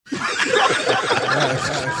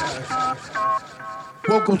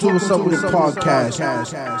Welcome to What's Up With It podcast.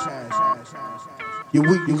 Your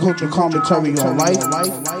weekly culture commentary on life.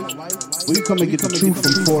 Where you come and get the truth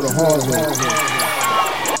from for the hard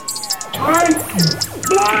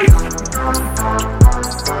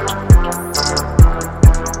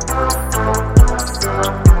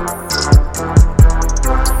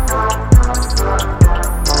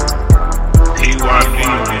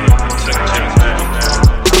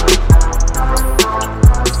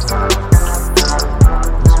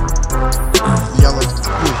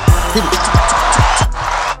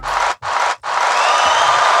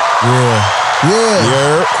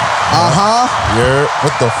Yeah.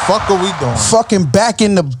 What the fuck are we doing? Fucking back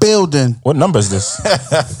in the building. What number is this?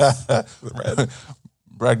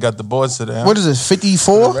 Brad got the boards today. Huh? What is this,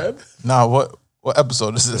 54? Nah, what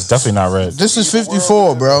episode is this? It's definitely not red. This is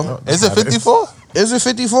 54, bro. Is it 54? Is it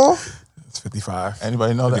 54? It's 55.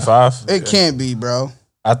 Anybody know 55? It can't be, bro.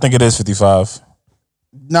 I think it is 55.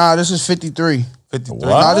 Nah, this is 53. 53.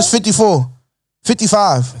 Nah, this is 54.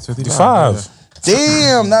 55. It's 55.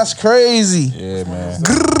 Damn, that's crazy. Yeah, man.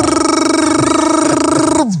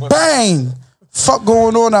 Bang! Fuck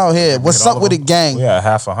going on out here? What's up with it, gang? We at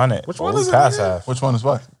half 100. Which one is it past again? half. Which one is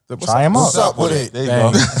what? Try him up. What's up with it? There you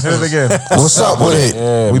Bang. go. Hit it again. What's up with it?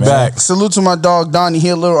 Yeah, We man. back. Salute to my dog Donnie. He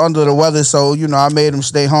a little under the weather, so I made him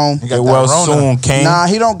stay home. You got Get that well Rona. soon, King. Nah,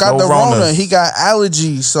 he don't got No the Rona. Ronas. He got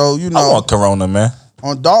allergies, so I want Corona, man.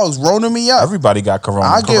 on dogs, Rona me up. Everybody got Corona.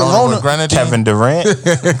 I get Corona Rona. with grenadine. Kevin Durant,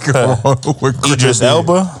 Idris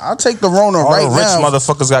Elba. I'll take the Rona All right the rich now.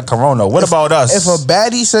 motherfuckers got Corona. What about us? If a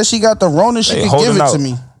baddie says she got the Rona, she Hey, can holding give it out. to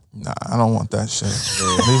me. Nah, I don't want that shit.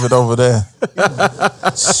 Leave it over there.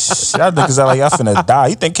 Y'all niggas are like y'all finna die.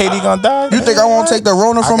 You think KD gonna die? You think I won't take the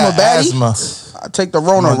Rona from I a got baddie? asthma. I take the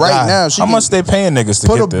Rona I'm gonna right die. now. She How can much they paying niggas to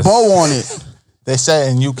put get a this? bow on it. They said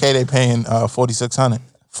in UK they paying 4,600.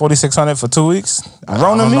 4,600 for 2 weeks. I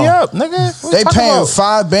Rona don't me know. up, nigga. What They you talking paying about?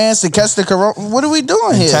 5 bands to catch the Corona. What are we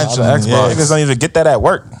doing here? Intention. Xbox. Yeah. Niggas don't even get that at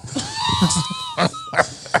work.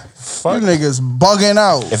 You niggas bugging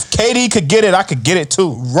out. If KD could get it, I could get it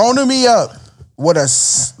too. Rona me up with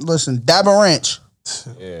listen, dab a wrench.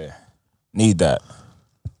 Yeah. Need that.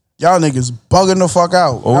 Y'all niggas bugging the fuck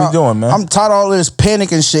out. What we doing, man? I'm tired of all this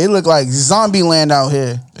panic and shit. It look like zombie land out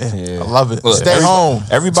here. Yeah. I love it. Look, Stay home.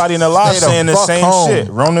 Everybody in the live Stay the saying the fuck same home. shit.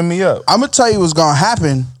 Rona me up. I'm gonna tell you what's gonna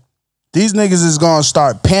happen. These niggas is gonna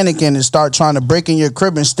start panicking and start trying to break in your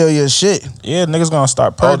crib and steal your shit. Yeah, niggas gonna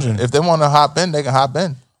start Oh, purging. if they want to hop in, they can hop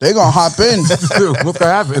in. They gonna hop in. What's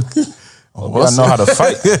gonna happen? We gotta know how to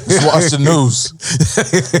fight. Just watch the news.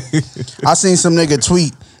 I seen some nigga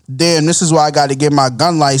tweet, damn, this is why I gotta get my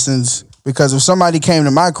gun license. Because if somebody came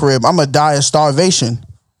to my crib, I'ma die of starvation.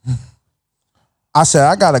 I said,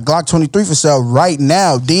 I got a Glock 23 for sale right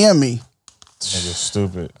now. DM me. Niggas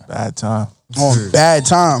stupid. Bad time. On bad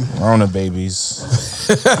time. Rona babies.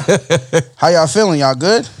 How y'all feeling? Y'all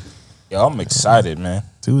good? Yo, I'm excited, man.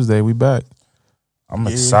 Tuesday, we back. I'm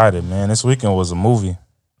excited, man. This weekend was a movie.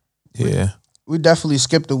 Yeah. We definitely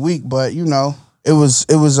skipped a week, but it was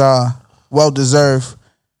well deserved.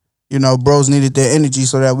 Bros needed their energy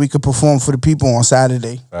so that we could perform for the people on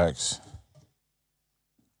Saturday. Facts.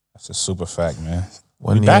 That's a super fact, man.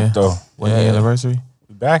 One We year. back though. One year anniversary.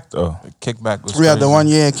 We back though. The kickback was We had the crazy. 1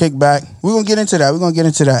 year kickback. We're gonna get into that. We're gonna get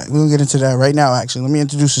into that right now, actually. Let me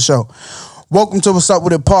introduce the show. Welcome to What's Up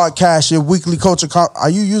With It podcast, your weekly culture. Are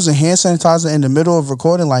you using hand sanitizer in the middle of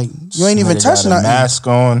recording? Like, you ain't even Nigga touched got a nothing. Mask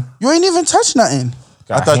on. You ain't even touched nothing.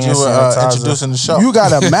 I thought you hand were sanitizer. introducing the show. You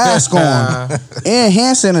got a mask on and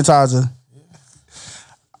hand sanitizer.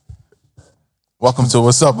 Welcome to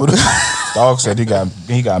What's Up With It. Dog said he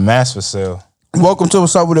got masks for sale. Welcome to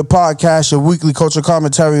What's Up With It podcast, your weekly culture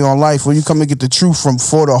commentary on life, where you come and get the truth from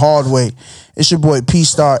for the hard way. It's your boy P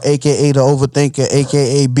Star, aka the Overthinker,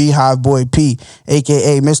 aka Beehive Boy P,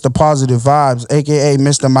 aka Mr. Positive Vibes, aka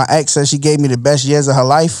Mr. My ex said she gave me the best years of her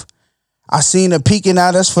life. I seen her peeking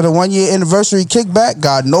at us for the 1 year anniversary kickback.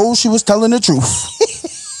 God knows she was telling the truth.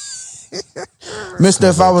 Mr.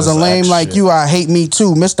 If I was a lame like you, I hate me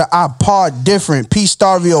too. Mr. I part different. P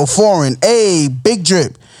Starvio foreign. Ayy, big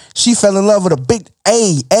drip. She fell in love with a big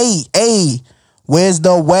ayy. Where's the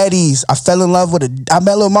wetties? I fell in love with I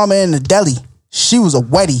met little mama in the deli. She was a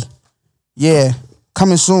wetty. Yeah.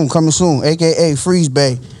 Coming soon. AKA Freeze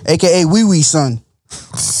Bay. AKA Wee Wee Son.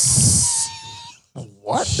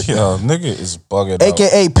 What? Yo, nigga is bugging out.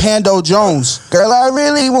 AKA Pando Jones. Girl, I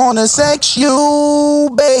really wanna sex you,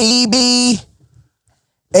 baby.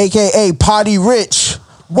 AKA Potty Rich.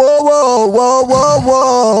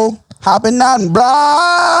 Whoa. Hopping out in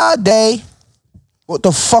broad day. What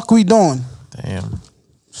the fuck we doing? Damn.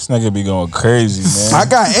 This nigga be going crazy, man. I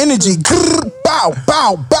got energy. Grrr, bow,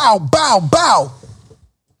 bow, bow, bow, bow.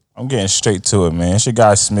 I'm getting straight to it, man. It's your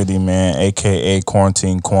guy Smitty, man, aka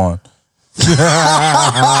Quarantine Quan.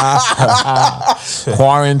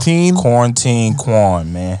 Quarantine. Quarantine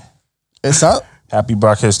Quan, man. It's up. Happy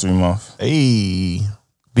Black History Month. Hey.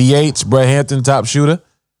 BH, Brett Hampton, top shooter.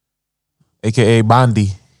 AKA Bondi.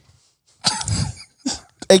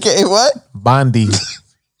 AKA what? Bondi.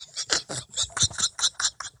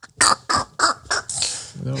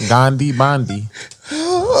 Gandhi Bondi.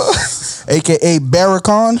 AKA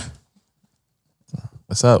Barracon.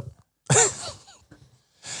 What's up?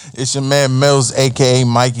 It's your man Mills, aka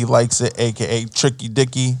Mikey Likes It, aka Tricky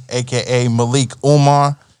Dicky, aka Malik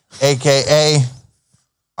Umar, aka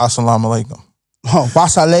Assalamu alaikum. Oh,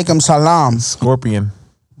 Wassalamualaikum salam. Scorpion.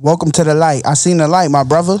 Welcome to the light. I seen the light, my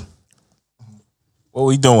brother. What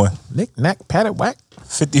we doing? Nick, knack, pat it, whack.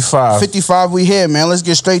 55. 55, we here, man. Let's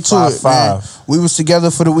get straight to it, man. 5-5. We was together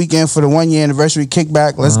for the weekend for the 1 year anniversary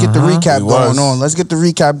kickback. Let's get the recap We going was. on. Let's get the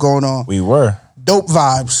recap going on. We were. Dope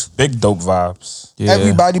vibes. Big dope vibes. Yeah.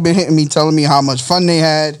 Everybody been hitting me, telling me how much fun they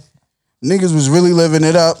had. Niggas was really living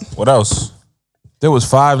it up. What else? There was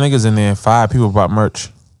 5 niggas in there. 5 people bought merch.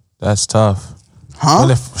 That's tough.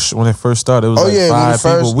 Huh? When it first started, it was Oh, like yeah, when 5 it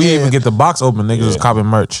first- people. We didn't yeah. even get the box open. Niggas was copping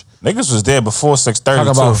merch. Niggas was there before 6:30.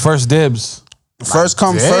 Talking about too. first dibs. First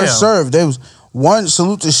come, damn. first serve. There was one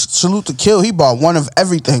salute to Kill. He bought one of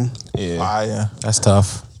everything. Yeah. Fire. That's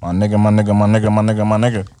tough. My nigga, my nigga, my nigga, my nigga, my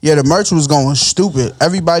nigga. Yeah, the merch was going stupid.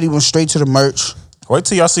 Everybody went straight to the merch. Wait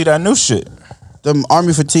till y'all see that new shit. Them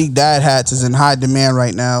Army Fatigue dad hats is in high demand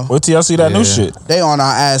right now. Wait till y'all see that new Yeah. shit. They on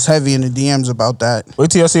our ass heavy in the DMs about that. Wait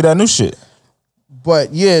till y'all see that new shit.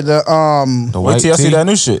 But yeah, The Wait white till y'all see tee. that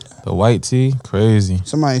new shit. The white tee, crazy.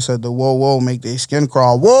 somebody said the whoa make their skin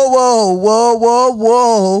crawl.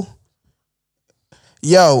 Whoa.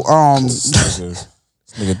 Yo, This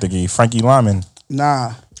nigga think he Frankie Lyman.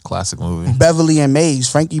 nah. Classic movie. Beverly and Maze,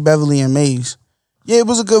 Frankie Beverly and Maze. Yeah, it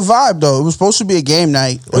was a good vibe though. It was supposed to be a game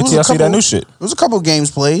night. Wait till y'all see that new shit. It was a couple games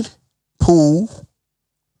played. Pool.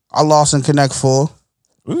 I lost in Connect 4.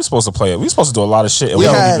 We were supposed to play it. We were supposed to do a lot of shit, and We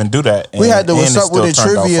we, had- don't even do that. We had the and what's it up with the still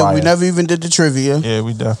turned out trivia. fire. We never even did the trivia. Yeah,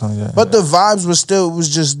 we definitely did. But the vibes was still, it was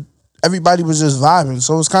just, everybody was just vibing.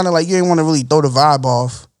 So it's kind of like you didn't want to really throw the vibe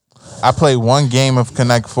off. I played one game of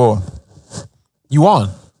Connect 4. You won.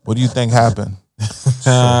 What do you think happened?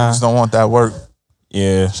 Just don't want that work.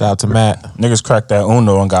 Yeah, Shout out to Matt. niggas cracked that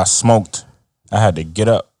Uno and got smoked. I had to get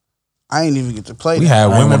up. I ain't even get to play We that. had I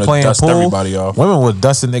ain't women wanna playing dust pool. everybody off. Women were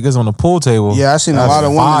dusting niggas on the pool table. Yeah, I seen a That's lot of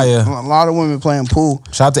women. fire. A lot of women playing pool.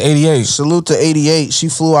 Shout out to 88. Salute to 88. She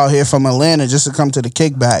flew out here from Atlanta just to come to the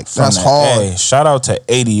kickback. From That's that- hard. Hey, shout out to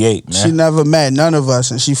 88, man. She never met none of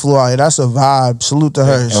us, and she flew out here. That's a vibe. Salute to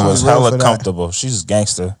her. She It was real hella for that. comfortable. She's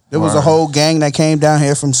gangster. There was a whole gang that came down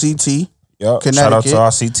here from CT. Yup. Shout out Connecticut. to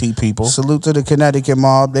our CT people. Salute to the Connecticut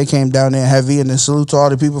mob. They came down there heavy, and then salute to all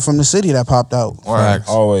the people from the city that popped out. Facts.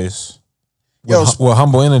 Always. Yo, With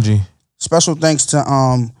humble energy. special thanks to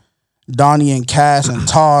Donnie and Cass and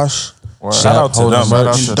Tosh Shout out to Holding them.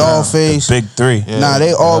 merch. man. and Dollface. Big three. Nah,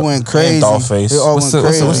 they all went crazy. Dollface. They all What's went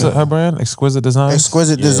the, crazy. her brand? Exquisite Designs?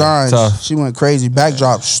 Exquisite designs. tough. She went crazy.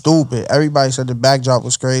 Backdrop stupid. Everybody said the backdrop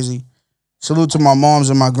was crazy. Salute to my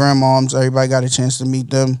moms and my grandmoms. Everybody got a chance to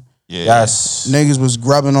meet them. Yes. Niggas was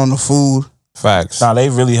grubbing on the food. Facts. Nah, they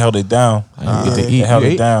really held it down. You get to yeah. eat. They held You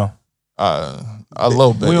it ate? down. A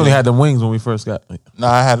little bit. We only had them wings when we first got. No,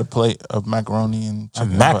 I had a plate of macaroni and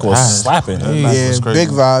chicken. Mac was slapping. Hey. Mac Yeah, was crazy. big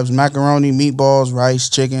vibes. Macaroni, meatballs, rice,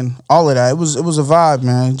 chicken, all of that. It was a vibe,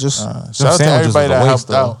 man. Just Shout out to sandwiches everybody was a that waste, helped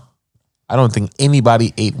though. out. I don't think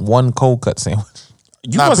anybody ate one cold cut sandwich.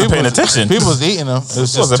 You wasn't paying attention. People was eating them. It was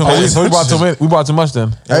just wasn't too paying many. So we brought too much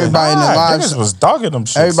then. everybody in the Nah, lives. niggas was dogging them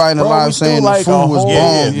shit. Everybody in the Bro, live we still saying like the food a was whole-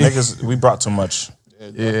 Yeah, bomb. niggas, we brought too much.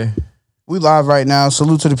 Yeah. We live right now.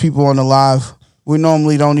 Salute to the people on the live. We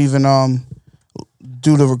normally don't even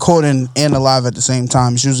do the recording and the live at the same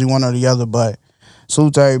time. It's usually one or the other, but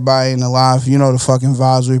salute to everybody in the live. You know the fucking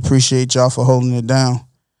vibes. We appreciate y'all for holding it down.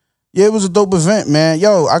 Yeah, it was a dope event, man.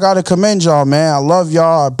 Yo, I gotta commend y'all, man. I love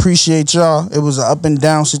y'all. I appreciate y'all. It was an up and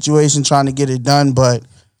down situation trying to get it done, but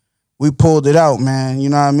we pulled it out, man. You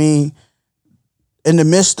know what I mean? In the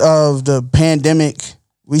midst of the pandemic,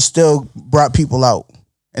 we still brought people out.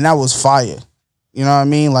 And that was fire. You know what I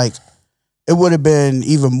mean? Like, it would have been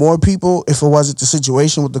even more people if it wasn't the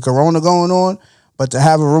situation with the corona going on. But to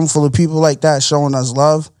have a room full of people like that showing us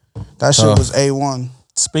love, that shit was A1.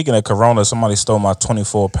 Speaking of Corona, somebody stole my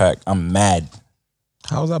 24 pack. I'm mad.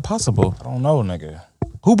 How is that possible? I don't know, nigga.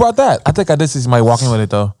 Who brought that? I think I did see somebody walking with it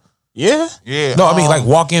though. Yeah. Yeah. No, I mean like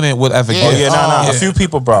walk in it with as a Yeah. Oh gift. yeah, nah. Yeah. A few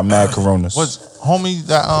people brought mad Coronas. What's homie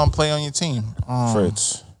that play on your team?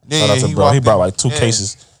 Fritz? Yeah, Shout out to he bro. He walked brought in. like 2 Yeah.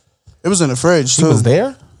 cases. It was in the fridge He too. was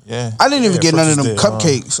there. Yeah. I didn't even Yeah, get none of them Fritz is dead.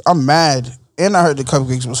 cupcakes. I'm mad, and I heard the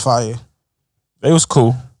cupcakes was fire. They was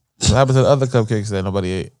cool. What happened to the other cupcakes that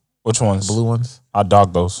nobody ate? Which ones? Blue ones. I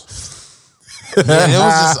dogged those.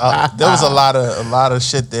 Yeah, there was a lot of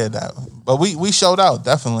shit there but we showed out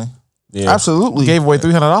definitely. Yeah. Absolutely. Gave away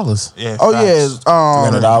 $300. Yeah. Oh facts. yeah,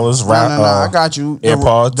 $300. No, I got you.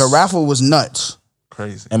 AirPods. The raffle was nuts.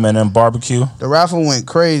 Crazy. M&M barbecue. The raffle went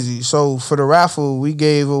crazy. So for the raffle, we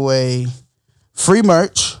gave away free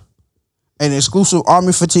merch, an exclusive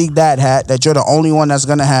Army Fatigue Dad hat that you're the only one that's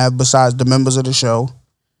gonna have besides the members of the show.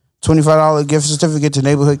 $25 gift certificate to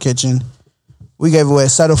Neighborhood Kitchen. We gave away a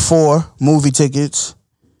set of 4 movie tickets,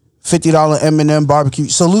 $50 M&M barbecue.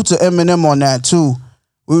 Salute to M&M on that too.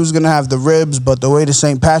 We was gonna have the ribs, but the way the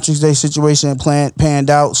St. Patrick's Day situation panned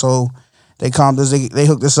out, so they calmed us. They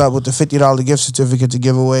hooked us up with the $50 gift certificate to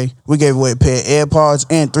give away. We gave away a pair of AirPods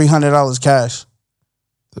and $300 cash.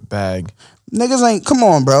 The bag. Niggas ain't, come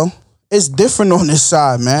on, bro. It's different on this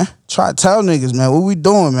side, man. Try to tell niggas, man, what we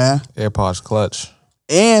doing, man? AirPods clutch.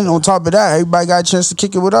 And on top of that, everybody got a chance to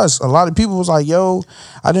kick it with us. A lot of people was like, yo,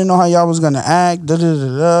 I didn't know how y'all was gonna act. Da, da,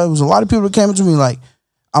 da, da. It was a lot of people that came up to me like,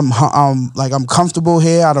 I'm comfortable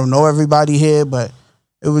here. I don't know everybody here, but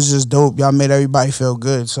it was just dope. Y'all made everybody feel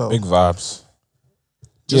good. So Big vibes.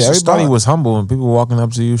 just Yeah, a everybody start. was humble and people walking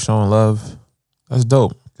up to you showing love. That's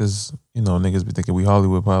dope because you know niggas be thinking we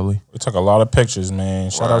Hollywood probably. We took a lot of pictures, man.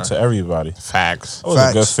 Shout out to everybody. Facts. It was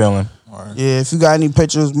a good Facts. feeling. Yeah, if you got any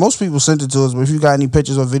pictures, most people sent it to us, but if you got any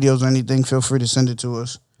pictures or videos or anything, feel free to send it to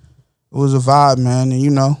us. It was a vibe, man, and you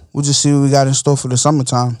know, we'll just see what we got in store for the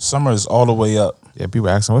summertime. Summer is all the way up. Yeah, people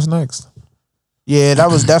asking what's next. Yeah, that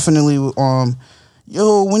was definitely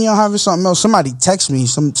yo, when y'all having something else, somebody text me,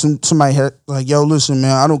 somebody had, like, yo, listen,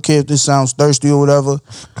 man, I don't care if this sounds thirsty or whatever.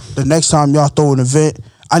 The next time y'all throw an event,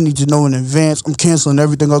 I need to know in advance. I'm canceling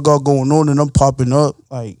everything I got going on and I'm popping up.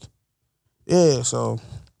 Like, yeah, so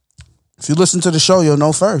if you listen to the show, you'll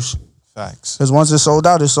know first. Facts. Because once it's sold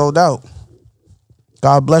out, it's sold out.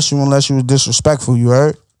 God bless you unless you was disrespectful, you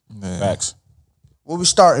heard? Yeah. Facts. Where we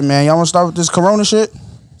starting, man? Y'all want to start with this Corona shit?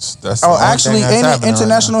 That's the Oh, only actually, thing that's ain't it happening right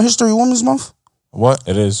International History Women's Month? now. What?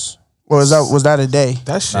 It is. Or was that a day?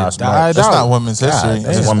 That shit Nah, it's died That's out. not Women's History. God, It's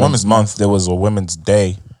It's just Women's Month. There was a Women's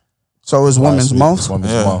Day. So it's last Women's week. Month? It's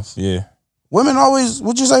Women's Yeah. Month. Yeah. Women always,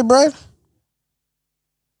 what'd you say, Brad?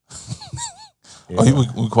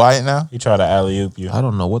 Oh, we quiet now? He tried to alley oop you. I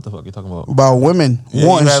don't know what the fuck you're talking about. About women Yeah,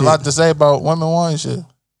 wanting you had shit. a lot to say about women wanting shit.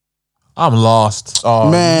 I'm lost.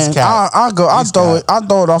 Oh, Man, he's cat. I He's throw cat. it. I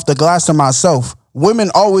throw it off the glass to myself.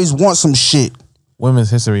 Women always want some shit. Women's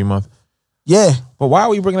History Month. Yeah, But why are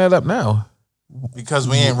we bringing that up now? Because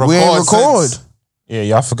we ain't record. we ain't record. since- Yeah,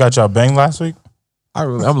 y'all forgot y'all bang last week?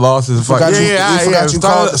 I'm lost as fuck. forgot you- you forgot you Start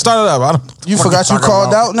called- it up. I don't. You What forgot you you talking called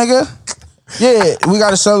about? out, nigga. Yeah, we got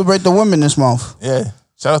to celebrate the women this month. Yeah.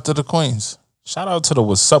 Shout out to the queens. Shout out to the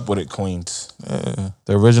What's Up With It Queens. The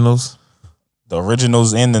originals. The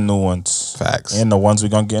originals and the new ones. Facts. And the ones we're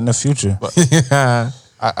going to get in the future. Yeah.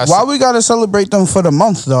 Why we got to celebrate them for the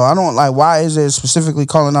month though? I don't like. Why is it specifically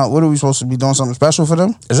calling out? What are we supposed to be doing something special for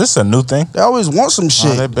them? Is this a new thing? They always want some Oh,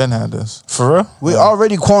 shit. they been had this. For real? We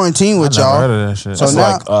already quarantined with Never heard y'all. of that shit. So It's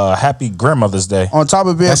now, like Happy Grandmother's Day. on top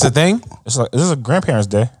of being, That's the thing. It's like this is a grandparents'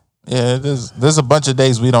 day. Yeah, there's a bunch of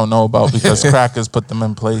days we don't know about because crackers put them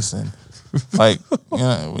in place and like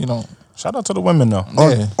we don't. Shout out to the women though.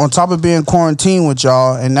 Yeah. on top of being quarantined with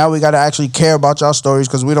y'all, and now we got to actually care about y'all stories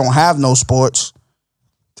because we don't have no sports.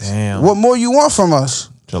 Damn. What more you want from us?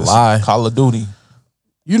 July. Call of Duty.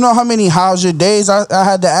 You know how many how's your days I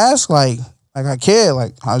had to ask? Like I care.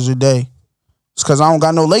 Like, how's your day? It's because I don't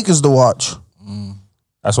got no Lakers to watch.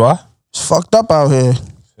 That's why? It's fucked up out here.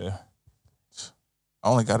 Yeah. I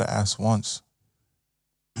only got to ask once.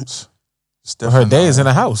 It's Her different day now. is in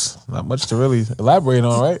the house. Not much to really elaborate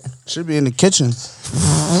on, right? Should be in the kitchen.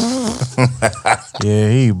 Yeah,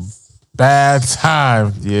 he bad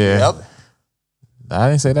time. Yeah. Yep. I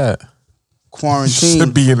didn't say that. Quarantine.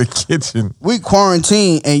 Should be in the kitchen. We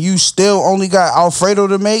quarantine and you still only got Alfredo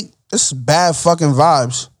to make. This is bad fucking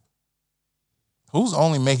vibes. Who's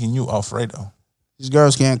only making you Alfredo? These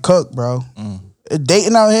girls can't cook, bro.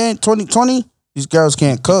 Dating out here in 2020, these girls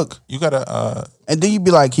can't cook. You gotta And then you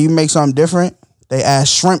be like, can you make something different? They add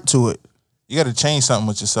shrimp to it. change something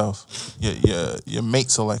with yourself. Your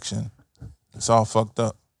mate selection. It's all fucked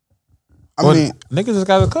up. I Well, mean, niggas just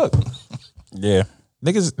gotta cook. Yeah.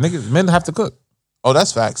 Niggas, men have to cook. Oh,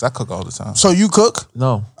 that's facts. I cook all the time. So you cook?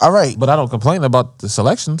 No, All right. but I don't complain about the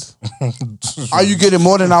selections. Are you getting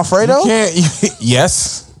more than Alfredo?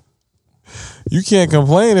 Yes. You can't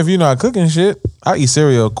complain if you're not cooking shit. I eat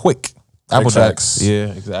cereal quick. Apple Jacks. Jacks. Yeah,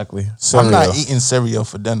 exactly. I'm not eating cereal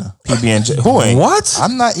for dinner. PB&J. Who ain't? What?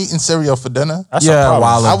 I'm not eating cereal for dinner. That's Yeah, a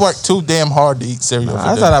problem. Wildin'. I work too damn hard to eat cereal for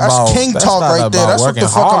That's dinner. not about That's king that's talk not right there. about That's what the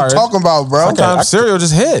working fuck hard. I'm talking about, bro. Sometimes cereal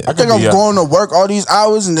just hit. I think I'm be up. going to work all these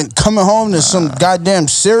hours and then coming home to some goddamn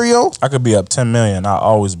cereal. I could be up 10 million. I'll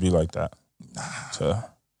always be like that. So,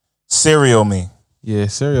 cereal me. Yeah,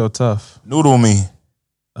 cereal tough. Noodle me.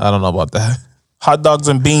 I don't know about that. Hot dogs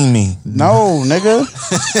and bean me. No, nigga.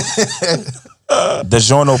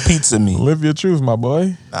 DiGiorno pizza me. Live your truth, my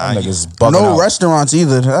boy. Nah, Niggas bugging No out. restaurants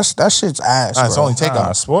either. That shit's ass. Nah, it's bro. only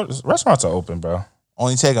takeout. Restaurants are open, bro.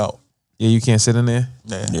 Only takeout. Yeah, you can't sit in there.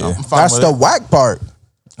 Yeah, Yeah. I'm fine That's with the it. whack part.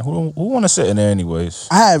 Who want to sit in there anyways?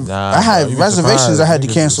 I had Nah, I had bro, you be reservations surprised. I had to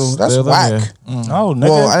Niggas cancel. is That's still in whack. there. No, nigga.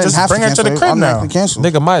 Well, I didn't just have bring to her to cancel. the crib I'm now. not cancel.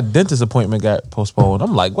 Nigga, my dentist appointment got postponed.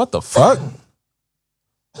 I'm like, what the fuck?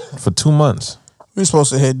 For 2 months. We were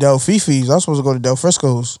supposed to hit Del Fifi's. I was supposed to go to Del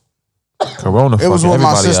Frisco's. Corona It was fucking with my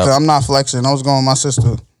everybody sister. up. I'm not flexing. I was going with my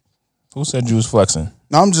sister. Who said you was flexing?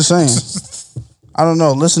 No, I'm just saying. I don't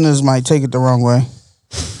know. Listeners might take it the wrong way.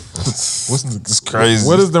 It's crazy.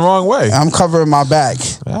 What is the wrong way? I'm covering my back.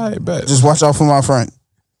 All right, bet. Just watch out for my friend.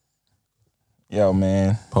 Yo,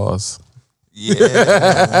 man. Pause.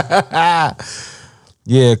 Yeah.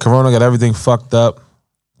 Yeah, Corona got everything fucked up.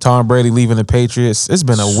 Tom Brady leaving the Patriots. It's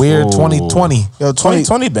been a weird Ooh. 2020. Yo,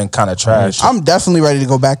 2020 been kind of trash. I'm definitely ready to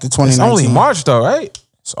go back to 2019. It's only March though, right?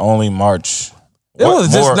 It's only March. It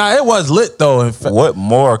was just not. It was lit though. In fact, What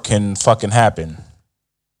more can fucking happen?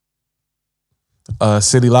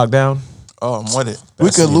 city lockdown. Oh, I'm with it. We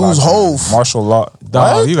could City lose lockdown. Hove. Martial law.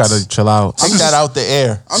 Dog, What? you gotta chill out. Take that out the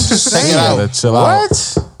air. I'm just Take saying. it out. gotta chill out.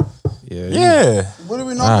 What? Yeah. Yeah. What are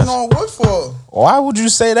we knocking on wood for? Why would you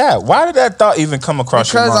say that? Why did that thought even come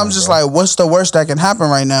across your Because mind? I'm just bro? like, what's the worst that can happen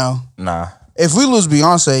right now? Nah. If we lose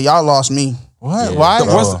Beyonce, y'all lost me. What? Yeah. Why?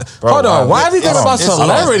 Bro. Hold on. Why do you think It's- about it's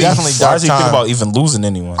celebrities? definitely Why dark does he think time. about even losing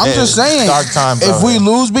anyone? I'm Yeah, just saying. dark times If out we here.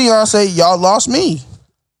 lose Beyonce, y'all lost me.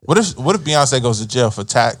 What if Beyonce goes to jail for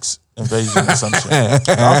tax evasion or some shit?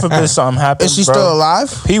 God forbid something happens. Is she bro. still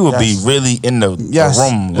alive? He would Yes. be really in the Yes.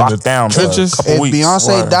 room, In locked the down for a trenches? couple If weeks.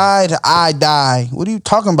 Beyonce Word. died, I die. What are you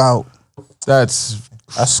talking about? That's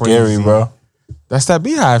That's scary, bro. that's that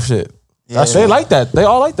Beehive shit. Yeah. They like that. They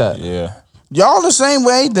all like that. Yeah. Y'all the same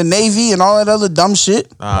way, the Navy and all that other dumb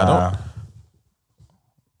shit. Nah, don't.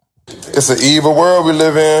 It's an evil world we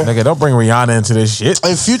live in. Nigga, don't bring Rihanna into this shit.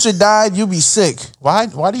 If Future died, you be sick. Why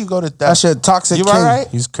do you go to that? That's your toxic You king. all right?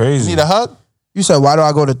 He's You crazy. need a hug? You said, why do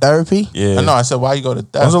I go to therapy? Yeah. No, I said, why you go to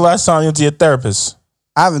When's the that? last time you went to your therapist?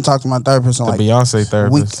 I haven't talked to my therapist in The like Beyonce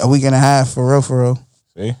therapist. a week and a half, for real, for real.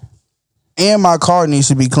 See? And my car needs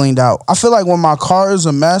to be cleaned out. I feel like when my car is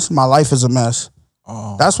a mess, my life is a mess.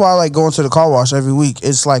 Oh. That's why I like going to the car wash every week.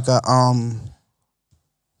 It's like a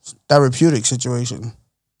therapeutic situation.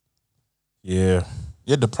 Yeah.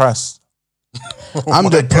 You're depressed. I'm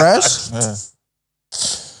depressed. Yeah.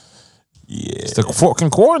 Yeah. It's the fucking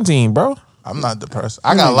quarantine, bro. I'm not depressed.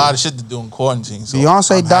 I got a lot of shit to do in quarantine. So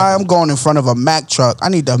Beyonce I'm died, happy. I'm going in front of a Mack truck. I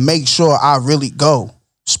need to make sure I really go.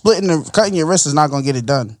 Cutting your wrist is not gonna get it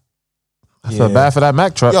done. I feel bad for that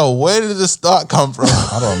Mack truck. Yo, where did this thought come from?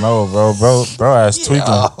 I don't know, bro ass tweaking.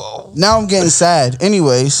 Now I'm getting sad.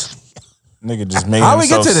 Anyways, Nigga just made How we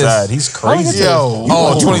get himself to this? sad. He's How we get crazy. to this? Yo,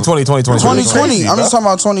 Oh, 2020. 2020. crazy, I'm bro. just talking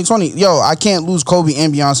about 2020. Yo, I can't lose Kobe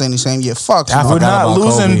and Beyonce in the same year. Fuck. I you. We're forgot not about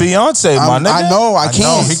losing Kobe. Beyonce, my nigga. I know. I I know,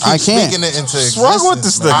 can't. he keeps I can't. speaking it into What's wrong with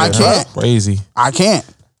existence, this man. I can't. Crazy. I can't.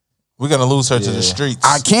 We're gonna lose her to the streets.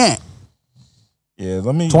 I can't. Yeah,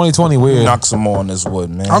 let me 2020 weird. knock some more on this wood,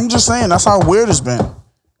 man. I'm just saying. That's how weird it's been.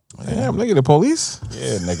 Damn, nigga, the police.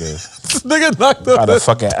 yeah, nigga. Nigga knocked up. Got a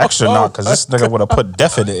fucking extra knock because this nigga would have put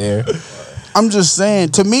death in the air. I'm just saying.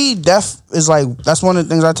 To me, death is like that's one of the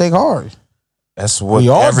things I take hard. That's what We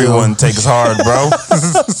all everyone do. takes hard, bro.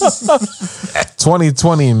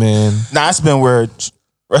 2020, man. Nah, it's been weird.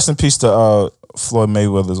 Rest in peace to Floyd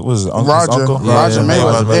Mayweather's. What is it? His Roger uncle? Roger Yeah,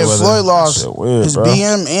 Mayweather. Mayweather. Yeah, Floyd lost Shit weird, his bro.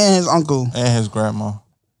 BM and his uncle. and his grandma.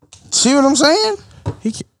 See what I'm saying?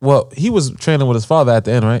 He was training with his father at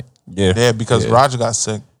the end, right? Yeah. Yeah, because Roger got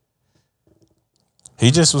sick. He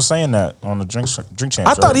just was saying that on the drink champ.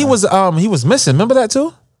 I thought he was missing. Remember that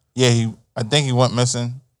too? Yeah, I think he went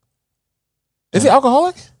missing. Is he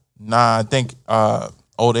alcoholic? Nah, I think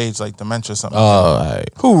old age, like dementia or something. Oh, all right.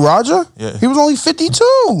 Who, Roger? Yeah. He was only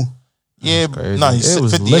 52. yeah, Crazy. no, he's it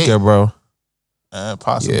was 58. liquor, bro.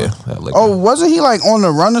 Possibly. Yeah, that liquor. Oh, wasn't he like on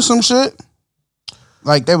the run or some shit?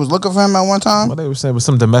 Like they was looking for him at one time. What they were saying was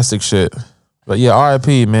some domestic shit. But yeah,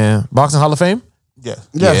 R.I.P. man. Boxing Hall of Fame. Yeah.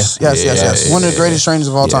 Yes. One of the greatest trainers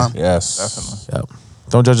of all time. Yes. Definitely. Yep.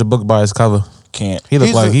 Don't judge a book by its cover. Can't. He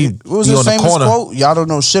looked like he What was be his on the famous corner. quote? Y'all don't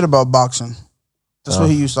know shit about boxing. That's what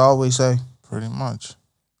he used to always say. Pretty much.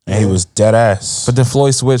 And he was dead ass. But then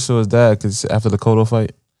Floyd switched to his dad because after the Cotto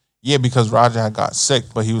fight. Yeah, because Roger had got sick,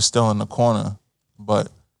 but he was still in the corner. But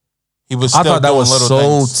he was I still thought that doing was little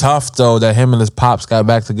so things. tough though that him and his pops got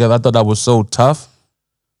back together. I thought that was so tough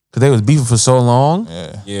because they was beefing for so long.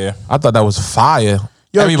 Yeah. I thought that was fire.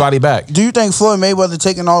 Yo, Everybody back. Do you think Floyd Mayweather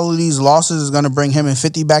taking all of these losses is going to bring him and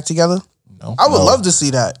 50 back together? No. I would love to see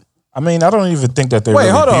that. I mean, I don't even think that they're Wait,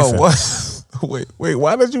 really hold on. beefing. What? Wait.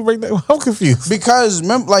 Why did you bring that? I'm confused. Because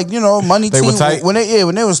remember, like, you know, Money They Team were tight? when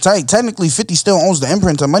they was tight. Technically, 50 still owns the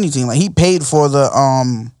imprint of Money Team. Like he paid for the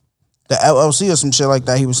LLC or some shit like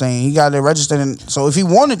that. He was saying he got it registered, and so if he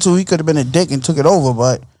wanted to, he could have been a dick and took it over.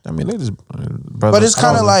 But I mean, they just. but it's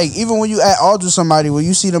kind of like even when you at odds with somebody, when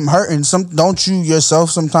you see them hurting, don't you yourself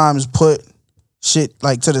sometimes put shit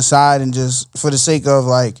like to the side and just for the sake of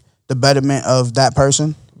like the betterment of that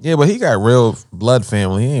person? Yeah, but he got real blood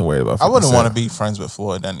family. He ain't worried about. I wouldn't 50 want to Cent. be friends with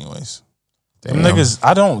Floyd anyways. Them niggas,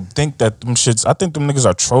 I don't think that them shits, I think them niggas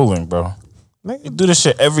are trolling, bro. They do this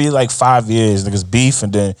shit every like 5 years. Niggas beef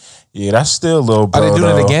and then, yeah, that's still little bro. Are they doing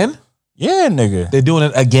though. it again? Yeah, nigga. They're doing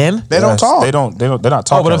it again. They don't talk. They're not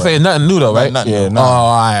talking. Oh, but I'm saying nothing new though, right? Nothing Yeah, new. no. Oh,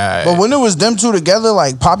 all right. But when it was them two together,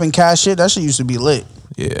 like popping cash shit, that shit used to be lit.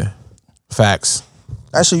 Yeah, facts.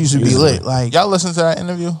 That shit used to be lit. Like Y'all listen to that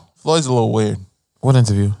interview? Floyd's a little weird What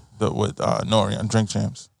interview? with Nori on Drink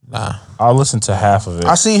Champs. Nah. I'll listen to half of it.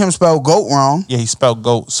 I seen him spell goat wrong. Yeah, he spelled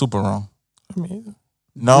GOAT super wrong. I mean,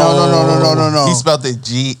 No. He spelled it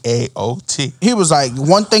GAOT. He was like,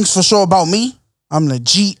 one thing's for sure about me. I'm the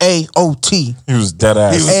GAOT. He was dead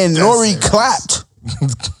ass. And Nori clapped.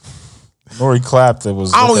 Nori clapped. It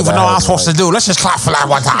was. I don't looking even know at what I'm him supposed like, to do. Let's just clap for that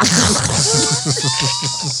one time.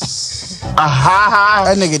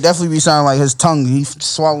 That nigga definitely be sounding like his tongue. He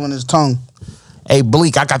swallowing his tongue. Hey,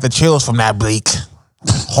 Bleak, I got the chills from that, Bleak.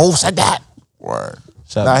 Who said that? Word.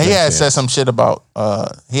 Shout Now out to he Drink had Champs. said some shit about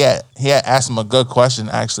he had asked him a good question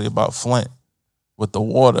actually about Flint with the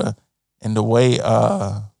water, and the way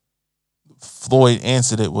Floyd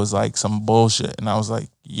answered it was like some bullshit, and I was like,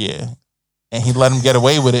 yeah. And he let him get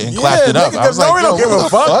away with it and clapped it up. I was like, Nori don't yo, give a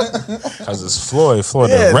what the fuck. Cause it's Floyd. Floyd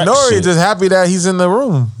Yeah, the wreck Nori shit. just happy that he's in the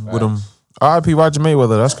room with him. R.I.P. Roger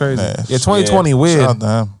Mayweather. That's crazy. Man, Yeah, 2020 weird. Shout out to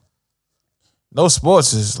him. No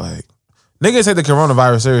sports is like niggas say the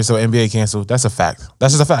coronavirus serious, so NBA canceled. That's a fact.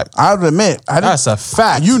 That's just a fact. I would admit, That's a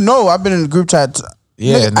fact. you know, I've been in the group chat.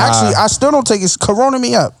 Yeah, Nigga, nah. actually, I still don't take it. Corona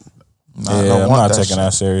me up. Nah, I Yeah, don't I'm want not that taking shit.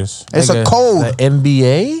 that serious. It's a Nigga, cold. The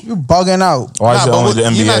NBA? You bugging out. Why is it Nah, only but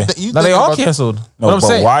the you NBA? not- you No, they think all about- canceled. No, what I'm but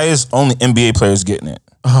saying. why is only NBA players getting it?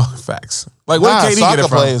 Oh, facts. Like where Nah, did KD get soccer it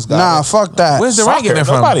from? players got Nah, it. fuck that. Where's Durant getting it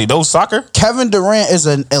from? Nobody. Those soccer. Kevin Durant is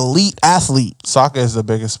an elite athlete. Soccer is the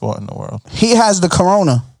biggest sport in the world. He has the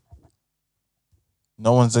corona.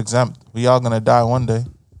 No one's exempt. We all gonna die one day.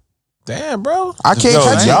 Damn, bro. I can't Yo,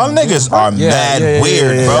 catch y'all it. niggas are mad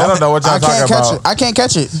weird, bro. I don't know what y'all I talking can't catch about. it. I can't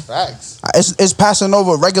catch it. Facts. It's passing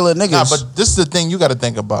over regular niggas. Nah, but this is the thing you got to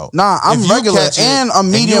think about. Nah, I'm If you regular catch it and I'm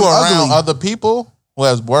medium you around ugly. other people who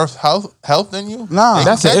has worse health than you. Nah. they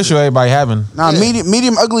That's can the catch issue it. everybody having. Nah, Yeah.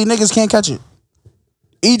 medium ugly niggas can't catch it.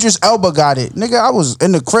 Idris Elba got it. Nigga, I was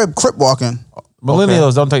in the crib walking.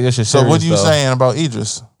 Millennials don't take this shit So serious. what are you though. saying about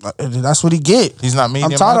Idris? That's what he get. He's not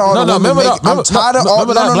medium. I'm tired of all No, the women remember, making, I'm tired of all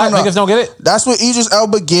remember that black niggas don't get it? That's what Idris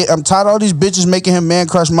Elba get. I'm tired of all these bitches making him man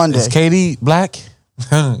crush Monday. Is KD black?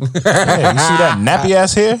 Yeah, you see that nappy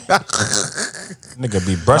ass hair? Nigga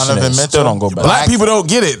be brushing Donovan it, Mitchell. still don't go back. Black people don't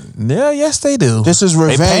get it. Yeah, yes they do. This is They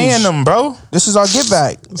revenge. paying them, bro. This is our get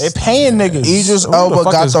back. They paying niggas. Idris Who the Elba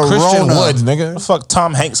fuck got is the Christian Rona. Wood, nigga? The fuck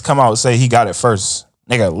Tom Hanks come out and say he got it first.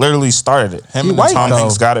 Nigga literally started it. Him He and white, Tom Tom though.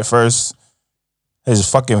 Hanks got it first. His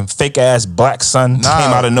fucking fake ass black son Nah,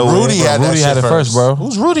 came out of nowhere. Rudy had that Rudy shit had it first, bro.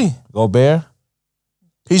 Who's Rudy? Gobert.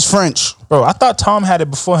 He's French. Bro, I thought Tom had it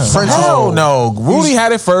before him. French- Hell no. Rudy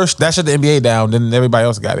had it first. That shut the NBA down. Then everybody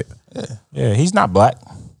else got it. Yeah, he's not black.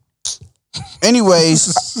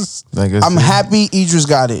 Anyways, Niggas, I'm happy Idris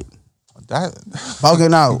got it. That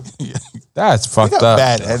Bugging out. that's he fucked got up.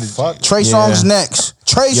 bad energy. Trey Yeah. Songz next.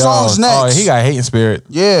 Trey Yo, Songz next. Oh, he got hating spirit.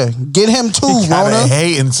 Yeah, get him too, He got a Rona.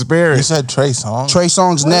 hating spirit. You said Trey Songz. Trey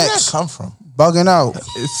Songz Where did next. that come from? Bugging out.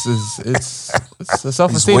 It's a He's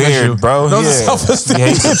self-esteem weird, issue. bro. No, it's a Yeah. self-esteem. He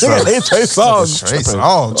hates himself. He hates Trey Songz. Trey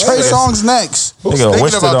Songz. Trey Songz next. Nigga thinking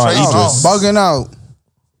wished it about on Trey Idris. Songz? Bugging out.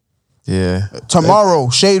 Yeah. Tomorrow,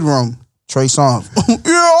 Shade Room. Trey Songz.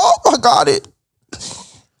 Yeah, I got it.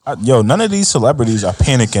 None of these celebrities are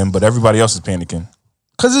panicking, but everybody else is panicking.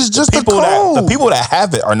 Cause it's just The cold. people that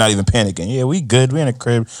have it are not even panicking. Yeah, we good. We in the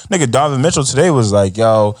crib. Nigga, Donovan Mitchell today was like,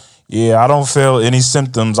 yo, yeah, I don't feel any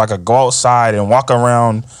symptoms. I could go outside and walk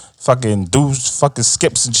around, fucking do fucking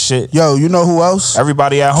skips and shit. Yo, you know who else?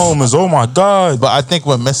 Everybody at home is, oh my God. But I think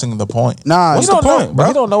we're missing the point. Nah, What's he the don't point, know. bro?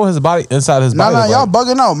 He don't know his body inside his Nah, body. y'all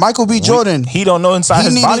bugging out. Michael B. Jordan, He don't know inside he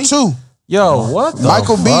his needed body. too. Yo, what? The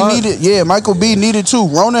Michael B fuck? needed. Yeah, Michael B needed too.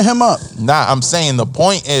 Rona him up. Nah, I'm saying the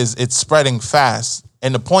point is it's spreading fast.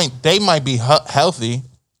 And the point, they might be healthy,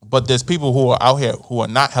 but there's people who are out here who are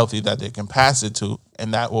not healthy that they can pass it to,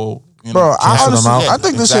 and that will, Bro, I cancel them honestly, out. I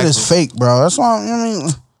think this shit is fake, bro. That's why I mean,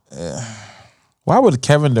 Why would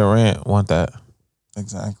Kevin Durant want that?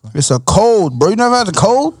 Exactly. it's a cold, bro. You never had a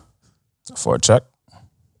cold? For a check.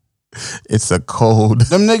 It's a cold.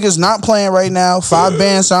 Them niggas not playing right now. 5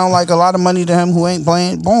 bands sound like a lot of money to him who ain't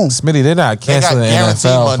playing. Boom. Smitty, they're not canceling the guaranteed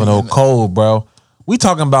NFL money for no in it. cold, bro. We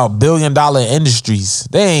talking about $1 billion industries.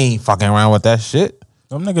 They ain't fucking around with that shit.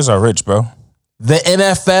 Them niggas are rich, bro. The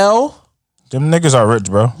NFL? Them niggas are rich,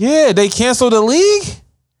 bro. Yeah, they canceled the league?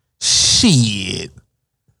 Shit.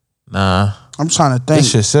 Nah, I'm trying to think.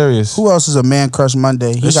 this shit serious. Who else is a man crush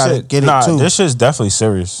Monday? He This gotta shit, get nah, it too. this shit's definitely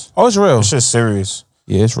serious. Oh, it's real. This shit's serious.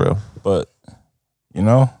 Yeah, it's real. But, you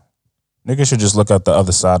know, niggas should just look at the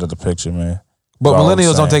other side of the picture, man. But That's all I'm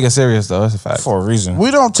millennials don't saying. take it serious, though. That's a fact. For a reason. We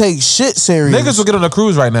don't take shit serious. Niggas will get on a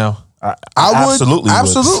cruise right now. I would absolutely would.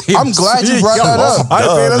 absolutely. I'm glad you brought Yo, that up.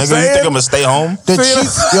 Duh, nigga, you think I'm gonna stay home? The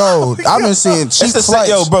cheap, yo, I've been seeing cheap It's the flights.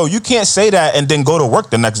 yo, bro, you can't say that and then go to work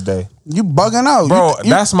the next day. You bugging out, Bro, You-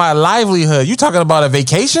 that's my livelihood. You talking about a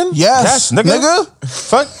vacation? yes, Yes, nigga. nigga.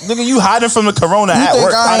 Fuck, nigga, you hiding from the corona You at think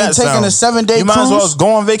work. I How ain't that taking sound? a 7-day You might as well cruise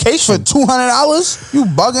go on for vacation. $200? You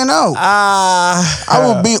bugging out. I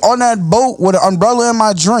would be on that boat with an umbrella in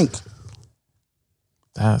my drink.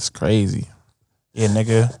 That's crazy. Yeah,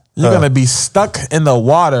 nigga. You're gonna be stuck in the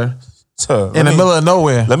water in the middle of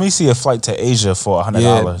nowhere. Let me see a flight to Asia for $100.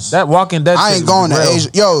 Yeah, that Walking Dead. I shit ain't is going to real. Asia.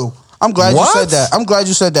 Yo, I'm glad What? you said that. I'm glad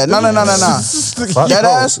you said that. No. Fuck, That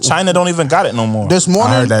bro. ass. China don't even got it no more. This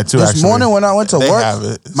morning, I heard that too, this actually. morning when I went to They work, have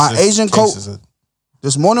it. It's my just Asian cases coat. of-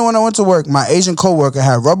 This morning when I went to work, my Asian coworker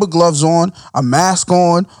had rubber gloves on, a mask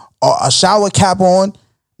on, a shower cap on.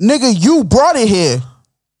 Nigga, you brought it here.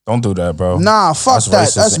 Don't do that, bro. Nah, fuck that.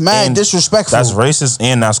 racist That's mad and- disrespectful. That's racist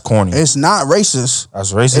and that's corny. It's not racist.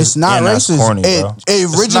 That's racist. It's not and that's racist. corny, It, bro. it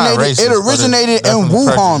not originated. racist, It but originated it's in definitely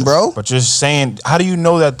Wuhan, prejudice. bro. But you're saying, how do you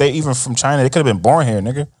know that they even from China? They could have been born here,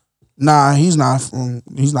 nigga. Nah, he's not from.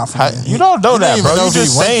 He's not from. here. You don't know You that, didn't bro. even know You if he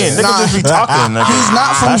just went saying. there. Niggas Nah. just be talking. Nigga. He's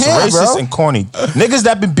not from That's here, racist bro. and corny. Niggas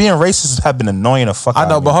that been being racist have been annoying the fuck I out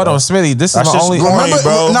know, of me, but hold bro. on, Smitty. This is That's my just only. corny, Remember-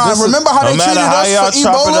 bro. nah, This is- remember how they no matter treated how us y'all for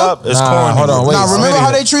chop it Ebola? up, it's Nah, corny. hold on, wait. Now remember Smitty,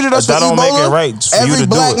 how they treated us that for don't Ebola? make it right for you Every to do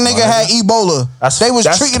black it, nigga man. had Ebola. They was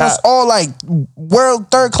that's treating us cap. all like world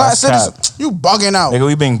third class That's citizens. You bugging out. Nigga,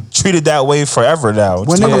 we've been treated that way forever now.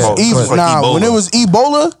 When it Talk was about Ebola, when it was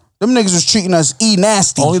Ebola, them niggas was treating us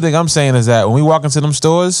nasty. Only thing I'm saying is that when we walk into them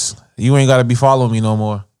stores, you ain't gotta be following me no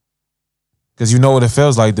more. Cause you know what it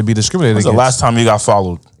feels like to be discriminated When's the against. last time you got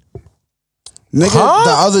followed? Nigga, Huh?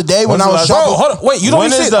 the other day when When's I the was last- shopping, Bro, hold on. Wait, you don't When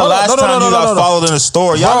be is shit. the Hold on. last No, no, time no, you no, got no, no. followed in a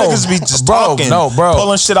store? Y'all Bro, niggas be just bro, talking, no, bro.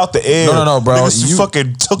 pulling shit out the air. No, bro. Niggas You-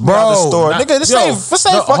 fucking took me out the Bro, store. nah, Nigga, this yo, ain't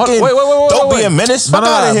no, hold- fucking. wait, Don't be wait. a menace. No, Fuck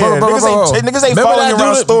no, out of here. bro, Niggas ain't Remember following that you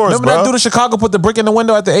around dude- stores, Remember that bro. dude in Chicago put the brick in the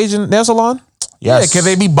window at the Asian nail salon? Yes. Yeah, because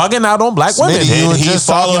they be bugging out on black women. Smitty, you were He just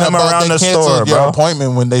followed talking him about around they the canceled store, your bro.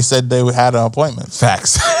 appointment when they said they had an appointment.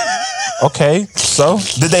 Facts. Okay, so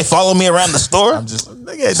did they follow me around the store? I'm just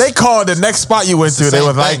Nigga, they called the next spot you went to. the They same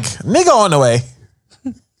was like, thing. nigga on the way.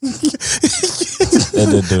 They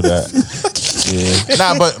did do that. Yeah.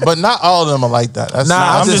 nah, but not all of them are like that. That's Nah,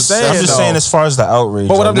 not, I'm just saying, I'm just though. saying as far as the outrage.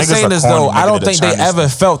 But what like, I'm just niggas saying are is, corny, though, I nigga, don't the think they Chinese ever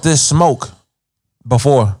felt this smoke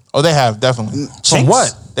before. Oh, they have definitely. Chinks?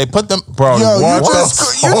 what? They put them, Bro, yo,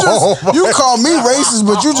 what you call me racist,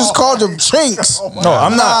 but you just called them chinks. No,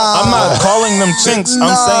 I'm not calling them chinks.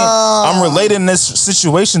 I'm saying I'm relating this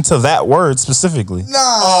situation to that word specifically.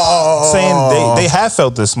 Nah. Saying they have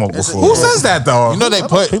felt this smoke before. Who says that, though? You know, they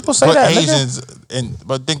put People say that, nigga. Asians in,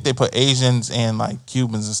 but I think they put Asians and like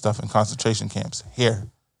Cubans and stuff in concentration camps here.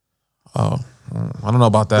 I don't know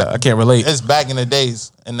about that. I can't relate. It's back in the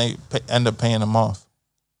days, and they end up paying them off.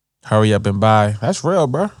 Hurry up and buy. That's real,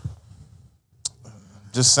 bro.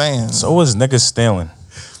 Just saying. So is niggas stealing.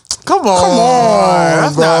 Come on.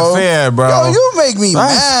 That's bro. not fair, bro. Yo, you make me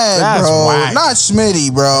mad, that's bro. whack. Not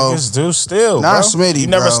Smitty, bro. Niggas do steal, Not bro. Smitty, You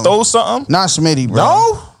never bro. stole something? Not Smitty, bro.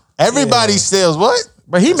 No? Everybody steals. What?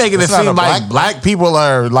 But he making it It's not seem a like black people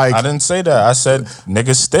are like. I didn't say that. I said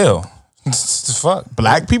niggas steal. Fuck.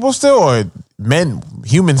 Black people still or men,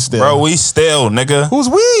 humans still? Bro, we still, nigga. Who's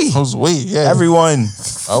we? Who's we? Yeah. Everyone.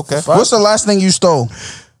 Okay. What's the last thing you stole?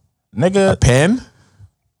 Nigga, Pen?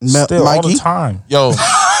 still all Mikey? the time. Yo,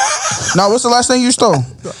 Now, what's the last thing you stole?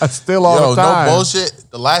 Still all yo, the time. no bullshit.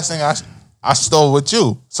 The last thing I stole with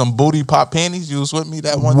you, some booty pop panties. You was with me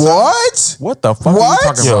that one time. What? What the fuck What? are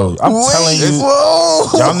you talking Yo, about? I'm telling you,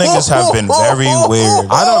 Whoa. y'all niggas have been very weird.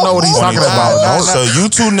 I don't know what he's talking about. Nah, So you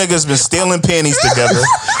two niggas been stealing panties together.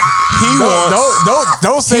 He wants.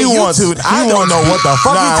 Don't say He you wants- two. he I don't wants- know what the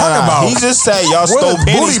fuck you talking about. He just said y'all What stole is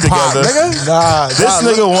panties booty pop, together. nigga? This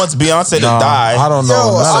nigga wants Beyonce to die. I don't know.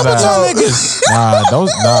 Yo, none of some that. of y'all niggas.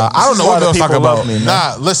 I don't know what they're talking about.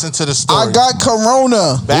 Nah, listen to the story. I got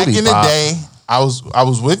corona. Back Booty in the pop. day, I was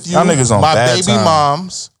with you, Y'all niggas on my bad baby time.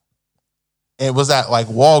 moms. It was at like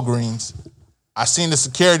Walgreens. I seen the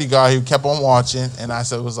security guard. He kept on watching, and I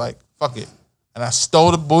said, "Was like fuck it," and I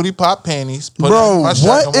stole the booty pop panties. Put Bro, it in my shirt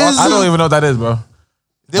what and is walked I out. don't even know what that is, bro.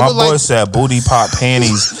 They My were boy like, said booty pop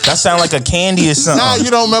panties. That sound like a candy or something. "Nah, you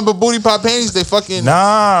don't remember booty pop panties? They fucking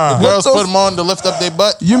Nah. girls What the put them on to lift up their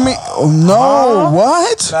butt. You mean no?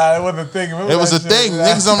 What? Nah, it wasn't a thing. It was a thing.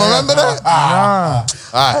 Niggas don't remember that? Nah.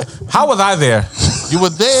 All right, How was I there? you were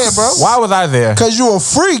there, bro. Why was I there? Cause you a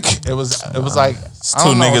freak. It was like I Two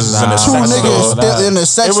don't know. niggas is in a Two sex niggas store. still in the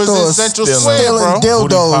sex It was store in Central Stealing. Square, stealing bro.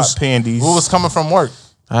 Booty pop dildos. panties. Who was coming from work?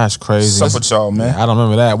 That's crazy. What's up with y'all, man? I don't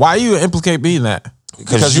remember that. Why you implicate me in that?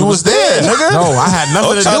 Because you was there, nigga. No, I had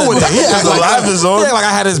nothing to do with it. He Because act the like, live is on. yeah, like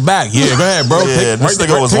I had his back. Yeah, go ahead, bro. Yeah, this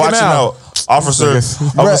nigga was watching out.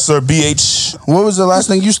 Officer BH. What was the last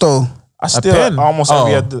thing you stole? I steal pen? almost Oh.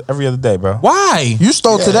 every other day, bro. Why? You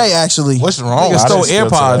stole today, actually. What's wrong? Nigga I stole didn't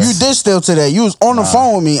steal AirPods. today. You did steal today. You was on the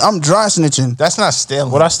phone with me. I'm dry snitching. That's not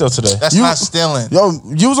stealing. What I steal today? That's You- not stealing. Yo,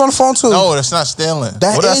 you was on the phone too. No, that's not stealing.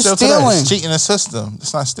 That What I is steal today? stealing. It's cheating the system.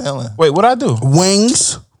 That's not stealing. Wait, what I do?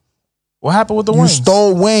 Wings. What happened with the You wings?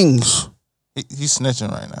 stole wings. He's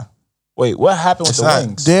snitching right now. Wait, what happened with It's the not.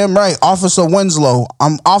 wings? Damn right, Officer Winslow.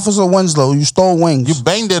 I'm Officer Winslow. You stole wings. You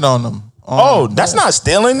banged it on them. Oh, that's not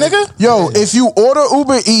stealing, nigga. Yo, if you order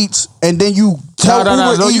Uber Eats and then you tell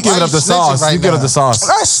No, Uber you Eats, giving up the snitching sauce. right You giving up now? the sauce.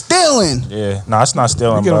 that's stealing. Yeah, no, it's not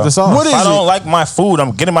stealing, You giving bro. up the sauce. What If is I don't it? like my food,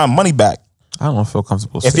 I'm getting my money back. I don't feel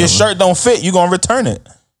comfortable. If your stealing. shirt don't fit, you gonna return it.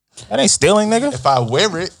 That ain't stealing, nigga. If I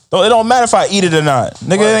wear it, It don't matter if I eat it or not.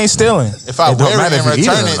 Nigga, it ain't stealing. if I It don't wear matter it and if you eat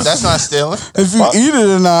return it or it, not. that's not stealing. If you eat it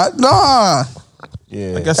or not, nah,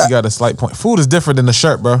 Yeah. I guess you got a slight point. Food is different than the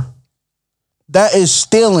shirt, bro. that is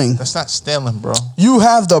stealing. That's not stealing, bro. You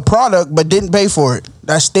have the product but didn't pay for it.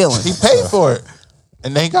 That's stealing. He paid for it,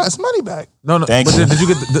 and then he got his money back. No, no. Thank but you. did you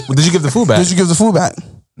get? Did you give the food back? Did you give the food back?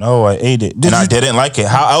 No, I ate it. And I didn't like it.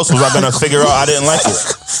 How else was I gonna figure out I didn't like it?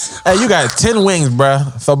 Hey, you got 10 wings, bro.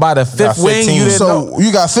 So by the fifth got wing, 15. you didn't know. So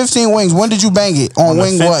you got 15 wings. When did you bang it? On The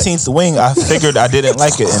wing what? 15th wing, I figured I didn't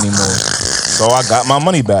like it anymore. So I got my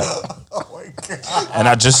money back. And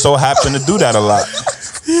I just so happened to do that a lot.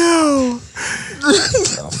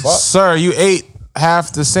 Sir, you ate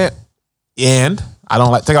half the cent. And I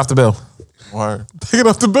don't like. Take off the bill. Word. Take it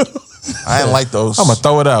off the bill. I didn't like those. I'm gonna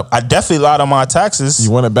throw it up. I definitely lied on my taxes.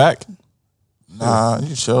 You want it back? Nah,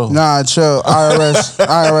 you sure? Nah, chill.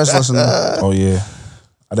 IRS listening. Oh yeah.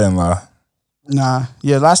 I didn't lie. Nah.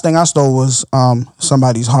 Yeah, last thing I stole was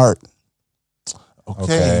somebody's heart.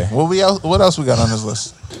 Okay. What else we got on this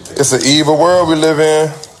list? It's an evil world we live in.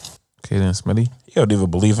 Okay, then, Smitty. He don't even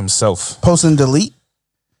believe himself. Post and delete.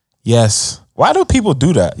 Yes. Why do people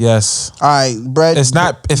do that? Yes. All right, Brad. It's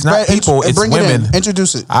not Brad, people, it's bring women. It in.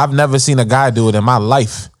 Introduce it. I've never seen a guy do it in my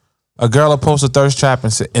life. A girl will post a thirst trap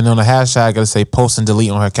and on a hashtag it'll say post and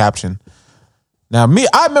delete on her caption. Now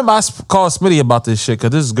I remember I called Smitty about this shit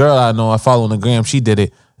because this girl I know I follow on the gram, she did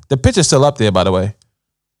it. The picture's still up there, by the way.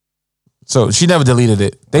 So she never deleted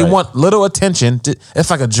it. They Right. want little attention. It's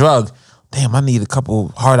like a drug. Damn, I need a couple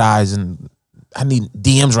hard eyes and I need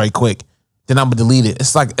DMs right quick. Then I'm gonna delete it.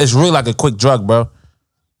 It's really like a quick drug, bro.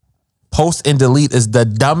 Post and delete is the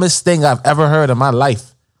dumbest thing I've ever heard in my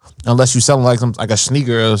life. Unless you selling like a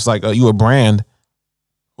sneaker, or it's like you a brand.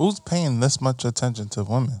 Who's paying this much attention to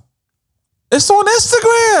women? It's on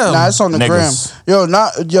Instagram. Nah, it's on the Niggas.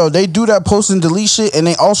 gram. They do that post and delete shit, and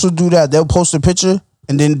they also do that. They'll post a picture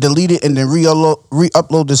and then delete it and then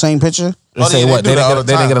re-upload the same picture. They say they what? do They that all didn't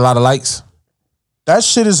the get time. a lot of likes. That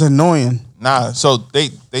shit is annoying. Nah, so they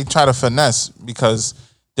try to finesse because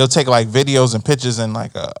they'll take like videos and pictures in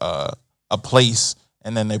like a place,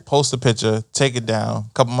 and then they post a picture, take it down.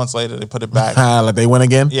 A couple months later, they put it back. Like they win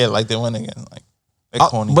again. Yeah, like they win again. Like they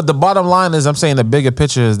corny. But the bottom line is, I'm saying the bigger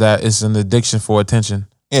picture is that it's an addiction for attention.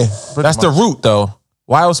 yeah, That's the root, though.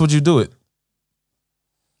 Why else would you do it?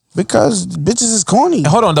 Because bitches is corny. And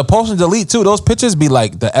hold on, the post and delete too. Those pictures be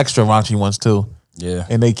like the extra raunchy ones too. Yeah.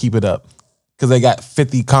 And they keep it up because they got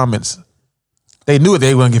 50 comments. They knew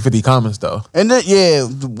they were gonna get 50 comments though. And then, yeah,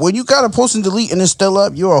 when you got to post and delete and it's still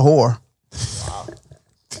up, you're a whore.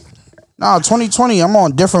 Nah, 2020, I'm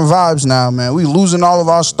on different vibes now, man. We losing all of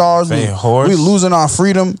our stars. They whores? We losing our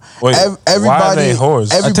freedom. Wait, why are they whores?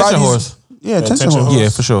 Attention whores. Yeah, attention Attention whores. Yeah,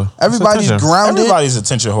 for sure. Everybody's It's attention. grounded. Everybody's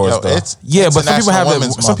attention whores, Yo, though. it's Yeah, but some people International have it.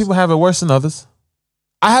 Women's Some Month. people have it worse than others.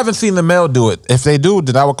 I haven't seen the male do it. If they do,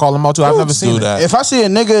 then I would call them out too. I've never Dudes seen do it. that. If I see a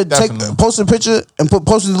nigga Definitely. post a picture and put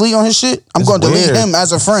post and delete on his shit, I'm It's going to delete weird. him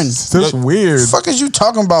as a friend. That's weird. The fuck is you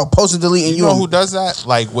talking about post and delete and You know who does that?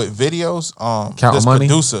 Like with videos, Counting this money?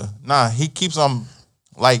 producer. Nah, he keeps on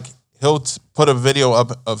like he'll put a video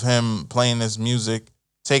up of him playing his music,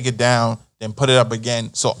 take it down, then put it up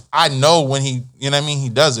again. So I know when he, you know what I mean, he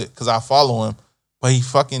does it because I follow him. But he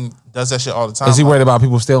fucking does that shit all the time. Is he worried about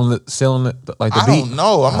people stealing it like the I beat? don't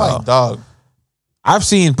know. I'm like, dog. I've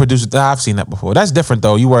seen producers. I've seen that before. That's different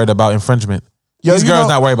though. You worried about infringement. Yo, These you girls know-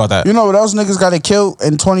 not worried about that. You know what else niggas got to kill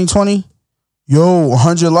in 2020? Yo,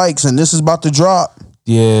 100 likes and this is about to drop.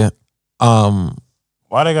 Yeah.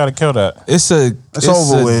 Why they gotta kill that? It's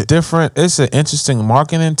over a with. different. It's an interesting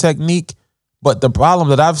marketing technique. But the problem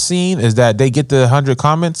that I've seen is that they get the 100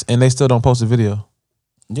 comments and they still don't post a video.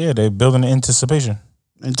 Yeah, they building anticipation.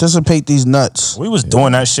 Anticipate these nuts. We was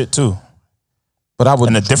doing that shit too. But I would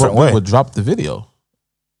In a different we way. would drop the video.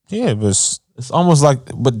 Yeah, but it's- It's almost like,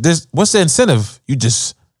 but this. What's the incentive? You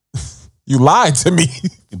just you lied to me.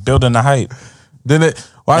 you building the hype. Then it.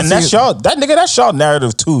 Well, I And see that's it- y'all. That nigga, that's y'all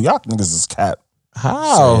narrative too. Y'all niggas is cap.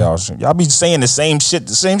 How? So y'all be saying the same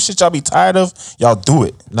shit y'all be tired of. Y'all do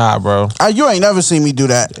it. Nah, bro. You ain't never seen me do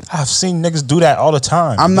that. I've seen niggas do that all the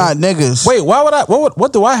time. I'm not niggas. Wait, why would I?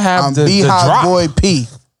 What do I have I'm to Beehive drop? Boy P.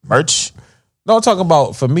 merch. No, I'm talking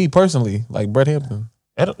about for me personally, like Brett Hampton.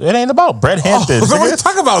 It ain't about Brett Hampton. Oh, so what you nigga.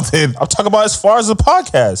 talking about then? I'm talking about as far as the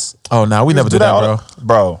podcast. Oh, no, we never Do did that, all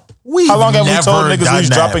bro. Bro. How long have we told never niggas done we was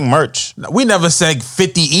that. dropping merch? We never said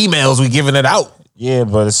 50 emails. We giving it out. Yeah,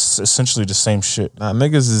 but it's essentially the same shit. Nah,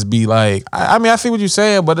 niggas is be like, I mean, I see what you're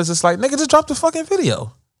saying, but it's just like, nigga, just drop the fucking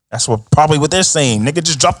video. That's probably what they're saying. Nigga,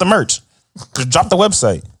 just drop the merch. Just drop the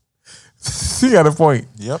website. You got a point.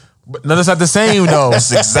 Yep. But no, that's not the same though.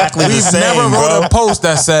 That's exactly the We've same, never wrote bro. a post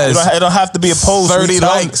that says It don't have to be a post. 30 We tell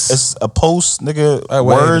them likes. It's a post, nigga. Wait,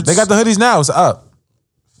 words. They got the hoodies now. It's up.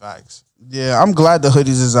 Facts. Yeah, I'm glad the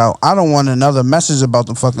hoodies is out. I don't want another message about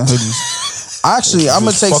the fucking hoodies. Actually, I'm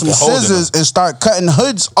gonna just take some fucking holding scissors and start cutting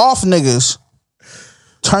hoods off niggas.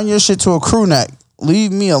 Turn your shit to a crew neck.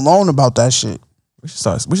 Leave me alone about that shit. We should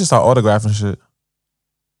start autographing shit.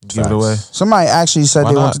 Give it away. Somebody actually said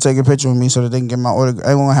Why they want not? to take a picture with me so that they can get my autograph.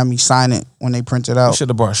 They won't have me sign it when they print it We out. should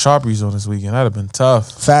have brought Sharpies on this weekend. That'd have been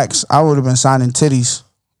tough. Facts. I would have been signing titties.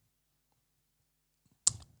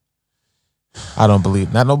 I don't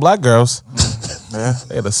believe. Not no black girls. Yeah.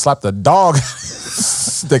 They had to slap the dog.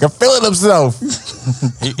 They can feel it themselves.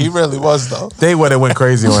 He really was though. They would have went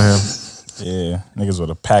crazy on him. Yeah, niggas would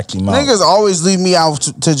have packed him out. Niggas always leave me out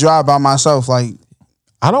to drive by myself. Like,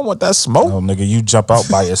 I don't want that smoke. Oh, nigga, you jump out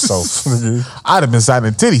by yourself. I'd have been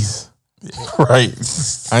signing titties. Right.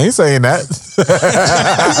 I ain't saying that.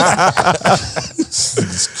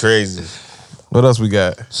 It's crazy. What else we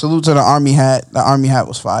got? salute to the army hat. The army hat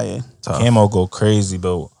was fire. Camo go crazy,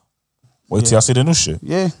 but wait till y'all see the new shit.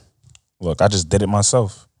 Yeah. Look, I just did it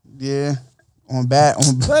myself. Yeah. On bat.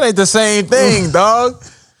 That ain't the same thing, dog.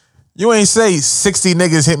 You ain't say 60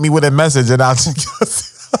 niggas hit me with a message and I'll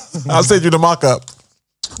send you the mock up.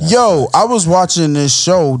 Yo, I was watching this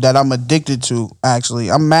show that I'm addicted to, actually.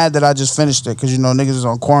 I'm mad that I just finished it because, you know, niggas is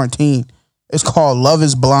on quarantine. It's called Love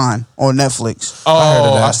is Blind on Netflix.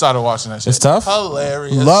 Oh, that. I started watching that shit. It's tough?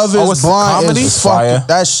 Hilarious. Love Oh, is it's Blind comedy? is It's fire. fucking,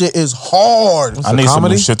 that shit is hard. I need some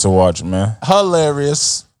comedy? new shit to watch, man.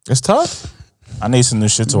 Hilarious. It's tough? I need some new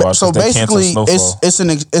shit to watch. So 'cause they canceled basically, Snowfall.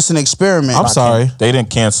 it's an experiment. I'm sorry. They didn't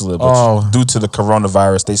cancel it, but Oh. due to the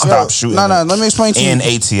coronavirus, they stopped shooting. No, it. let me explain to you. And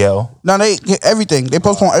ATL. No, they everything. They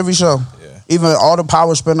postpone every show. Even all the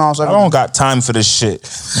Power spinoffs. I don't got time for this shit.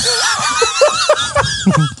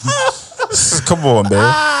 Come on, man.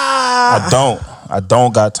 I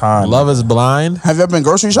don't got time. Love is blind. Have you ever been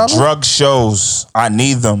grocery shopping? Drug shows. I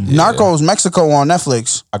need them. Narcos Mexico on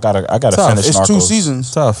Netflix. I gotta Tough. finish It's Narcos. 2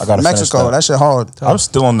 seasons. Tough. I gotta Mexico. finish That shit hard. I'm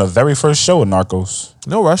still on the very first show of Narcos.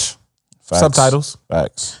 No rush. Facts. Subtitles.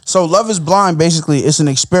 Facts. So Love is Blind, basically, it's an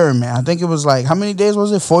experiment. I think it was like, how many days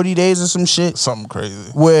was it? 40 days or some shit? Something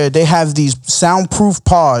crazy. Where they have these soundproof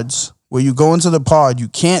pods where you go into the pod, you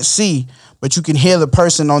can't see, but you can hear the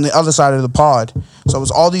person on the other side of the pod. So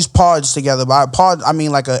it's all these pods together. By pod, I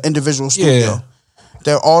mean like an individual studio. Yeah.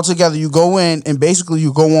 They're all together. You go in and basically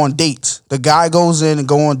you go on dates. The guy goes in and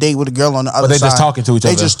go on a date with a girl on the other side. they just talking to each They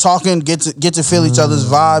other. just talking, get to feel each other's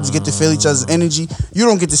vibes, get to feel each other's energy. You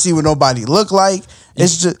don't get to see what nobody look like.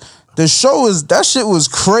 It's just the show is that shit was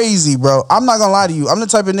crazy, bro. I'm not gonna lie to you. I'm the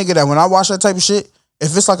type of nigga that when I watch that type of shit,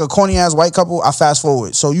 if it's like a corny ass white couple, I fast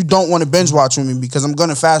forward. So you don't want to binge watch with me because I'm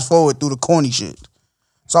gonna fast forward through the corny shit.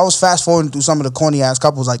 So I was fast forwarding through some of the corny ass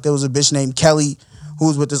couples. Like there was a bitch named Kelly who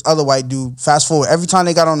was with this other white dude. Fast forward. Every time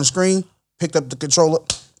they got on the screen, picked up the controller,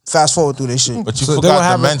 fast forward through this shit. But you So they forgot were to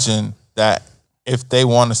having- mention that if they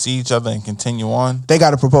want to see each other and continue on, They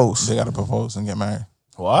gotta propose. they got to propose and get married.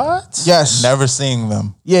 What? Yes. Never seeing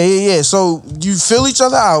them. Yeah. So you fill each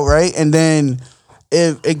other out, right? And then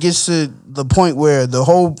it gets to the point where the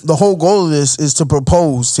whole goal of this is to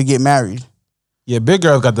propose to get married. Yeah, Big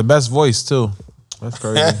Girl got the best voice too. That's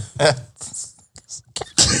crazy.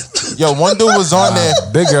 Yo, one dude was on there.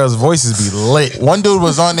 Big Girl's voices be lit. One dude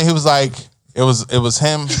was on there. He was like, it was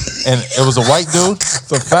him, and it was a white dude.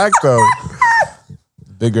 It's a fact though.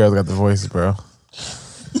 Big Girl's got the voice, bro.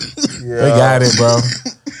 They got it, bro.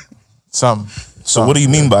 So what do you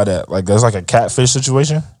mean by that? Like that's like a catfish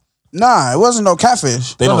situation? Nah, it wasn't no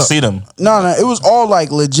catfish. They don't see them. No, it was all like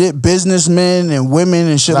legit businessmen and women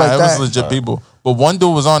and shit Nah, like it that. was legit people. But one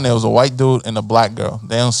dude was on there. It was a white dude and a black girl.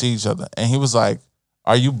 They don't see each other, and he was like,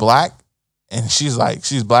 "Are you black?" And she's like,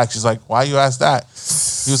 "She's black." She's like, "Why you ask that?"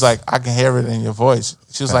 He was like, "I can hear it in your voice."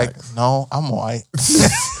 She was like, "No, I'm white."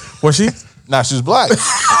 Was she? Nah, she's black.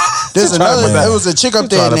 There's another. put that- There was a chick up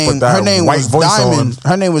she there trying to put named. that Her name white was voice Diamond.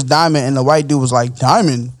 Her name was Diamond, and the white dude was like,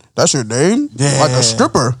 "Diamond, that's your name? Yeah. Like a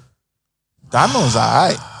stripper." Diamond was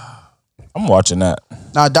alright. I'm watching that.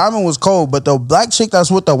 Now Diamond was cold, but the black chick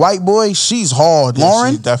that's with the white boy, she's hard. Yeah,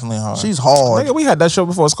 Lauren, she's definitely hard. she's hard. Nigga, we had that show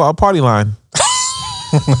before. It's called Party Line.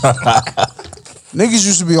 Niggas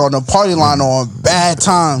used to be on the party line on bad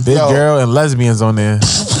times. Big Yo, Girl and lesbians on there.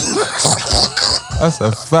 That's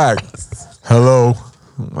a fact. Hello.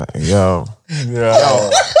 Yo.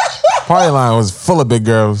 Party Line was full of big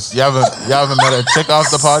girls. y'all ever met a chick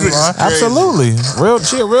off the party line? Absolutely.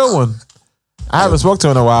 She a real one. I haven't spoken to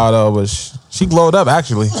her in a while though, but she glowed up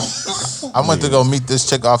actually. I went to go meet this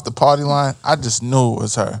chick off the party line. I just knew it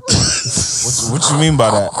was her. What you mean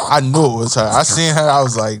by that? I knew it was her. I seen her. I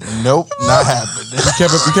was like, nope, not happening. You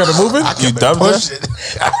kept it moving? You dubbed her?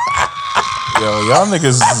 Yo, y'all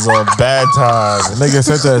niggas is on bad time. Nigga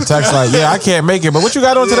sent her a text like, yeah, I can't make it, but what you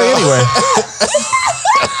got on today anyway?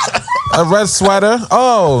 A red sweater.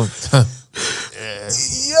 Oh.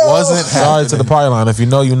 Wasn't Sorry happening. to the party line. If you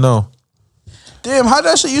know, you know. damn, how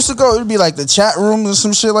that shit used to go? It'd be like the chat rooms or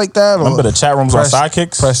some shit like that. Or Remember the chat rooms on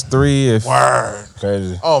Sidekicks? Press 3 if Word.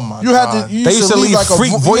 Crazy. Oh my you god. had to. You They used to leave like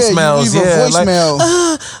freak voicemails. you leave Yeah, a like,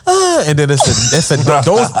 voicemail. and then it's a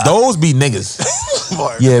those be niggas.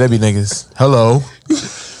 Word. Yeah, they be niggas. Hello.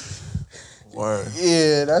 Word.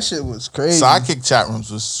 Yeah, that shit was crazy. Sidekick chat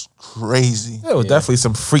rooms was crazy. There was definitely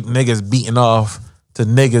some freak niggas beating off to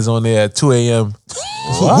niggas on there at 2 a.m.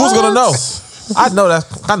 Who's gonna know? I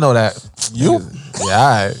know that. You? Yeah,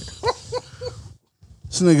 all right.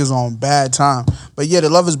 This nigga's on bad time. But yeah, the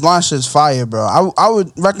Love is Blind shit's fire, bro. I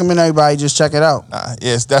would recommend everybody just check it out. Nah,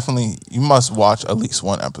 yeah, it's definitely, you must watch at least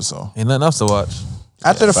one episode. Ain't nothing else to watch.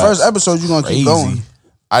 After the facts. first episode, you're gonna Crazy. keep going.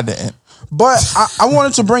 I didn't. But I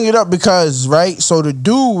wanted to bring it up because, right, so the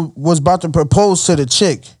dude was about to propose to the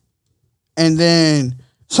chick. And then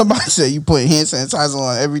somebody said you put hand sanitizer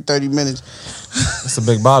on every 30 minutes. It's a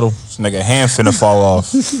big bottle. This nigga hand finna fall off.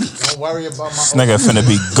 This Don't worry about my nigga finna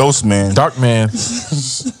be Ghost Man. Dark man.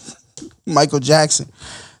 Michael Jackson.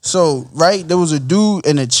 So, right, there was a dude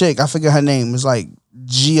and a chick. I forget her name. It was like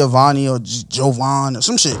Giovanni or Jovan or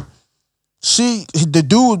some shit. The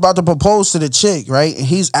dude was about to propose to the chick, right? And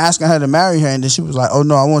he's asking her to marry her. And then she was like, oh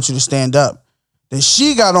no, I want you to stand up. Then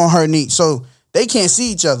she got on her knee. So they can't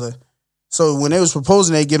see each other. So when they was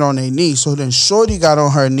proposing, they get on their knee. So then Shorty got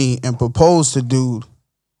on her knee and proposed to dude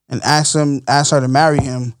and asked her to marry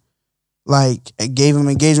him. Like, it gave him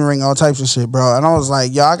engagement ring, all types of shit, bro. And I was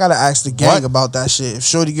like, yo, I gotta ask the gang What? about that shit. If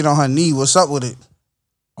Shorty get on her knee, what's up with it?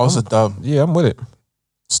 I was a dub. Yeah, I'm with it.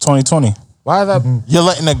 It's 2020. Why that? You're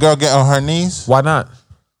letting a girl get on her knees? Why not?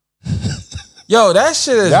 Yo, that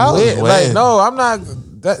shit is That was weird. weird. Like, no, I'm not.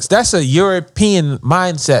 That's a European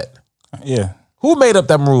mindset. Yeah. Who made up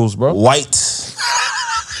them rules, bro? White.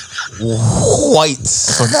 White.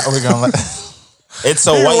 So now we're gonna let. It's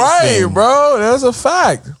a You're white right, thing. bro. That's a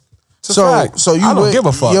fact. It's a So fact. so you I don't with, give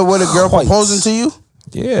a fuck. You're with a girl White. proposing to you?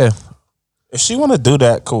 Yeah. If she want to do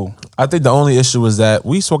that, cool. I think the only issue is that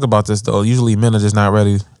we spoke about this though. Usually men are just not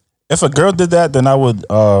ready. If a girl did that, then I would.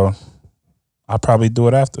 I'd probably do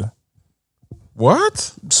it after.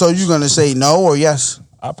 What? So you gonna say no or yes?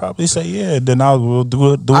 I'd probably say yeah. Then we'll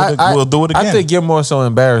do it. We'll do it again. I think you're more so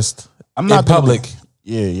embarrassed. I'm not in public.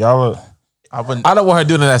 Yeah, y'all. I wouldn't. I don't want her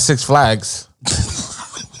doing it at Six Flags.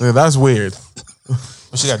 Yeah, that's weird.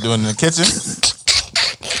 What she got to do in the kitchen?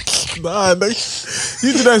 Nah, nigga.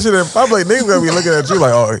 You do that shit in public, niggas gonna be looking at you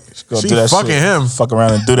like, oh, Gonna she do that fucking shit. him. Fuck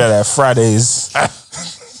around and do that at Fridays.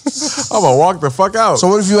 I'm gonna walk the fuck out. So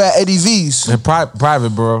what if you at Eddie V's? And private,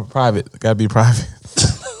 bro. Private. Gotta be private.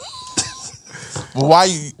 But why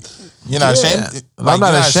you're not ashamed? I'm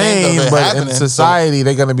not ashamed, of it but in happening, society,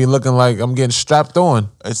 they're gonna be looking like I'm getting strapped on.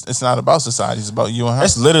 so it's not about society. It's about you and her.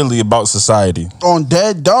 It's literally about society. On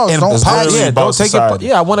dead dogs. Don't it's pop. literally Yeah, about don't take society. it.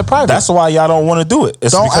 Yeah, I want it private. That's why y'all don't want to do it.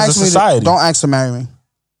 It's Don't because of ask me. society. Don't ask to marry me.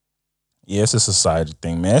 Yeah, it's a society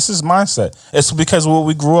thing, man. It's his mindset. It's because of what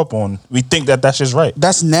we grew up on. We think that that's just right.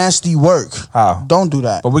 That's nasty work. How? Don't do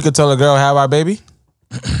that. but we could tell a girl, have our baby.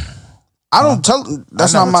 I don't tell.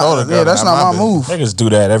 That's I not never told a my. girl Yeah, that's to not have my my baby. move. Niggas do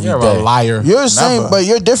that every You're day. a liar. You're the same, Never. but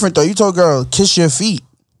you're different though. You told a girl kiss your feet.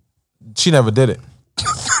 She never did it.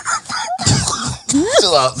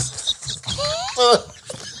 Chill out.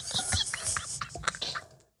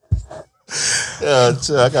 Yeah,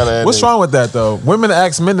 chill. I gotta. What's wrong with that though? Women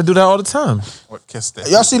ask men to do that all the time. What kiss that?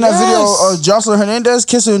 Y'all seen that Yes. video of Jocelyn Hernandez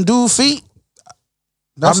kissing dude's feet?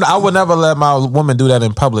 I would never let my woman do that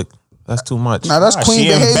in public. That's too much. Nah, that's queen She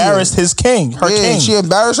behavior. embarrassed his king. Her Yeah, king. she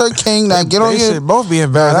embarrassed her king. Now get on They your. should both be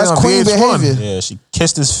embarrassed. That's They on queen VH1. behavior. Yeah, she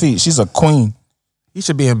kissed his feet. She's a queen. He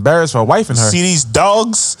should be embarrassed for wifing her. See these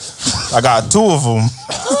dogs? I got 2 of them.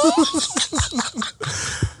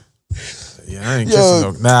 Yeah, I ain't Yo,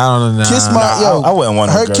 kissing no. Nah, I don't know. Kiss my Nah, I wouldn't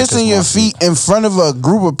want no her girl kissing kiss your my feet in front of a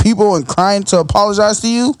group of people and crying to apologize to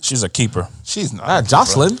you. She's a keeper. She's not. Not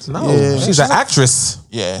Jocelyn. No, Yeah. she's an actress.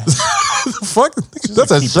 Yeah, Fuck,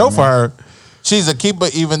 that's a keeper, show for her. she's a keeper,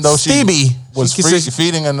 even though she Stevie was She free, kisses-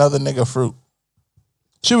 feeding another nigga fruit.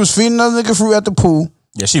 She was feeding another nigga fruit at the pool,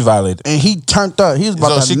 Yeah, she violated. and he turned up. He was about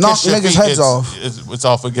So to she knock kissed your niggas' feet, heads off. It's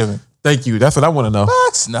all forgiven. Thank you. That's what I want to know.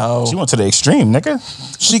 What? No. She went to the extreme, nigga.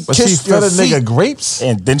 She But she kissed your fed a feet. nigga grapes.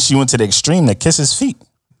 And then she went to the extreme to kiss his feet.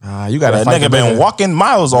 Nah, you gotta That fight nigga the been nigga. walking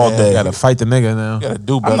miles all Yeah, day. You gotta fight the nigga now. You gotta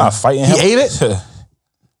do better. I'm not fighting He him. ate it?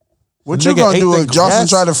 What you Nigga gonna ate do the if Jocelyn grass?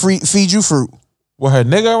 try to feed you fruit? With her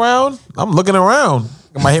nigga around, I'm looking around.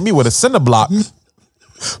 It might hit me with a cinder block.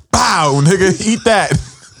 Bow, nigga, eat that.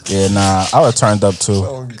 Yeah, nah. I would have turned up too.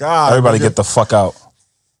 Oh God, Everybody nigga. get the fuck out.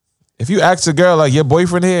 If you ask a girl like your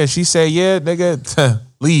boyfriend here, and she say yeah, nigga,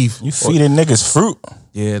 leave. You feeding niggas fruit.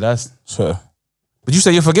 Yeah, that's. Sure. But you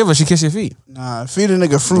say you forgive her, she kiss your feet. Nah, feed a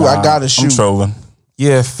nigga fruit. I gotta I'm shoot. trolling.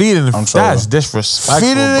 Yeah, feeding. I'm trolling. That's disrespectful.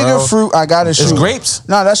 Feed a nigga bro. fruit. I gotta shoot. It's grapes.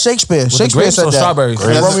 Nah, that's Shakespeare. With the Shakespeare grapes said or that. strawberries? It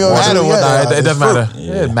doesn't Romeo and matter Juliet. what Nah, the- it doesn't matter.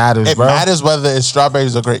 Yeah. It matters, It bro. matters whether it's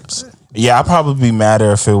strawberries or grapes. Yeah, I'd probably be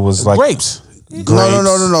madder if it was like Grapes. No. Nigga,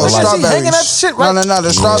 she Strawberries. hanging that shit right- No.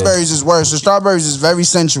 The strawberries is worse. The strawberries is very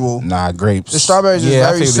sensual. nah grapes. The strawberries Yeah, I is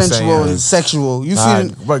very feel what you're saying, sensual yeah. and sexual. You Nah,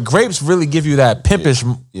 feeding but grapes really give you that pimpish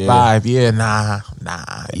Yeah. vibe. Yeah, nah.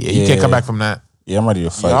 Yeah, you can't come Yeah. back from that. Yeah, I'm ready to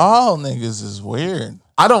fight. Y'all niggas is weird.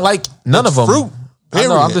 I don't like none of them. fruit, I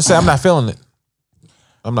know, I'm period. just saying, I'm not feeling it.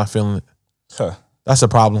 I'm not feeling it. Huh. That's a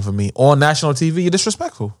problem for me. On national TV, you're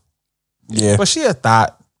disrespectful. Yeah. But she a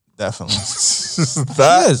thought. Definitely. She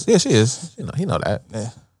is. Yeah, she is. He know that. Yeah.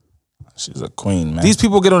 She's a queen, man. These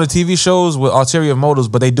people get on the TV shows with ulterior motives,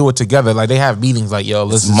 but they do it together. Like they have meetings. Like, yo,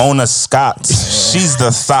 It's listen. Mona Scott. She's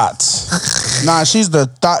the thought. Nah, she's the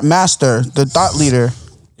thought master, the thought leader.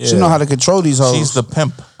 She Yeah. know how to control these hoes. She's the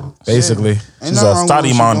pimp. Basically, Ain't she's nothing a wrong with study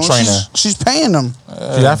what she mom doing. trainer. She's paying them.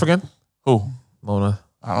 she's African. Who? Mona.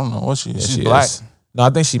 I don't know what she is. Yeah, She's she black. is. No, I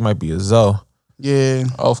think she might be a Zoe. Yeah.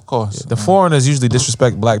 Oh, of course. The foreigners usually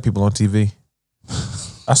disrespect black people on TV.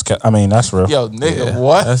 That's real. Yo, nigga, Yeah,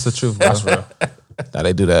 what? That's the truth. Bro. That's real. Nah,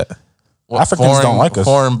 they do that. What, Africans don't like us.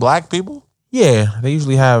 Foreign black people? Yeah, they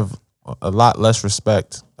usually have a lot less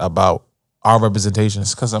respect about our representations.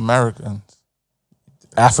 It's because Americans.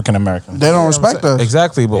 African Americans. They don't respect us.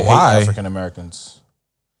 Exactly, but why? African Americans?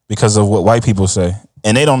 Because of what white people say,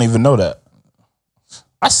 and they don't even know that.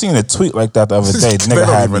 I seen a tweet like that the other day. They Nigga don't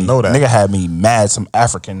had even me, know that. Nigga had me mad. Some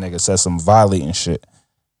African nigga said some violating shit.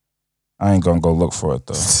 I ain't gonna go look for it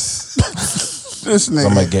though. This I'm gonna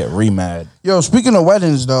nigga. get re-mad. Yo, speaking of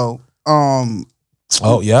weddings though,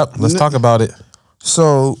 Oh, yep. Let's talk about it.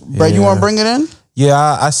 so Brad, you Yeah. want to bring it in?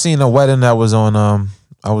 Yeah, I seen a wedding that was on.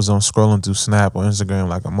 I was on scrolling through Snap or Instagram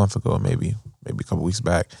like a month ago, maybe a couple weeks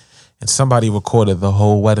back, and somebody recorded the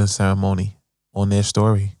whole wedding ceremony on their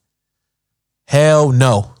story. Hell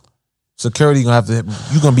no. Security gonna have to.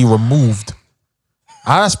 You're gonna be removed.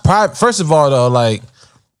 That's private. First of all, though, like,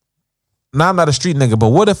 now I'm not a street nigga, but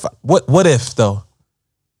what if though?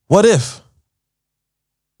 What if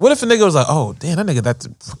a nigga was like, oh damn, that nigga that's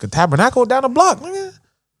the fucking Tabernacle down the block, nigga.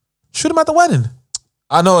 Shoot him at the wedding.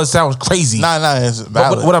 I know it sounds crazy. Nah, it's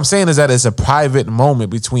valid. But what I'm saying is that it's a private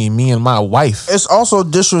moment between me and my wife. It's also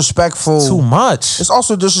disrespectful. Too much. It's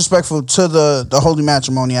also disrespectful to the holy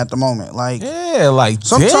matrimony at the moment. Like, Yeah, like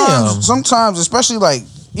sometimes, especially like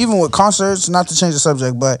even with concerts, not to change the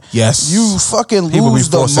subject, but Yes. you fucking People be lose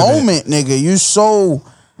the forcing it. moment, nigga. You so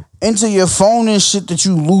into your phone and shit that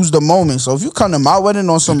you lose the moment. So if you come to my wedding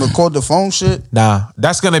on some record the phone shit, Nah,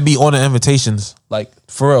 that's gonna be on the invitations. Like,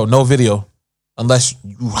 for real, no video. Unless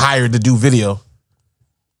you hired to do video.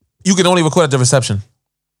 You can only record at the reception.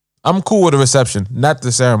 I'm cool with the reception, not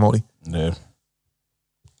the ceremony. Yeah.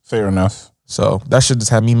 Fair enough. So that shit just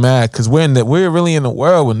had me mad. Cause we're really in a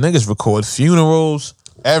world where niggas record funerals.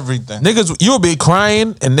 Everything. Niggas, you'll be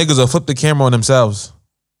crying and niggas will flip the camera on themselves.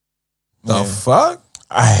 The Yeah. fuck?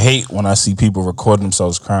 I hate when I see people recording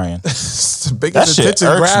themselves crying. It's the That biggest shit attention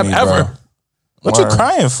irks grab me, ever. bro. What you Word.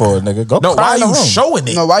 crying for, nigga? Go No, cry why in are the you room. showing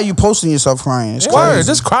it? no, why you posting yourself crying? It's Word, crazy.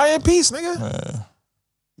 just cry in peace, nigga.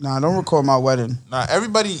 Nah, don't record my wedding. Nah,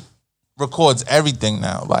 everybody records everything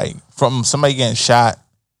now. Like, from somebody getting shot,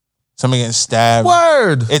 somebody getting stabbed.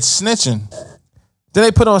 Word. It's snitching. Then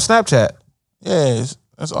they put on Snapchat. Yeah,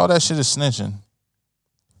 that's all that shit is snitching.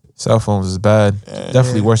 Cell phones is bad.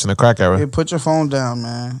 Definitely worse than the crack era. Hey, put your phone down,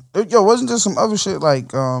 man. Yo, wasn't there some other shit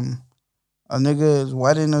like a nigga's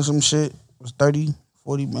wedding or some shit was 30,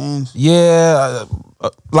 40 bands? Yeah,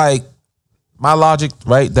 like my logic,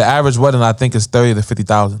 right? The average wedding I think is 30 to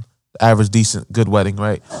 50,000. The average decent good wedding,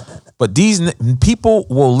 right? But these people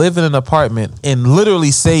will live in an apartment and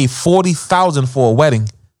literally save 40,000 for a wedding,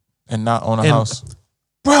 And not own a And- house.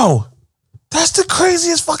 bro. That's the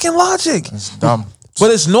craziest fucking logic. It's dumb.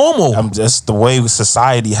 But it's normal. I'm just the way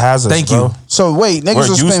society has us. Thank bro. you. So wait, niggas We're will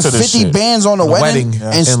used spend to this 50 shit. bands on a The wedding, wedding,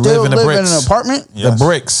 and and still live in the live in an bricks. apartment? Yes. The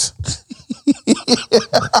bricks.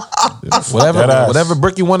 whatever, That ass. whatever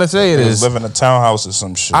brick you want to say it They is. live in a townhouse or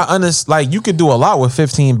some shit. Like you could do a lot with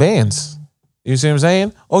 15 bands. You see what I'm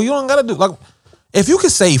saying? Oh, you don't gotta do like if you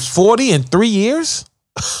could save 40 in 3 years.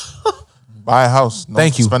 Buy a house. Don't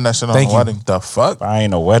Thank you. Spend that shit on Thank a you. wedding. The fuck? I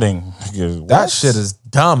ain't a wedding. Nigga, That what? shit is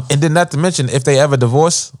dumb. And then not to mention if they ever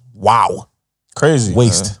divorce, wow, crazy.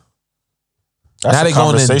 waste. That's Now a they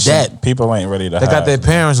going in conversation debt. People ain't ready to They have. got their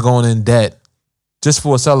parents going in debt just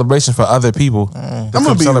for a celebration for other people. I'm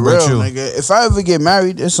gonna be real, nigga. If I ever get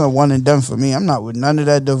married, it's a one and done for me. I'm not with none of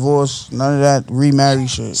that divorce, none of that remarry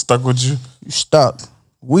shit. Stuck with you? You stuck.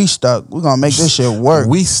 We stuck. We gonna make this shit work.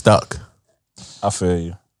 We stuck. I feel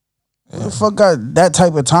you. Who the fuck got that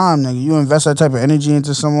type of time, nigga? You invest that type of energy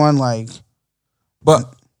into someone, like, But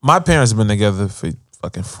my parents have been together for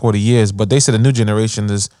fucking 40 years, but they said the new generation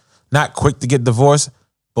is not quick to get divorced,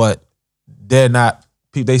 but they're not,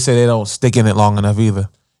 they say they don't stick in it long enough either.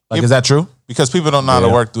 Like, Yeah. is that true? Because people don't know how to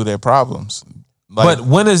Yeah. work through their problems. Like, But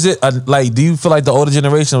when is it, like, do you feel like the older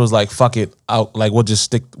generation was like, fuck it, out, like, we'll just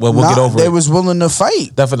stick, we'll get over they it? was willing to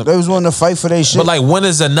fight. Definitely. They was willing to fight for their shit. But like, when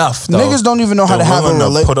is enough, though? Niggas don't even know how They're to have a willing to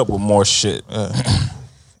relationship. put up with more shit.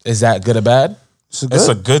 Is that good or bad? It's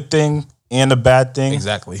a good thing and a bad thing.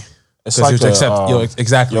 Exactly. It's Because like you a, accept,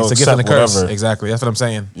 exactly. you'll It's a gift and a accept curse. whatever. Exactly. That's what I'm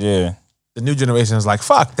saying. Yeah. The new generation is like,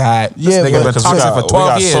 fuck that. This Yeah, nigga but- been Because toxic for 12 we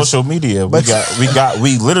got years. social media.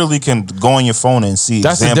 We literally can go on your phone and see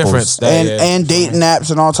That's the examples. difference. That- yeah. and dating apps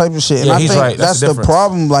and all type of shit. And Yeah, I he's think right. That's that's the the difference.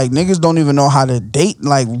 problem. Like, niggas don't even know how to date,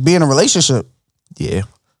 like, be in a relationship. Yeah.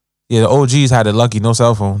 Yeah, the OGs had it lucky, no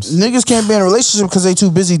cell phones. Niggas can't be in a relationship because they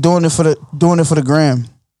too busy doing it for the gram.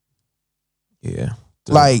 Yeah.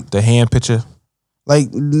 Like- the hand picture.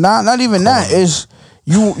 Like, not even that. It's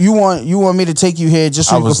you want me to take you here just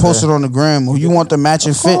so I you can was post there. it on the gram, or you want the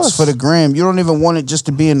matching fits course. for the gram. You don't even want it just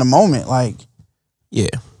to be in the moment. Like, Yeah.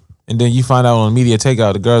 And then you find out on media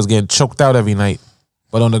takeout, the girls getting choked out every night.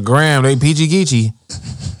 But on the gram, they peachy geeky.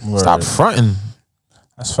 Word. Stop fronting,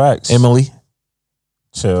 That's facts. Emily.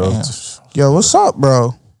 Chill. Yeah. yo, what's up,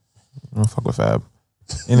 bro? Don't fuck with Fab.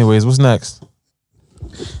 Anyways, what's next?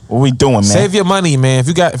 What we doing, man? Save your money, man.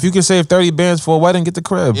 If you can save 30 bands for a wedding, get the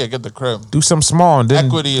crib. yeah, get the crib. Do something small and then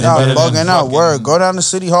Equity is Y'all better than bugging out. fucking- Word. Go down to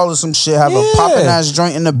City Hall or some shit. Have Yeah. a popping ass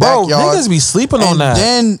joint in the Bro, backyard. niggas be sleeping on and that.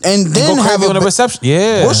 then And have go crazy on the ba- reception.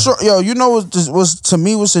 Yeah. Yo, you know what's to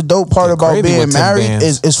me what's the dope part Get about crazy being with 10 married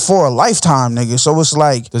bands. is for a lifetime, nigga. So it's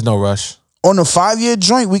like There's no rush. on a 5-year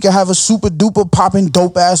joint, we could have a super duper popping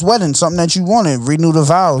dope ass wedding, something that you wanted, renew the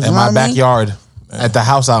vows. In you know my what I mean? backyard. At the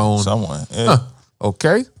house I own. Someone. Yeah.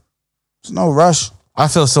 Okay. There's no rush. I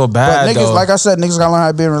feel so But bad, niggas, though. like I said, niggas gotta learn how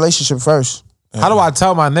to be in a relationship first. How do I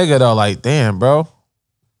tell my nigga, though? Like, damn, bro.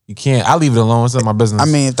 You can't. I leave it alone. It's not my business. I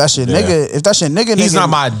mean, if that's your nigga, he's not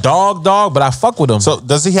my dog, but I fuck with him. So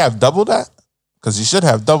does he have double that? Because he should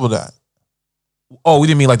have double that. Oh, we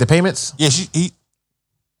didn't mean like the payments? Yeah,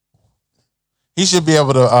 he should be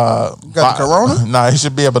able to got the corona? Nah, he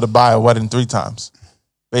should be able to buy a wedding 3 times.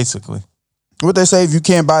 Basically. What they say, if you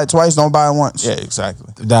can't buy it twice, don't buy it once. Yeah,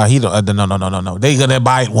 exactly. Nah, he don't. No. They gonna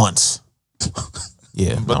buy it once.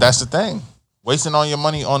 Yeah, But that's the thing. Wasting all your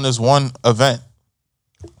money on this one event.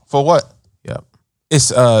 For what? Yep. It's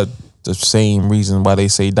the same reason why they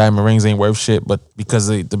say diamond rings ain't worth shit, but because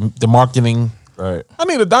of the marketing. Right. I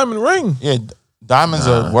need a diamond ring. Yeah, diamonds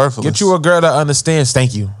are worthless. Get you a girl that understands.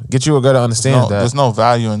 Thank you. Get you a girl that understands that. There's no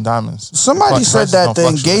value in diamonds. Somebody said Prices that don't the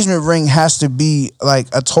fluctuate. engagement ring has to be like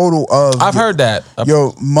a total of I've heard that.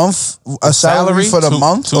 your month, a salary salary? for the Two-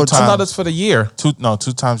 month, two or I times. thought it's for the year. 2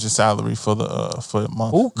 times your salary for the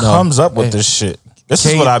month. Who comes up with this shit? This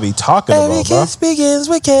is what I be talking about, bro. begins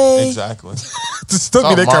with K. Exactly. Still be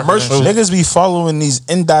It's their all commercial. marketing. Niggas be following these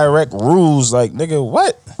indirect rules. Like, nigga,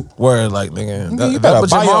 what? Word, like nigga. you That better what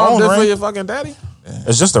buy your your mom own did for ring. your fucking daddy?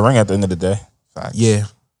 It's just a ring at the end of the day. Facts. Yeah,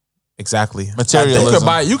 exactly. Materialism.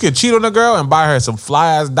 You could cheat on a girl and buy her some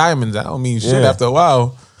fly ass diamonds. That don't mean shit Yeah. after a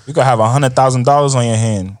while. You could have $100,000 on your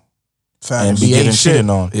hand and be He ain't getting shit. cheated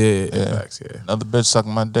on. Yeah, facts, yeah. Another bitch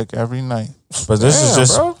sucking my dick every night. But this is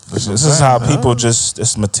just bro. this is how people just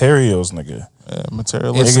it's materials, nigga. Yeah,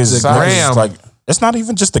 materialism. It's the niggas gram. like it's not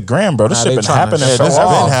even just the gram, bro. This Nah, shit they been tryna happening show for a This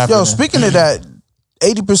while. been happening. Yo, speaking of that,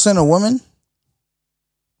 80% of women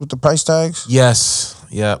with the price tags. Yes,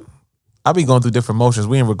 yep. I be going through different motions.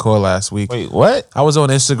 We didn't record last week. Wait, what? I was on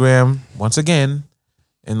Instagram once again,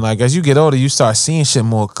 and like as you get older, you start seeing shit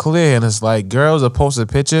more clear, and it's like girls will post a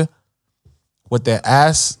picture with their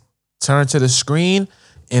ass turned to the screen,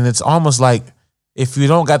 and it's almost like if you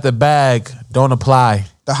don't got the bag, don't apply.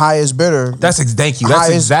 The highest bidder, Thank you. That's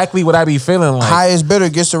Highest- exactly what I be feeling like. highest bidder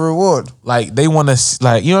gets the reward. Like they want to,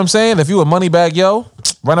 like, you know what I'm saying? If you a money bag, yo,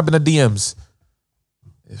 run up in the DMs.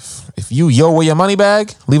 If you where your money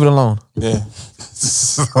bag, leave it alone. Yeah.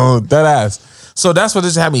 So that ass. So that's what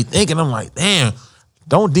this had me thinking. I'm like, damn,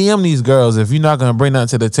 don't DM these girls if you're not gonna bring nothing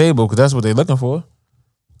to the table because that's what they're looking for.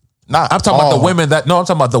 Not I'm talking about the all. women that. No, I'm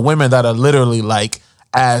talking about the women that are literally like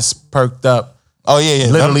ass perked up. Oh yeah,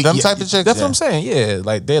 yeah. Literally, them yeah, type of chicks. That's what I'm saying. Yeah,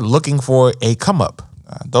 like they're looking for a come up.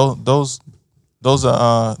 Those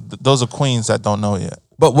are queens that don't know yet.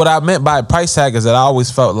 But what I meant by price tag is that I always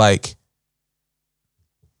felt like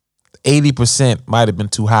 80% might have been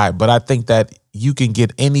too high, but I think that you can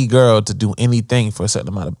get any girl to do anything for a certain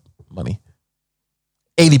amount of money.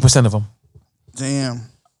 80% of them. Damn.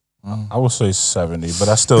 I would say 70, but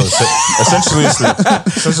I still essentially it's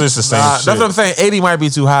the same Nah, shit. that's what I'm saying. 80 might be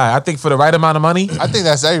too high. I think for the right amount of money, I think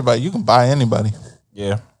that's everybody. You can buy anybody.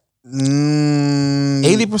 Yeah.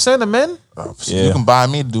 80% of men. Yeah. You can buy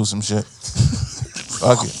me to do some shit.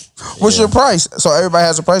 Fuck it. What's your price? So everybody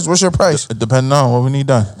has a price. What's your price? Depending on what we need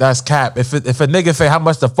done. That's cap. If a nigga say how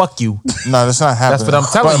much to fuck you, No, that's not happening. what I'm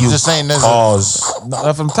telling But you. I'm just saying this. Pause. that's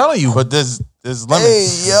what I'm telling you. But there's limits.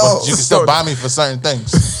 Hey, yo. But you can still buy me for certain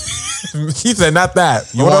things. He said not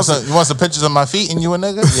that. You want some pictures of my feet and you a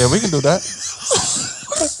nigga? Yeah, we can do that.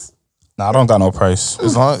 Nah, I don't got no price.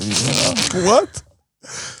 As long as, What?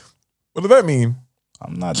 What does that mean?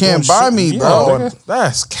 I'm not Can't doing buy shit. me, Yeah, bro. nigga.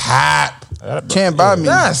 That's cap. Can't buy me.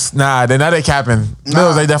 That's nah. They're not. They capping.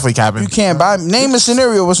 Mills, they definitely capping. You can't buy me. Name a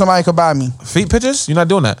scenario where somebody could buy me. Feet pictures? You're not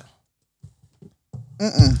doing that.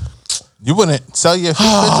 you wouldn't sell your feet pictures?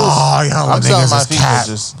 Oh, y'all I'm selling my is feet cap.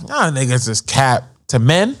 pictures. Y'all niggas is cap to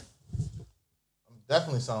men.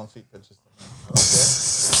 Definitely selling feet pictures. Okay.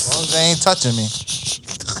 As long as they ain't touching me.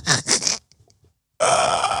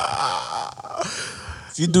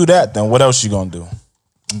 If you do that, then what else you gonna do?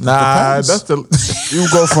 Nah, Depends. that's the. You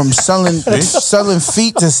go from selling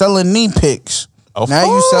feet to selling knee pics. Now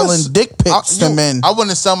you selling dick pics to men. I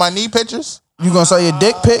wouldn't sell my knee pictures. You gonna sell your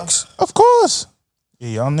dick pics? Of course.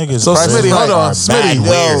 Yeah, y'all niggas. So prices Smitty, hold are on, bad Smitty,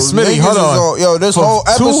 weird. Smitty, niggas hold is on. Yo, this For whole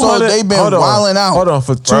episode 200 they been hold on. wilding out. Hold on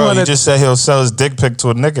for Bro, he 200. just said he'll sell his dick pic to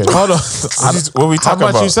a nigga. Hold on. What we How talking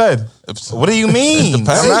much about? you said? What do you mean?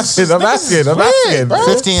 I'm asking. 1,500?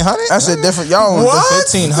 That's a different y'all. What?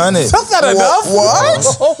 1,500. That's not enough.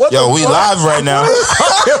 What? What Yo, the we fuck? live right now.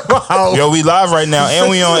 Yo, we live right now, and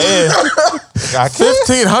we on air.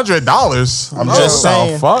 $1,500. I'm just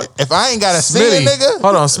saying. Fuck. If I ain't got to see a Smitty, nigga,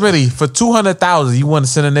 hold on, Smitty. For 200,000, you want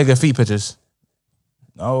to send a nigga feet pictures?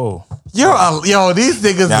 No. Yo, these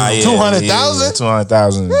niggas. Nah, is yeah, 200,000? yeah,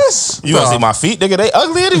 200,000. Yes. You gonna see my feet, nigga? They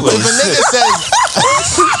ugly anyway. if a nigga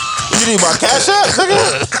says, You need my cash app,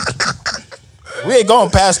 nigga? We ain't going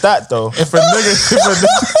past that though. If a nigga,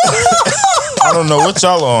 I don't know what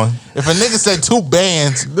y'all on. If a nigga said 2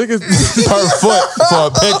 bands niggas, per foot for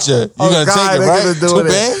a picture, you gonna take it, right? 2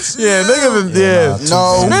 bands? yeah, niggas,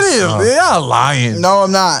 No. y'all lying. No,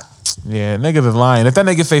 I'm not. Yeah, niggas is lying. If that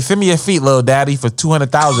nigga say, "Send me your feet, little daddy," for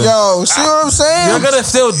 200,000, Yo, see what I'm saying? you're gonna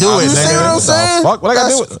still do it. You nigga. see what I'm saying? Fuck, what I gotta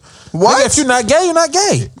do? That's- With, What? Nigga, if you're not gay, you're not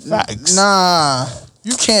gay. Facts. Nah,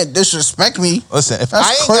 you can't disrespect me. Listen, if That's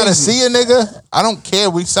I ain't gotta crazy. see a nigga, I don't care.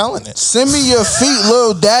 We selling it. Send me your feet,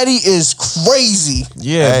 little daddy is crazy.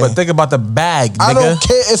 Yeah, Hey. but think about the bag, nigga. I don't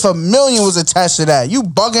care if $1 million was attached to that. You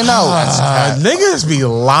bugging out. Niggas be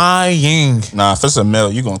lying. Nah, if it's a mill,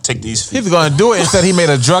 you gonna take these feet. He's gonna do it instead. He made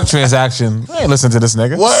a drug transaction. I ain't listen to this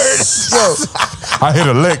nigga. Word. Yo, I hit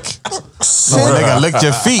a lick. send, Nigga licked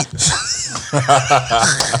your feet.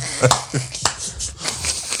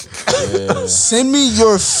 send me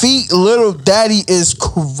your feet, little daddy is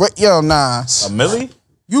correct. Yo, nah. A milli?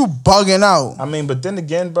 You bugging out. I mean, but then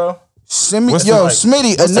again, bro. Send me, What's yo, the, like-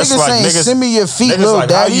 Smitty, a what's nigga the, like, saying, niggas- send me your feet, Niggas little like,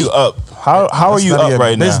 daddy. how you up? How are That's you none of up your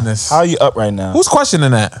right business. now? How are you up right now? Who's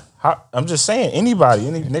questioning that? I'm just saying, anybody,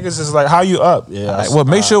 any niggas is like, how you up? Yeah. Like, well,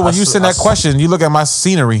 make sure when you send that question, you look at my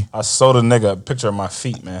scenery. I sold a nigga a picture of my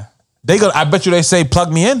feet, man. They go. I bet you they say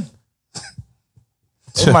plug me in.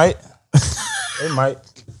 They might.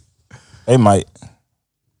 They might.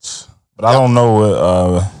 But I don't know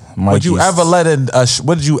what Mikey's. Would you ever let in?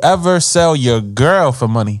 Would you ever sell your girl for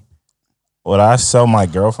money? Would I sell my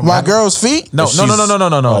girl for My money? girl's feet? No, If no, no, she's- no, no,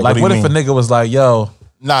 no, no. like, Like, what what do if you a nigga was like, "Yo,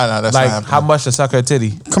 Nah, that's like, not happening. how much to suck her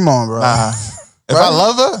titty?" Come on, bro. If I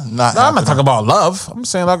love her, not. No, I'm not talking about love. I'm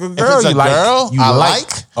saying like a If girl it's a you like. girl You I like.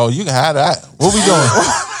 like. Oh, you can have that. What we doing?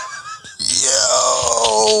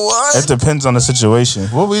 Yo, what? It depends on the situation.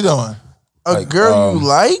 What we doing? A girl you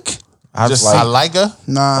like? Just like- I like her.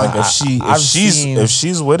 Nah. Like I've seen- if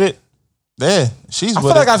she's with it, Yeah, she's I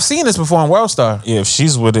with feel like it. I've seen this before on World Star. yeah, if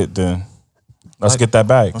she's with it, then let's get that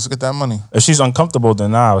bag. Let's get that money. If she's uncomfortable,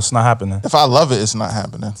 then nah, it's not happening. If I love it, it's not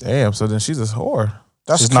happening. Damn. So then she's a whore.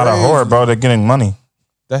 That's She's not a crazy. whore, bro. They're getting money.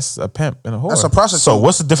 That's a pimp and a whore. That's a prostitute. So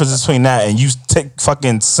what's the difference between that and you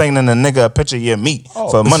fucking sending a nigga a picture of your meat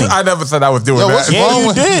for money? I never said I was doing Yo, that. what's wrong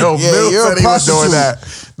with- No, Yeah, Mill you're a said he was doing prostitute.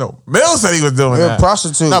 that. No, Mill said he was doing You're a that.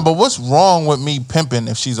 prostitute. No, but what's wrong with me pimping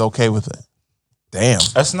if she's okay with it? Damn.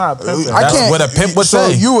 That's not pimping. I That's can't. what a pimp would so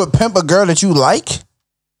say. you would pimp a girl that you like?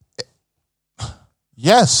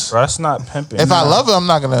 Yes. Bro, that's not pimping. If I love her, I'm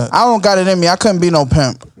not gonna. I don't got it in me. I couldn't be no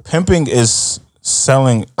pimp. Pimping is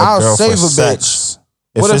selling a I'll girl save for a sex.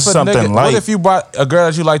 If What it's if a something nigga, like what if you brought a girl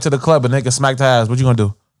that you like to the club and nigga smacked her ass? What you gonna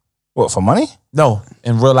do? what, for money? No,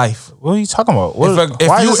 in real life. What are you talking about? What, If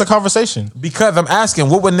why you- is this a conversation? Because I'm asking,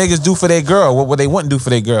 what would niggas do for their girl? What would they wouldn't do for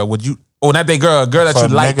their girl? Would you? Oh, not their girl. A girl that For a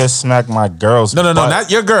you like. nigga smack my girl's No, butt, not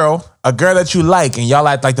your girl. A girl that you like, and y'all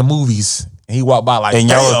act like the movies. And he walked by like, and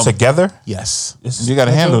y'all are damn. together. Yes. You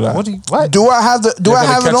gotta handle that. What do you what? Do I have the? Do You're I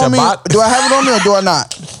gonna have it catch on a me? bot? Do I have it on me or do I not?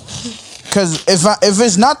 Because if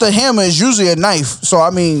it's not the hammer, it's usually a knife. So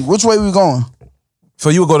I mean, which way we going? So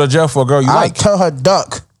you would go to jail for a girl you I like? tell her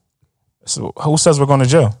duck. So who says we're going to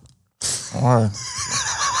jail? Alright.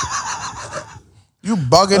 You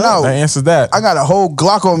bugging out. That answers that. I got a whole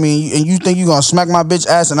Glock on me, and you think you gonna smack my bitch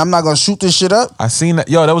ass, and I'm not gonna shoot this shit up? I seen that.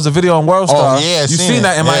 Yo, there was a video on World Star. yeah, you seen seen it.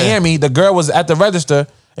 that in Yeah. Miami? The girl was at the register,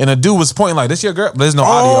 and a dude was pointing like, "This your girl?" But there's no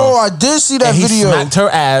audio. Oh, I did see that and he video. smacked her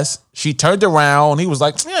ass. She turned around. He was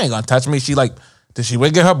like, "You ain't gonna touch me." She like, did she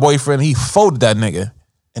went get her boyfriend? He folded that nigga.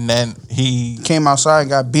 And then he, Came outside and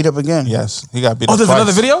got beat up again. yes, he got beat Oh, up there's twice.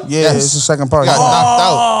 another video. Yeah, Yes. it's the second part. He got knocked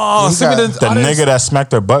out. Oh, He send me got- The I didn't- nigga that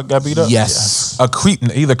smacked her butt got beat up? Yes, a creep.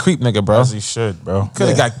 He's a creep nigga, bro. As he should, bro. Could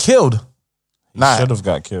have got killed. Nah, Should have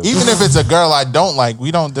got killed. even if it's a girl I don't like,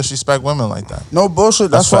 we don't disrespect women like that. No bullshit.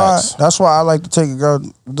 That's That's why. facts. That's why I like to take a girl.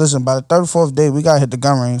 Listen, by the 34th day, we gotta hit the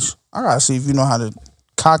gun range. I gotta see if you know how to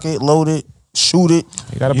cock it, load it, shoot it.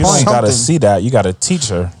 You got a You don't point. gotta Something. see that. You gotta teach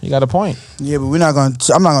her. You got a point. Yeah, but we're not gonna.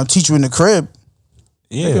 I'm not gonna teach you in the crib.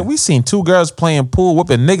 Yeah. Nigga, we seen two girls playing pool,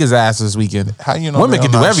 whooping niggas' ass this weekend. How you know Women they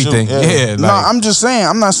can don't do know how to everything. shoot? Yeah, No, like, I'm just saying.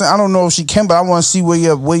 I'm not saying. I don't know if she can, but I want to see where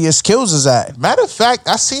your skills is at. Matter of fact,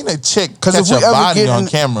 I seen a chick 'Cause catch if we a ever body get on in-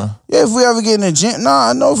 camera. Yeah, if we ever get in the gym, nah,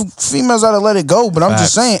 I know females gotta let it go, but I'm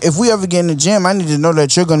just Facts. saying, if we ever get in the gym, I need to know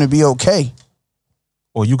that you're gonna be okay.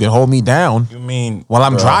 or you can hold me down You mean while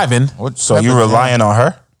I'm bro, driving. What So type you of relying on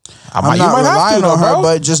her? I'm you not might have relying to, though, on her, bro.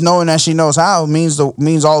 but just knowing that she knows how means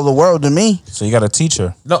all the world to me. So you gotta teach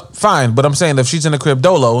her. No, fine, but I'm saying if she's in the crib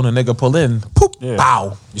dolo and a nigga pull in, poop, Yeah.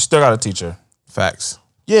 pow. You still gotta teach her. Facts.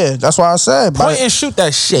 Yeah, that's why I said Point and shoot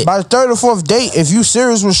that shit. by the third or fourth date, if you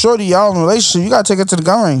serious with shorty, y'all in a relationship, you gotta take her to the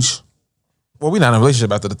gun range. Well, we not in a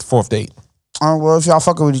relationship after the 4th date. Well, if y'all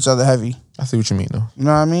fucking with each other heavy, I see what you mean, though. you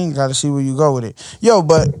know what I mean? Got to see where you go with it. Yo,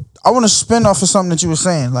 but I want to spin off of something that you were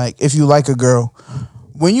saying. Like, if you like a girl,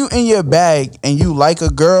 when you in your bag and you like a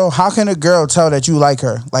girl, how can a girl tell that you like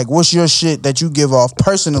her? Like, what's your shit that you give off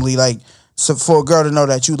personally, like, so for a girl to know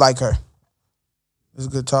that you like her? It's a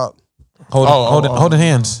good talk. Holding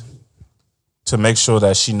hands. To make sure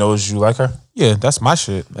that she knows you like her. Yeah, that's my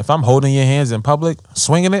shit. If I'm holding your hands in public,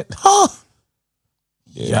 swinging it,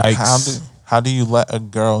 Yikes. How do you let a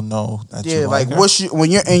girl know that you like her?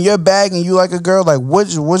 When you're in your bag and you like a girl, like what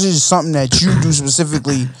is something that you do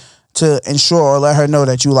specifically to ensure or let her know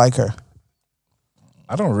that you like her?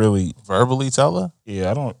 I don't really Verbally tell her?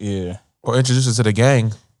 Yeah, I don't. Yeah, or introduce her to the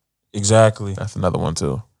gang. exactly. That's another one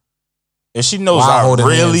too. If she knows While I holding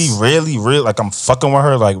really, hands. really, really like I'm fucking with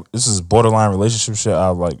her, like this is borderline relationship shit.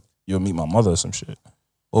 I'll like you'll meet my mother or some shit,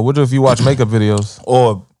 Or what if you watch makeup videos?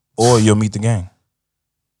 or you'll meet the gang.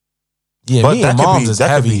 Yeah, But me and that moms could be is that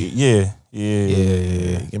heavy. could be yeah.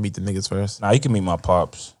 Yeah. You can meet the niggas first. Nah, you can meet my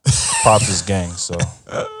pops. Pops is gang, so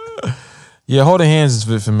Yeah, holding hands is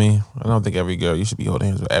fit for me. I don't think every girl, you should be holding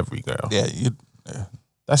hands with every girl. Yeah,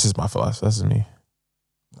 That's just my philosophy. That's just me.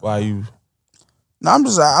 why you? No,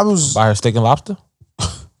 I was Buy her steak and lobster?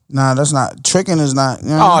 nah. That's not tricking. Is not. You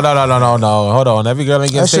know, Oh, no. Hold on. Every girl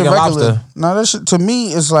ain't getting that steak shit and regular. lobster. No, that shit to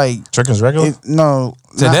me is like Chicken's regular. no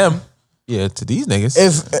To not- them. Yeah, to these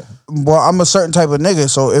niggas. Well, I'm a certain type of nigga,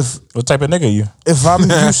 so What type of nigga you?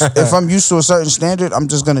 if I'm used to a certain standard, I'm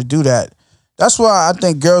just gonna do that. That's why I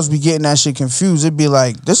think girls be getting that shit confused. It'd be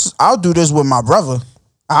like, I'll do this with my brother.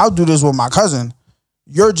 I'll do this with my cousin.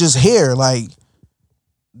 You're just here. Like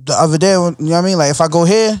the other day, you know what I mean? Like if I go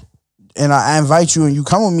here and I invite you and you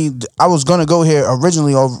come with me, I was gonna go here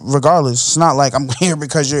originally or regardless. It's not like I'm here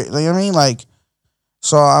because you're, you know what I mean? Like,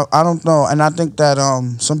 so I don't know. And I think that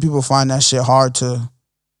some people find that shit hard to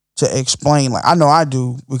explain. Like I know I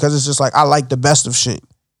do, because it's just like I like the best of shit.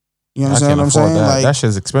 You I understand can't what I'm afford saying? that. Like That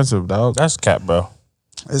shit's expensive, dog. That's cap, bro.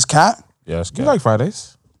 it's cat. Yeah, that's You cap. like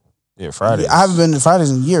Fridays. Yeah, Friday. I haven't been to Fridays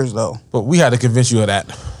in years though. But we had to convince you of that.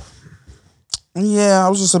 Yeah, I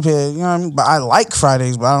was just up here, you know what I mean? But I like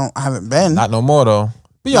Fridays, but I haven't been. Not no more, though.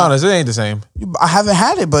 Be honest, it ain't the same. I haven't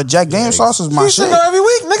had it, but Jack Daniel's sauce is my You shit. should go every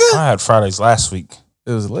week, nigga. I had Fridays last week.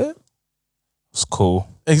 It was lit. It's cool.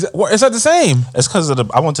 It's not the same. It's because of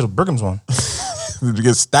I went to the Brigham's one. Did you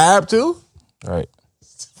get stabbed too? Right.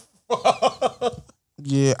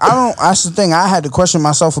 Yeah, I don't. That's the thing. I had to question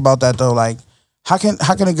myself about that though. Like, how can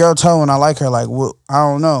a girl tell when I like her? Like, what? I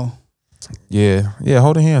don't know. Yeah,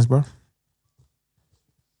 holding hands, bro.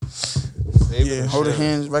 Yeah, holding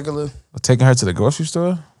hands, regular. Taking her to the grocery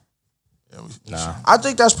store. Nah. I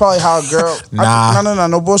think that's probably how a girl. Nah.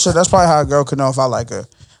 No bullshit. That's probably how a girl can know if I like her.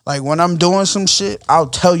 Like when I'm doing some shit, I'll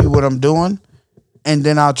tell you what I'm doing, and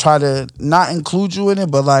then I'll try to not include you in it.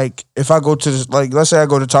 But like, if I go to like, let's say I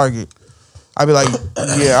go to Target, I'd be like,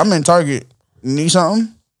 yeah, I'm in Target. Need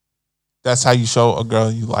something? that's how you show a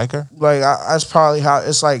girl you like her? Like that's probably how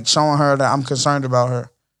it's like showing her that I'm concerned about her.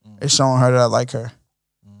 It's showing her that I like her.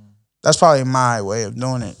 That's probably my way of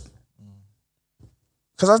doing it.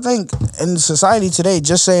 Cause I think in society today,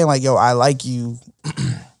 just saying like, "Yo, I like you,"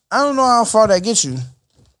 I don't know how far that gets you.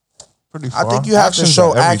 Pretty far. I think you have Actions to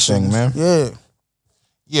show are everything, actions, man. Yeah,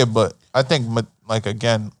 Yeah, but I think like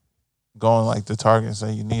again, going like to Target and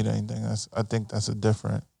say you need anything, I think that's a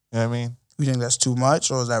different, you know what I mean? you think that's too much,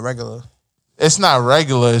 or is that regular? It's not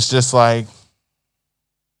regular, it's just like,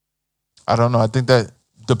 I don't know. I think that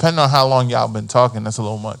depending on how long y'all been talking, that's a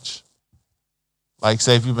little much. Like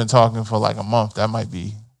say if you've been talking for like a month, that might be,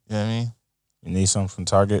 you know what I mean? You need something from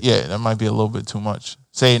Target? Yeah, that might be a little bit too much.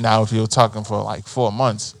 Say now if you're talking for like 4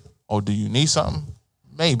 months, oh, do you need something?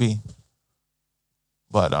 Maybe.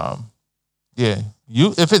 But yeah,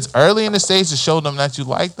 if it's early in the stage to show them that you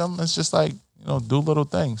like them, it's just like, you know, do little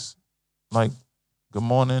things. Like, good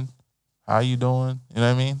morning, how you doing? You know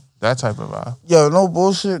what I mean? That type of vibe. Yo, no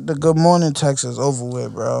bullshit. The good morning text is over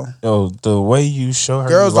with, bro. Yo, the way you show her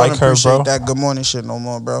Girls you like don't her, appreciate bro. that good morning shit no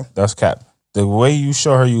more, bro. That's cap. The way you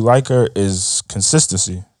show her you like her is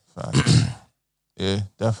consistency. Yeah,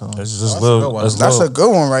 definitely. That's just That's a good little. one. That's That's little, a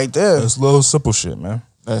good one right there. that's little simple shit, man.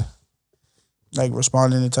 Yeah. Like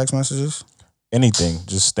responding to text messages. Anything,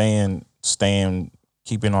 just staying,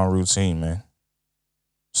 keeping on routine, man.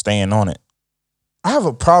 Staying on it. I have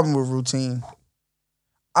a problem with routine.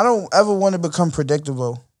 I don't ever want to become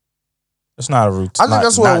predictable. It's not a routine. I think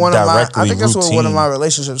that's where not one of my. I directly think that's where one of routine. my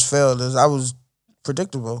relationships failed. Is I was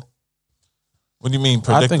predictable. What do you mean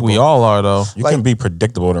predictable? I think we all are though. You like- can be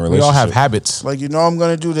predictable in a We relationship. all have habits. Like, you know I'm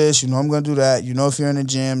going to do this. You know I'm going to do that. You know if you're in the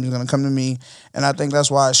gym, you're going to come to me. And I think that's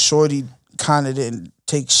why Shorty kind of didn't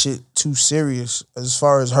take shit too serious as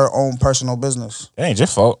far as her own personal business. It ain't your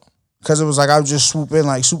fault. Because it was like I would just swoop in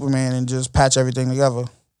like Superman and just patch everything together.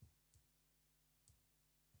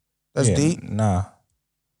 That's Yeah, deep. Nah.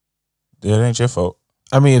 It ain't your fault.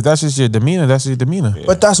 I mean, if that's just your demeanor, that's your demeanor. Yeah.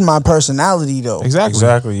 But that's my personality though. Exactly.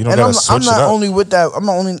 Exactly. You don't And gotta I'm switch not it up. only with that. I'm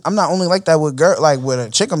not only like that with girl, like with a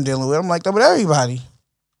chick I'm dealing with. I'm like that with everybody.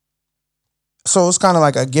 So it's kind of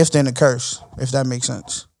like a gift and a curse, if that makes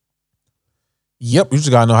sense. Yep. You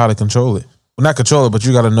just gotta know how to control it. Well, not control it, but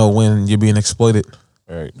you gotta know when you're being exploited.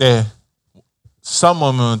 Right. Yeah. Some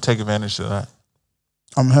women will take advantage of that.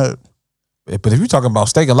 I'm hurt. But if you're talking about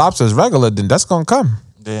steak and lobster as regular, then that's gonna come.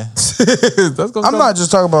 Yeah. That's gonna I'm come. not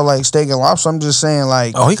just talking about like steak and lobster. I'm just saying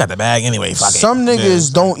like Oh, he got the bag anyway. Fuck it. some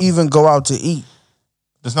niggas don't even go out to eat.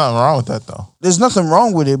 There's nothing wrong with that though. There's nothing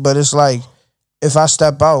wrong with it, but it's like if I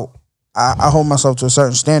step out, I hold myself to a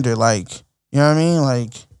certain standard. Like, you know what I mean?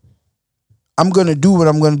 Like, I'm gonna do what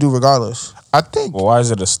I'm gonna do regardless. I think, Well, why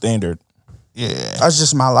is it a standard? yeah. That's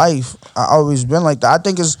just my life. I always been like that. I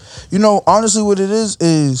think it's, you know, honestly, what it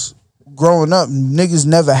is growing up, niggas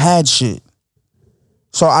never had shit.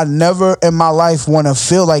 So I never in my life want to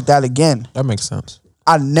feel like that again. That makes sense.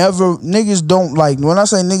 I never, niggas don't like, when I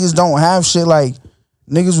say niggas don't have shit, like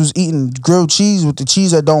niggas was eating grilled cheese with the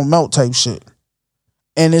cheese that don't melt type shit.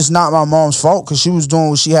 And it's not my mom's fault because she was doing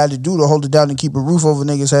what she had to do to hold it down and keep a roof over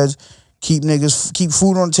niggas' heads, keep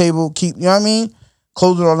food on the table, keep, you know what I mean?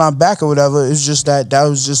 Clothing on our back or whatever. It's just that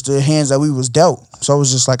was just the hands that we was dealt. So it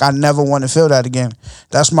was just like, I never want to feel that again.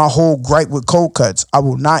 That's my whole gripe with cold cuts. I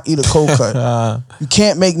will not eat a cold cut. You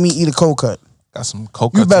can't make me eat a cold cut. Got some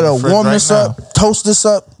cold You cuts better in the fridge warm right this now. up, toast this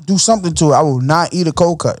up, do something to it. I will not eat a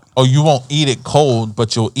cold cut. Oh, you won't eat it cold,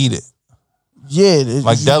 but you'll eat it. Yeah, if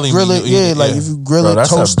Like you deli grill meat, it. you eat Yeah, it, like yeah. if you grill Bro, it, that's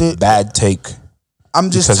toast a it. bad take. I'm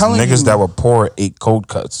just Because telling niggas you, that were poor ate cold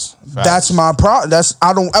cuts. that's my problem.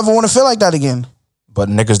 I don't ever want to feel like that again. But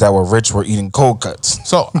niggas that were rich were eating cold cuts.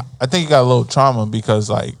 So I think you got a little trauma because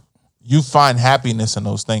like you find happiness in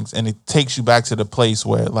those things and it takes you back to the place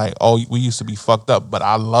where like, oh, we used to be fucked up, but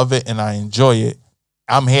I love it and I enjoy it.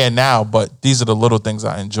 I'm here now, but these are the little things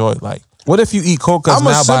I enjoy. Like, What if you eat cold cuts I'm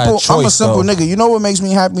a now by simple, choice? I'm a simple though? nigga. You know what makes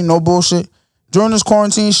me happy? No bullshit. During this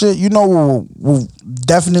quarantine shit, you know what will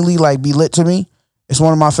definitely like be lit to me? It's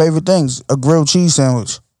one of my favorite things: a grilled cheese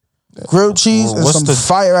sandwich. Grilled cheese Well, and what's some the-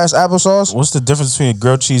 fire ass applesauce. What's the difference between a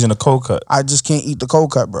grilled cheese and a cold cut? I just can't eat the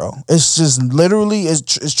cold cut, bro. It's just literally it's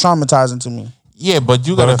traumatizing to me. yeah, but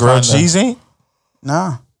you But gotta a grilled find cheese ain't?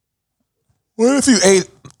 Nah. What if you ate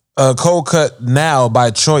a cold cut now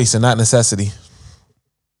by choice and not necessity?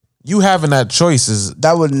 You having that choice is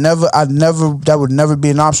That would never be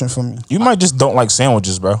an option for me. You might just don't like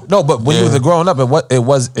sandwiches, bro. no, but when you were growing up, it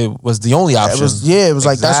was the only option. It was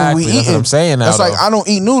like that's what we Exactly, eat. that's what I'm saying now, That's like though. I don't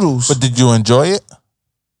eat noodles. But did you enjoy it?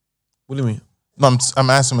 What do you mean? No, I'm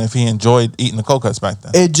asking him if he enjoyed eating the cold cuts back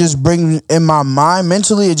then. It just brings in my mind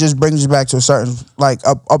mentally. It just brings me back to a certain like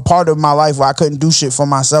a part of my life where I couldn't do shit for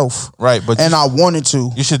myself, Right, but and you, I wanted to.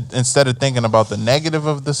 you should, instead of thinking about the negative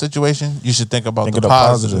of the situation, you should think about Think the of the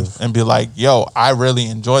positive positive. and be like, yo, I really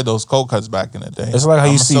enjoyed those cold cuts back in the day. It's like how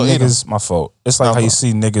I'ma you see still eat 'em. niggas, my fault. It's like how Okay. you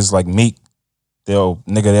see niggas like Meek. They'll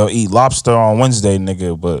eat lobster on Wednesday,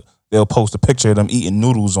 nigga, but they'll post a picture of them eating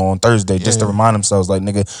noodles on Thursday just to Yeah. remind themselves, like,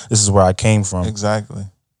 nigga, this is where I came from. Exactly.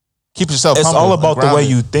 Keep yourself It's humble all and about the way grounded.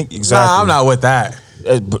 you think. Exactly. Nah, I'm not with that.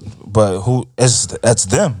 But who? That's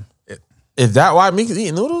them. Is that why Meek is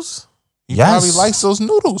eating noodles? He Yes. probably likes those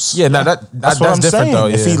noodles. Yeah, no, That's what I'm different saying. though.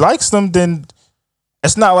 If yeah. he likes them, then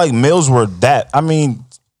it's not like meals were that. I mean,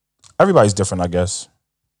 everybody's different, I guess.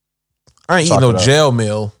 I ain't Chalk eating no it up. jail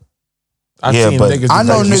meal. I Yeah, seen but niggas. I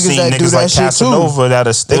know Like, you niggas seen that do niggas that like shit too. Casanova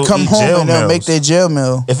that'll still They come eat home jail and they'll meals. make their jail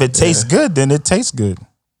meal. If it tastes good, then it tastes good.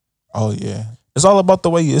 Oh yeah. It's all about the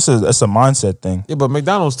way it's a mindset thing. Yeah, but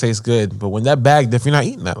McDonald's tastes good. But when that bag different, you're not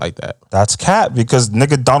eating that like that. That's cap because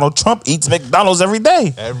nigga Donald Trump eats McDonald's every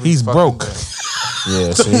day. Every He's fucking broke. day.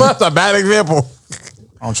 Yeah, see, That's a bad example.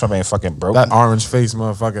 Donald Trump ain't fucking broke. That orange face,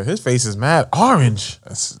 motherfucker. His face is mad orange.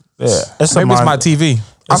 yeah, it's Maybe it's my mind- TV.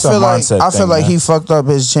 I it's a feel like mindset I feel thing, like man. he fucked up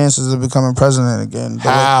his chances of becoming president again.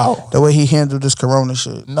 How? The way he handled this corona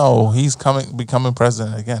shit. No, he's becoming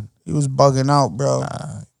president again. He was bugging out, bro.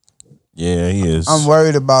 Yeah, he is. I'm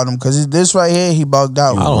worried about him because this right here, he bugged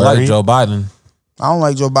out. I don't worried? like Joe Biden. I don't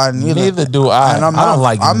like Joe Biden either. Neither do I. And I don't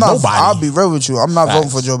like nobody. I'll be real with you. I'm not voting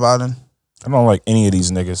Facts. for Joe Biden. I don't like any of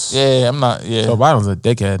these niggas. Yeah, I'm not. Yeah, Joe Biden's a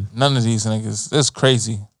dickhead. none of these niggas. It's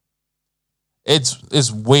crazy.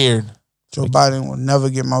 It's weird. Joe Biden will never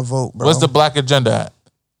get my vote, bro. What's the black agenda at?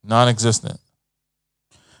 Non-existent.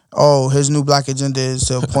 Oh, his new black agenda is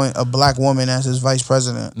to appoint a black woman as his vice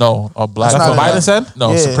president. No, a black. That's what not Biden enough. said?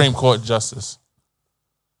 No, Yeah. Supreme Court justice.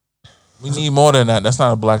 We need more than that. That's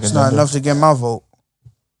not a black It's agenda. not enough to get my vote.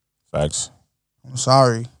 Facts. I'm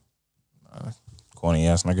sorry. Corny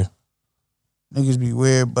ass nigga. Niggas be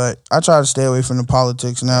weird, but I try to stay away from the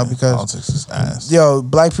politics now because, Politics is ass. yo,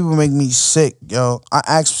 black people make me sick, yo. I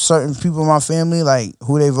asked certain people in my family, like,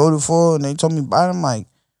 who they voted for, and they told me Biden. I'm like,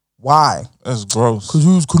 why? That's gross. Because he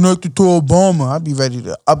was connected to Obama. I'd be ready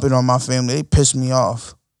to up it on my family. They piss me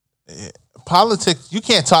off. Politics, you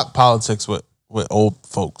can't talk politics with old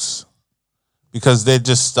folks because they're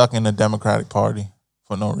just stuck in the Democratic Party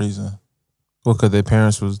for no reason. Well, because their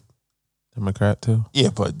parents was Democrat too. Yeah,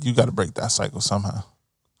 but you got to break that cycle somehow.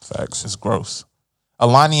 Facts. It's gross.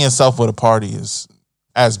 Aligning yourself with a party is,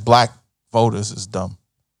 as black voters, is dumb.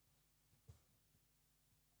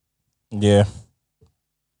 Yeah.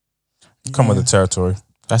 Come with the territory.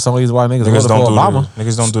 That's the reason why niggas Niggas voted don't for do Obama.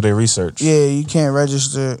 niggas don't do their research. Yeah, you can't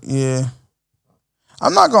register. Yeah.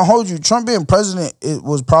 I'm not going to hold you. Trump being president, it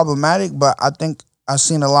was problematic, but I think I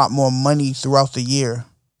seen a lot more money throughout the year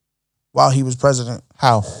while he was president.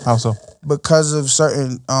 How? How so? Because of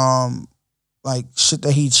certain like shit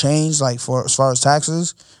that he changed, like for as far as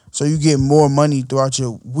taxes. So you get more money throughout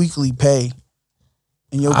your weekly pay.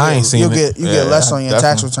 And you'll I ain't seen it. you get less on your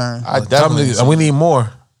tax definitely. return. I definitely. We need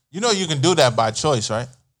more. You know you can do that by choice, right?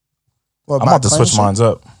 What, I'm by about to switch claim mines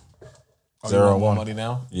up. Oh, 0 more 1. money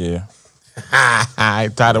now. Yeah. I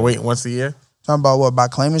tired of waiting once a year. shit? Talking about what, by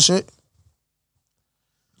claiming shit?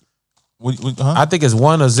 I think it's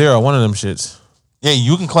 1 or 0. One of them shits. Yeah,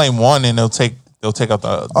 you can claim one and they'll take out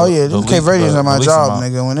the Oh yeah, them Cape Verdeans at my least job,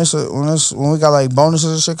 amount. nigga. When we got like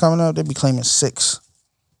bonuses and shit coming up, they be claiming 6.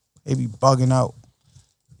 They be bugging out.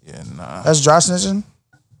 Yeah, nah. That's dry snitching?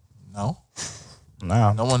 No.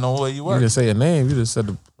 Nah. No one know where you You work. didn't say a name. You just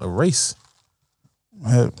said a race.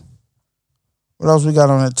 What else we got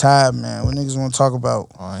on the tab, man? What niggas want to talk about?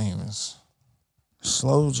 Oh, I ain't even.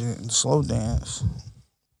 Slow dance.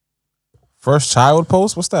 First child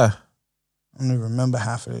post. What's that? I don't even remember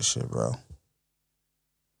half of this shit, bro.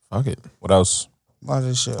 Fuck it. What else? A lot of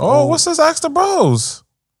this shit. Oh, what's this? Ask the bros.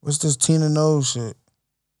 What's this Tina Knowles shit?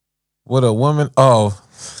 With a woman. Oh,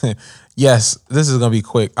 yes. This is gonna be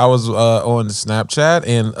quick. I was on Snapchat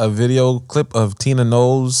and a video clip of Tina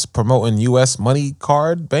Knowles promoting U.S. Money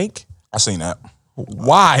Card Bank. I seen that.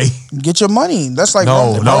 Why? Get your money. That's like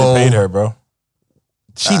No, They no. probably paid her, bro.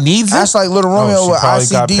 She needs it. That's like Little Romeo No, she with probably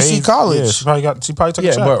got ICDC paid. College. Yeah, she probably took a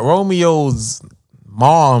Yeah, check. but Romeo's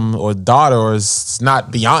mom or daughter is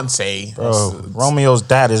not Beyonce. Bro, Romeo's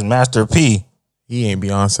dad is Master P. He ain't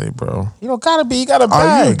Beyonce, bro. You don't gotta be. You got a Are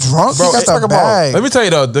bag. you drunk? Bro, You got talk the about. bag. Let me tell you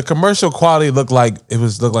though, the commercial quality looked like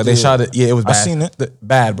they shot it. Yeah, it was I bad. seen it.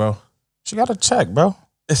 Bad, bro. She got a check, bro.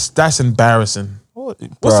 That's embarrassing. Bro.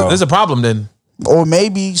 There's a problem then. Or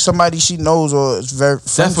maybe somebody she knows or is very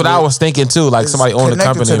That's friends what I with was thinking too. Like is somebody owned the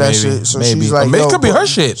connected company, to that maybe. shit. So maybe. she's like, Or maybe yo, it could be put- her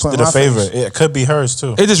shit. put Did a my favor. face. It could be hers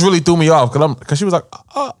too. It just really threw me off because she was like,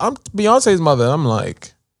 "I'm Beyonce's mother." And I'm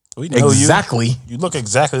like, We know exactly. You look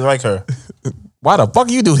exactly like her. Why the fuck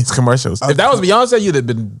you do these commercials? If that was Beyonce, you'd have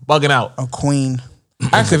been bugging out. A queen.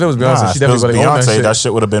 Actually, if it was Beyonce, Nah, she if it was definitely would have owned Beyonce, that that shit.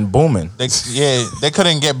 shit would have been booming. They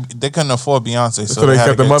couldn't afford Beyonce, so So they they had to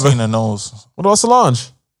kept the get mother. Tina Knowles. What about Solange?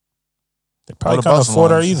 They probably What can't about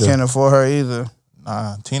afford her Solange? either. Can't afford her either.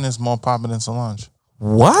 Nah, Tina's more popular than Solange.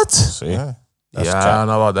 What? See, Yeah. That's yeah, cap. I don't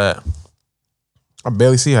know about that. I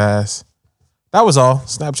barely see her ass. That was all.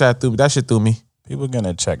 Snapchat threw me. That shit threw me. People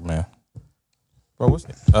gonna check, man. Bro, what's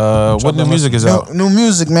what new music is out? New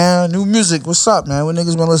music, man. New music. What's up, man? What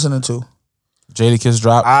niggas been listening to? Jadakiss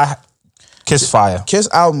drop. Kiss Fire. Kiss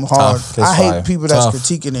album hard. Tough. Kiss I hate fire. people that's Tough.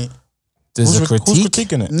 critiquing it. There's a Who's critique.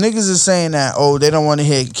 critiquing it? Niggas is saying that, oh, they don't want to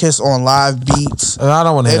hear Kiss on live beats. I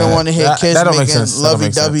don't want to. They don't want to hear Kiss that don't make making sense. That don't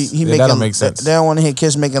make lovey-dovey. sense. Yeah, that don't make sense. They don't want to hear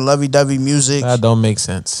Kiss making lovey-dovey music. That don't make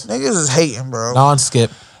sense. Niggas is hating, bro. Non-skip.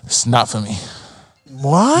 It's not for me.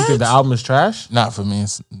 What? The album is trash. Not for me.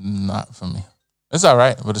 It's not for me. It's all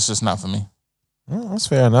right, but it's just not for me. That's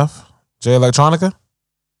fair enough. Jay Electronica.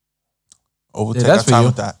 Overtake that's our for time you.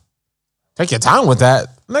 with that. Take your time with that.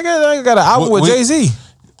 Nigga got an album with We- Jay-Z.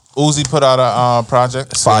 Uzi put out a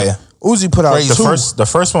project. Fire. Uzi put out Crazy. two. The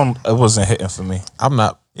first one, it wasn't hitting for me. I'm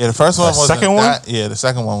not. Yeah, the first one The was second one? Yeah, the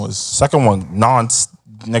second one was. Second one,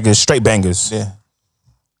 niggas, straight bangers. Yeah,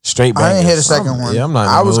 Straight bangers. I didn't hear the second one. yeah, I'm not in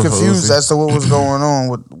the I was mood for confused Uzi. as to what was going on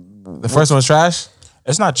with. The first one's trash.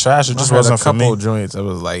 It's not trash. It just I heard wasn't a for me. couple joints. I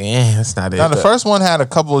was like, that's not it. now the first one had a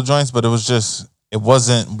couple of joints, but it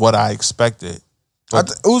wasn't what I expected.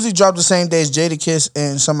 Uzi dropped the same day as Jadakiss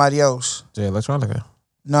and somebody else. Jay Electronica.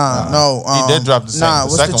 No. He did drop the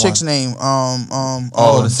what's second the chick's one. name?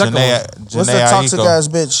 the second What's the toxic ass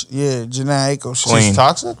bitch? Yeah, Janae Aiko. Queen. She's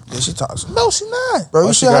toxic? Yeah, she toxic. No, she not. Bro, Why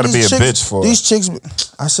you she see how gotta these be a chicks, bitch for? These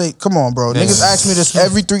chicks, I say, come on, bro. Niggas ask me this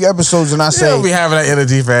every 3 episodes, and I You say, don't be having that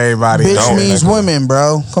energy for everybody. bitch Don't, means nigga. women,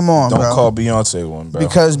 bro. Come on, Don't bro. call Beyonce one, bro.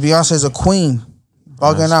 Because Beyonce's a queen,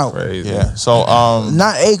 bugging out. Crazy. Yeah. So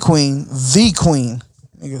Not a queen, the queen.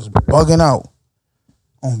 Niggas bugging out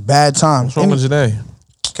on bad times. What's wrong with Janae?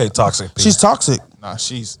 Okay, toxic. She's toxic. nah,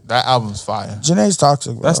 that album's fire. Janae's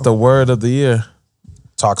toxic, bro. That's the word of the year.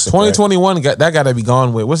 toxic. 2021 got that got to be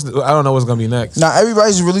gone with. I don't know what's gonna be next. Now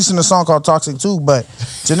everybody's releasing a song called Toxic too, but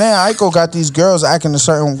Janae Aiko got these girls acting a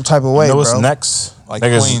certain type of way, You know what's bro. next? Like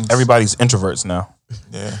Niggas, Queens. everybody's introverts now.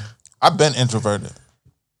 Yeah. I've been introverted.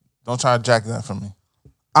 Don't try to jack that from me.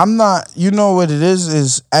 I'm not. You know what it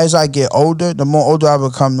is as I get older, the more older I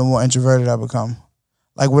become, the more introverted I become.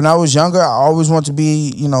 Like when I was younger, I always want to be,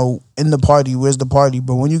 in the party. Where's the party?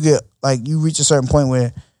 But when you get you reach a certain point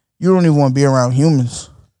where you don't even want to be around humans.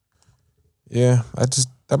 Yeah,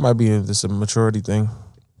 that might be just a maturity thing.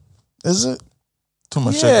 Is it? Too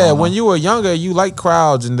much shit. Yeah, going when on. you were younger, you like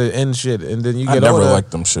crowds and shit, and then you I get never older.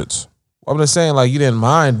 liked them shits. I'm just saying, like you didn't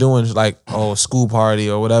mind doing a school party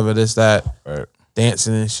or whatever, this that, Right.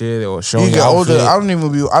 dancing and shit or showing You your get older. outfit. I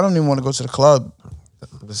don't even want to go to the club.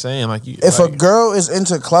 I'm just saying, like you. If like, a girl is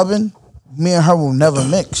into clubbing, me and her will never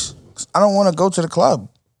mix. I don't want to go to the club.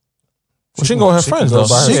 she can go with her friends go though.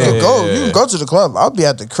 by She herself. could go. You can go to the club. I'll be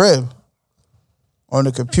at the crib. On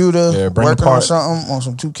the computer, Yeah, bring the working on part- something, on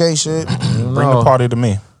some 2K shit. Bring the party to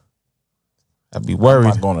me. I'd be I'm worried.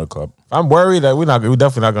 not going to the club. I'm worried that we're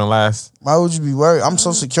definitely not gonna last. Why would you be worried? I'm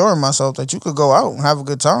so secure in myself that you could go out and have a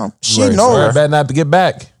good time. She Right, Worried knows. bad not to get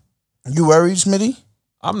back. You worried, Smitty?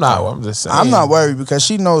 I'm not. I'm just saying. I'm not worried because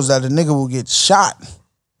she knows that a nigga will get shot.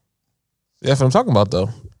 That's what I'm talking about though.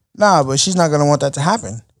 Nah, but she's not gonna want that to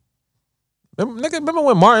happen. Remember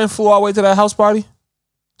when Martin flew all the way to that house party?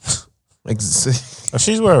 Like, If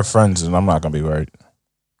she's with her friends, then I'm not going to be worried.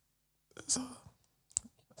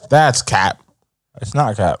 that's cap. It's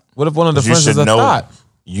not cap. What if one of the You friends is should a know. thought?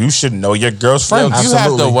 You should know your girl's Yo, friends. You have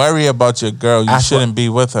to Absolutely. worry about your girl. You That's shouldn't be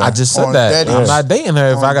with her. I just said On that. daddy. I'm not dating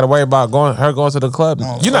her if I got to worry about going to the club.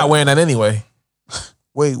 You're not wearing that anyway.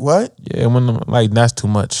 Wait, what? Yeah, that's too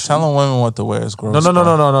much. Telling women what to wear is gross.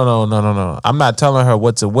 No. I'm not telling her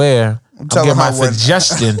what to wear. I'm telling giving my her what-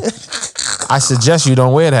 suggestion. I suggest you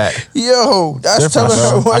don't wear that. Yo, that's Different, telling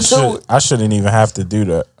her bro. what to. I shouldn't even have to do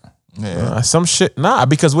that. Yeah. Some shit. Nah,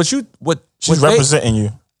 because what She's they- representing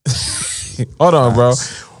you. Hold on, bro.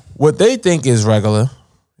 What they think is regular,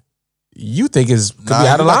 you think could be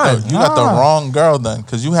out of line. You got the wrong girl then,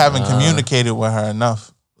 because you haven't communicated with her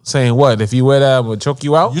enough. Saying what? If you wear that, I'm gonna choke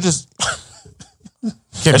you out. You just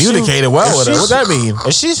Communicated well if with her. she's- What that mean?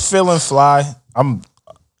 If she's feeling fly, I'm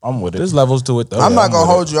with it. There's levels to it though. I'm not I'm gonna with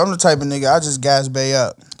hold you. I'm the type of nigga. I just gas Bay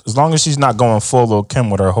up. As long as she's not going full Lil Kim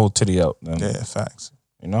with her whole titty out, then yeah, facts.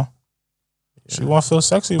 you know. She want to feel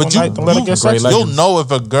sexy But one you, night, then let her you get sexy. you'll know if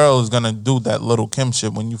a girl is gonna do that little Kim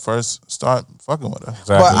shit when you first start fucking with her.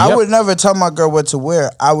 Exactly. But I Yep. would never tell my girl what to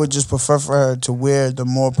wear. I would just prefer for her to wear the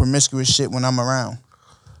more promiscuous shit when I'm around.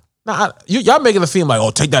 Nah, y'all making it seem like,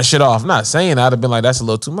 oh, take that shit off. I'm not saying I'd have been like, that's a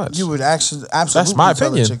little too much. You would actually absolutely my tell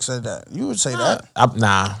opinion. a chick said that. You would say that.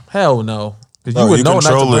 Nah, hell no. Because No, you would know not to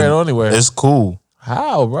controlling. wear it anywhere. It's cool.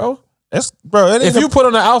 How, bro? It's bro. It ain't If you put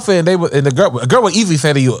on an outfit and a girl would easily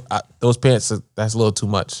say to you, those pants, that's a little too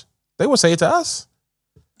much. They would say it to us.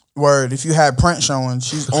 Word. If you had print showing,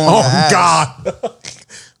 she's on Oh your ass. God!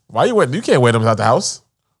 Why you can't wear them out the house?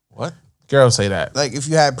 What? Girls say that. Like if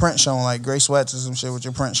you had print showing, like gray sweats or some shit with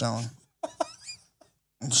your print showing.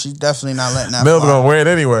 She definitely not letting that Mills fly. gonna wear it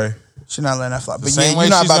anyway. She's not letting that fly. But same yeah, way you're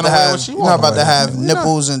not she's about to gonna wear have what she you're not wanna about to wear. have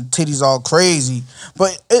nipples and titties all crazy.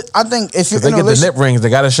 But I think if you're They in a get the relationship, nip rings. They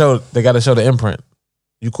gotta show the imprint.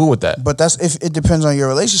 You cool with that? but that's if it depends on your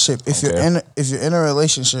relationship. If you're in a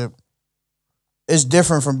relationship, it's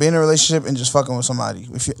different from being in a relationship and just fucking with somebody.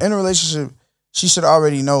 If you're in a relationship, she should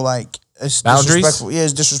already know like it's Boundaries? disrespectful. Yeah,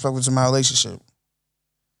 it's disrespectful to my relationship.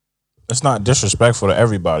 It's not disrespectful to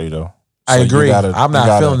everybody though. I So agree. you gotta- I'm you not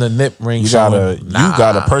gotta- feeling the nip ring. You showing.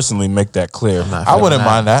 gotta personally make that clear. I wouldn't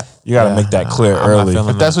mind that. You gotta make that clear I'm not early. feeling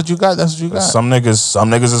If that's what you got, that's what you got. Some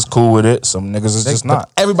niggas is cool with it. Some niggas is just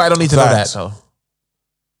not. Everybody don't need to Facts. know that though.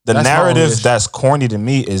 The That's my only narrative issue. that's corny to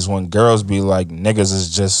me is when girls be like, niggas is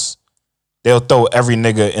just, they'll throw every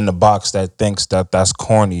nigga in the box that thinks that that's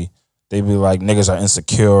corny. They be like, niggas are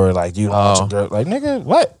insecure. Like, you don't want your girl. Like, nigga,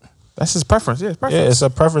 what? That's his preference. Yeah, it's Yeah, preference. it's a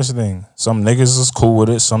preference thing. Some niggas is cool with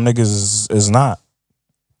it. Some niggas is not.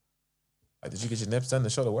 Like, did you get your nips done to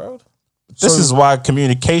show the world? This is why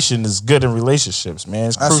communication is good in relationships, man.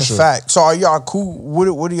 It's That's crucial. a fact. So are y'all cool?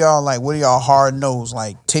 What are y'all like? What are y'all hard nose?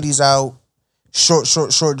 Like titties out,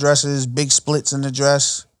 short dresses, big splits in the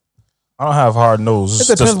dress. I don't have hard nose. It It's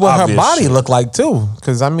depends just what her obvious body shit. look like too.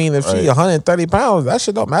 Because I mean, if she Right. 130 pounds, that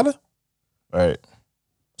shit don't matter. Right.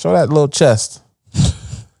 Show that little chest.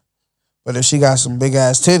 But if she got some big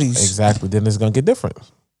ass titties, Exactly. Then it's gonna get different.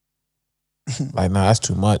 Like, nah, that's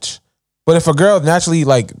too much. But if a girl naturally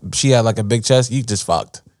like she had like a big chest, you just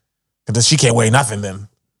fucked. Because she can't weigh nothing then.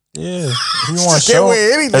 Yeah. If you want to She can't show,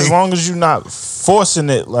 weigh anything. as long as you're not forcing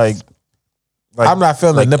it, like I'm not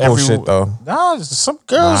feeling like the nipple every- shit though. Nah, some Nah,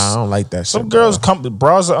 girls. I don't like that Some shit. girls, bro.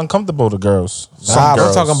 bras are uncomfortable to girls. Some Nah,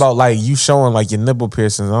 girls. I'm talking about like you showing like your nipple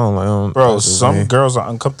piercings. I don't Bro, that's just some me. girls are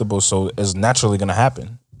uncomfortable, so it's naturally gonna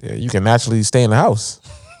happen. Yeah, you can naturally stay in the house.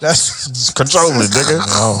 that's Control it, nigga.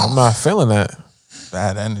 No, I'm not feeling that.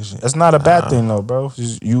 Bad energy. That's not a bad thing though, bro.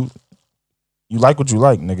 You like what you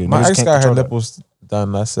like, nigga. My Niggas ex can't got her control that. nipples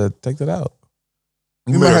done. I said, take that out.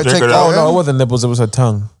 You made her take it that out. Oh no, it wasn't nipples. It was her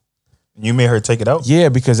tongue. You made her take it out. Yeah,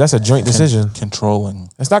 because that's a joint decision. Controlling.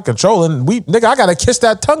 It's not controlling. Nigga, I gotta kiss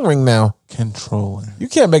that tongue ring now. Controlling. You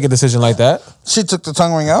can't make a decision like that. she took the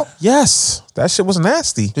tongue ring out. Yes, that shit was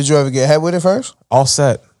nasty. Did you ever get head with it first? All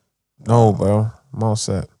set. No, bro, I'm all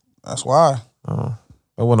set. That's why.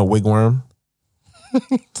 I want a wigworm.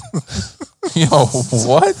 Yo,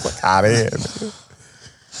 what? Out of here.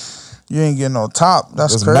 You ain't getting no top.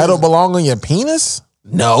 That's Does crazy. metal belong on your penis?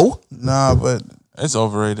 No. Nah, but It's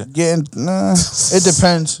overrated. getting it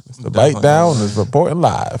depends. The bite down is reporting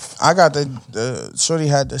live. I got the shorty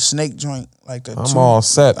had the snake joint like the. I'm all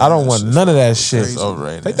set. I don't want none of that shit. It's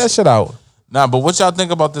overrated. Take that shit out. Nah, but what y'all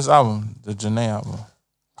think about this album, the Janae album?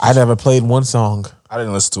 I never played one song. I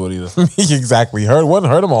didn't listen to it either. Exactly. Heard one,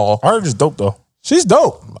 heard them all. Her is dope though. She's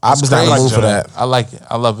dope. I'm just not in the mood for Janae. that. I like it.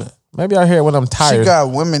 I love it. Maybe I hear it when I'm She tired. got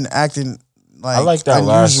women acting like, I like that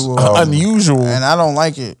last, unusual, Unusual. and I don't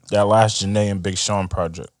like it. That last Janae and Big Sean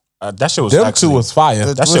project. That shit was Them actually, two was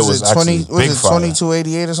fire. That shit was actually big fire.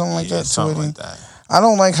 2288 or something like Yeah, that. something 288. like that. I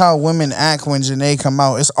don't like how women act when Janae come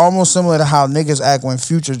out. It's almost similar to how niggas act when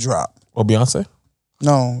Future drop. Or Beyonce?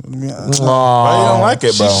 No, Why you don't like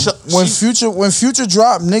it, bro? when Future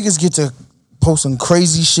drop, niggas get to posting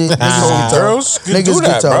crazy shit. Niggas get to, Girls can niggas do get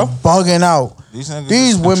that, to bro. bugging out. These niggas These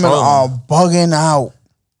is women controlling. are bugging out.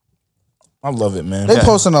 I love it, man. They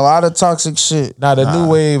posting a lot of toxic shit. Now the new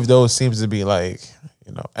wave though seems to be like,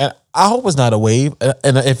 and I hope it's not a wave.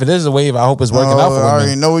 And if it is a wave, I hope it's working out Oh, for I already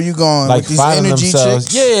women. know where you going Like with these finding energy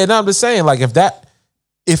themselves. chicks. Yeah, no, I'm just saying, like if that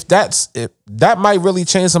might really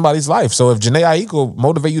change somebody's life. So if Janae Aiko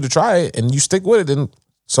motivate you to try it and you stick with it, then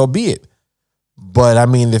so be it. But I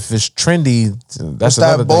mean, if it's trendy, that's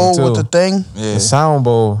another That bowl thing too. with the thing. Yeah. The sound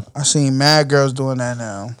bowl. I seen mad girls doing that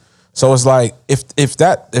now. So it's like if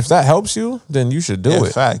that helps you, then you should do Yeah,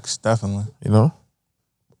 it. facts, definitely. You know,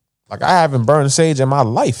 like I haven't burned sage in my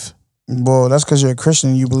life. Boy, that's because you're a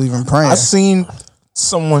Christian. You believe in praying. I seen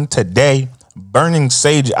someone today burning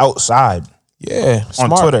sage outside Yeah, on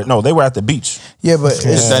smart. Twitter. No, they were at the beach. Yeah, but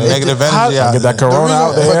it's that negative energy out Get that there. corona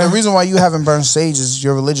out But there. the reason why you haven't burned sage is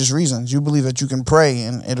your religious reasons. You believe that you can pray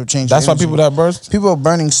and it'll change. That's your why energy. people that burst. People are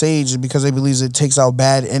burning sage because they believe it takes out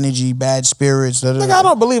bad energy, bad spirits. Nigga, I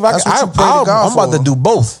don't believe I That's can. what you pray to God I'm about for. to do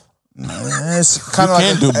both. It's kind of like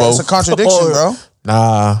can do It's both. a contradiction, bro.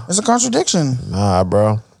 Nah, It's a contradiction.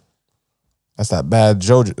 bro. That's that bad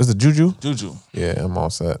Jojo. Is it Juju? Juju, Yeah, I'm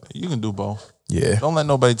all set. you can do both. Yeah. Don't let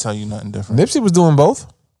nobody tell you nothing different. Nipsey was doing both.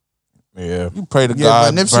 Yeah. You pray to Yeah,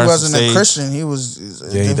 God. but Nipsey burn wasn't some a sage. Christian. He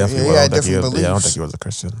was. Yeah, he definitely he was. had I don't think he different was- beliefs. Yeah, I don't think he was a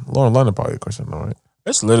Christian. Lauren London probably a Christian, though, right?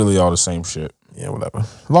 It's literally all the same shit. Yeah, whatever.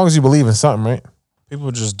 As long as you believe in something, right?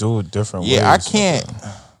 People just do it different ways. Yeah, I can't.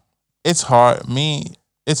 It's hard.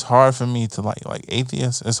 It's hard for me to like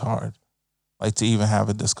atheists. It's hard, like to even have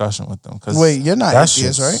a discussion with them. Cause Wait, you're not That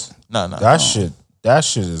atheist, shit's- right? no, That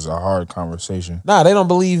shit is a hard conversation. Nah, they don't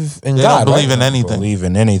believe in They God. don't believe right? in anything. Believe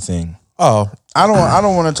in anything. Oh, I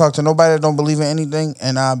don't want to talk to nobody that don't believe in anything.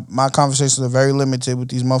 And my conversations are very limited with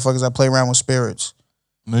these motherfuckers that play around with spirits.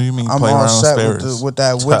 No, you mean I'm play all around with set spirits? with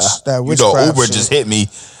that witch. That You witchcraft know, Uber shit. just hit me.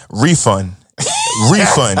 Refund.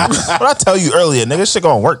 Refund. What I tell you earlier, nigga, this shit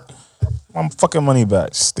gonna work. I'm fucking money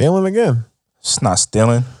back. stealing again. It's not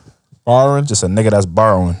stealing. Borrowing. Just a nigga that's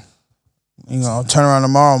borrowing. You know, turn around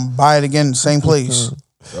tomorrow and buy it again, same place.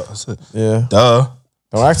 Yeah. Duh.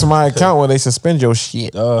 Don't ask for my account when they suspend your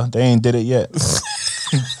shit. They ain't did it yet.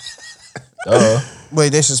 Duh. Wait,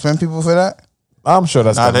 they suspend people for that? I'm sure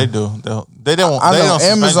that's Nah, coming. they do. They don't. I they know don't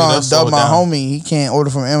suspend you, Amazon they'll slow dubbed it my down. homie. He can't order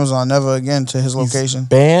from Amazon never again to his location.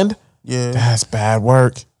 Banned? Yeah. That's bad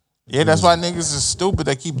work. Yeah, that's why niggas is stupid.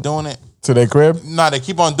 They keep doing it. To their crib? Nah, they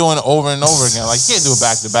keep on doing it over and over again. Like, you can't do it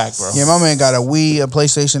back to back, bro. Yeah, my man got a Wii, a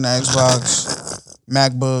PlayStation, an Xbox,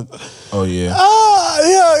 MacBook. Oh yeah.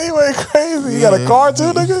 Yeah, he went crazy. You got a car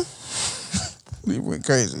too, nigga? He went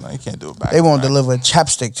crazy. Like, you can't do it back. They won't deliver a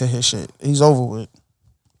chapstick to his shit. He's over with.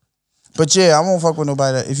 But yeah, I won't fuck with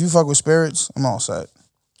nobody. If you fuck with spirits, I'm all set.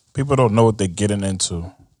 People don't know what they're getting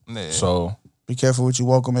into. Yeah. So Be careful what you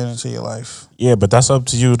welcome into your life. yeah, but that's up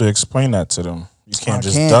to you to explain that to them. You can't I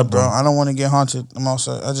just can't, dub bro. them. I don't want to get haunted. I'm all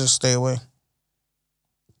set. I just stay away.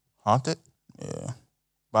 Haunted Yeah.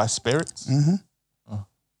 by spirits. Mm-hmm.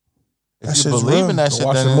 If That you shit's believe real. in that shit,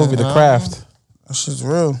 Watch then the movie The Craft. That shit's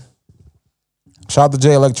real. Shout out to Jay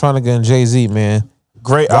Electronica and Jay-Z, man.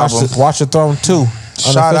 Great Watch album. the Throne 2.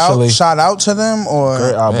 Unofficially. Shout out to them or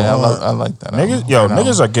Great album. Yeah, I like that. Niggas,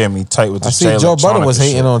 niggas are getting me tight with I this see Jay Joe Budden was Electronica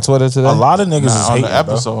hating shit. on Twitter today. A lot of niggas is on hating, the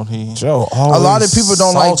episode. He Joe, a lot of always people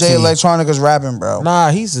don't like Jay salty. Electronica's rapping, bro. Nah,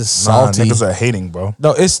 he's just Bro. Nah, salty. niggas are hating, bro.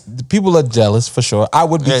 No, it's people are jealous for sure. I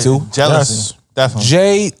would be too. jealousy, Yes. definitely.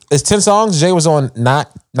 Jay, it's 10 songs. Jay was on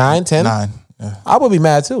 9, 10. 9. Yeah, I would be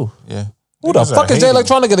mad too. yeah. Who the Niggas fuck are is Jay hating.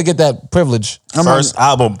 Electronica to get that privilege? First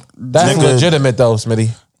album. That's nigga, legitimate though, Smitty.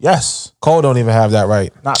 Yes. Cole don't even have that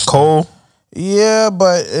right. Not Cole. Yeah,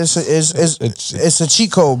 but it's a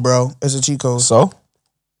cheat code, bro. It's a cheat code. So?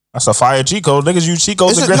 That's a fire cheat code. Niggas use cheat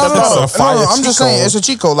codes It's to a, Grand no, Theft no, no, Auto. no, no, I'm cheat just saying code. it's a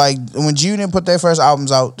cheat code. Like when G Unit put their first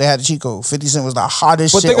albums out, they had a cheat code. 50 Cent was the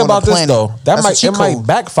hottest But shit think on about the this planet. though. That That's a might cheat it might code.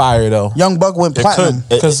 backfire though. Young Buck went It platinum.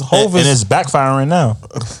 could. 'Cause Hov and is- it's backfiring now.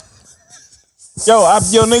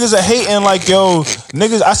 Yo, niggas are hating like, yo,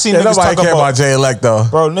 niggas, I seen niggas talk about, Jay Elect though.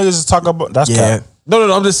 bro, niggas is talking about, that's cap.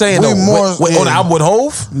 No, I'm just saying We though. more- Wait, on the yeah. album with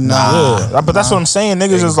Hov? Nah. Yeah, but that's what I'm saying.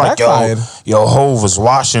 Niggas is like, backfired. yo, Hov was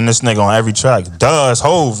washing this nigga on every track. Duh, it's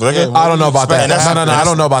Hov. Nigga. I don't know about that. And that's- No, I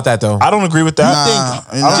don't know about that though. I don't agree with that.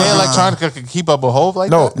 Nah. Jay Electronica could keep up with Hov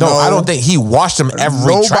like No, that? no, No. I don't think he washed them every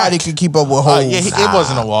Nobody track. could keep up with Hov. Yeah, it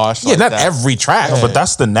wasn't a wash. Yeah, like not that. every track. But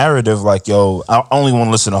that's the narrative. Like, yo, I only want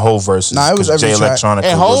to listen to Hov verses. Nah, it was 'cause every Jay track. Electronica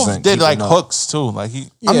And Hov wasn't did like keeping up. hooks too. Like he.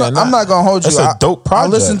 I'm not gonna hold you. It's a dope project. I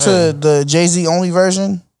listened to the Jay-Z only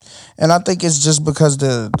version, and I think it's just because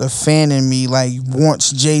the fan in me like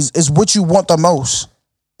wants Jay-Z. It's what you want the most,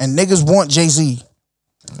 and niggas want Jay-Z.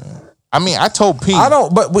 I mean, I told P. I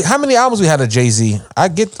don't. But how many albums we had of Jay-Z? I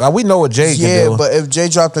get. We know what Jay can Yeah, do. but if Jay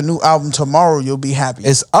dropped a new album tomorrow, you'll be happy.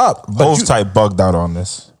 It's up. But Hov type bugged out on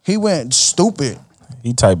this. He went stupid.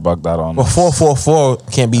 He type bugged out on But this. 444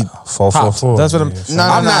 can't be 444. topped. That's what I'm. Yeah. No,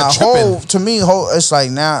 I'm not tripping. Hov, to me, Hov, it's like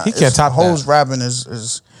now He can't top Hov's that. rapping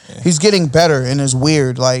is he's getting better and it's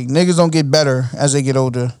weird. Like niggas don't get better as they get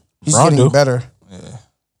older. He's Ron getting do. better.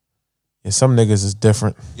 Yeah, some niggas is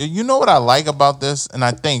different. You know what I like about this, and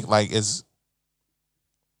I think like it's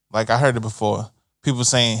like I heard it before. People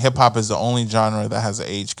saying hip hop is the only genre that has an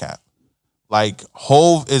age cap. Like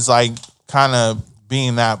Hov is like kind of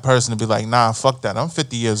being that person to be like, nah, fuck that. I'm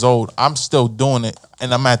 50 years old. I'm still doing it,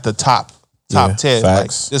 and I'm at the top Yeah, tier. Like,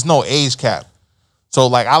 facts. there's no age cap. So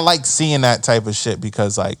like I like seeing that type of shit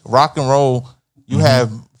because like rock and roll, you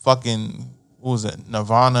have fucking what was it,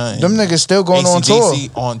 Nirvana and Them niggas still going on tour.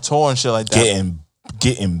 AC/DC on tour and shit like that.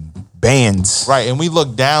 Getting bands. Right, and we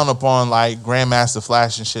look down upon like Grandmaster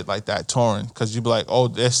Flash and shit like that touring because you be like, oh,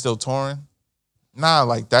 they're still touring. Nah,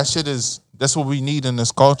 like that shit that's what we need in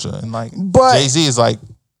this culture. And like But- Jay-Z is like,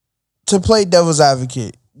 To play devil's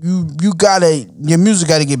advocate, your music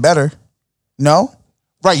gotta get better. No?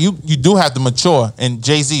 right, you do have to mature, and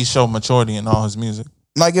Jay-Z showed maturity in all his music.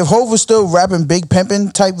 Like if Hov was still rapping big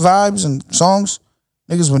pimpin' type vibes and songs,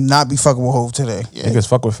 niggas would not be fucking with Hov today. Niggas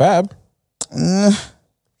fuck with Fab.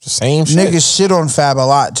 Same shit. Niggas shit on Fab a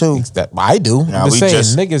lot too. That I do. Nah, I'm just saying,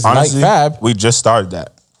 niggas honestly, like Fab. We just started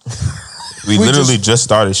that. We literally just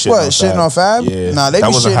started shitting What, on shitting Fab. on Fab? Yeah. Nah, they That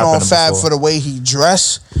be wasn't shitting on happening Fab before. for the way he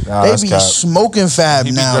dress. Nah, They that's be cap. smoking Fab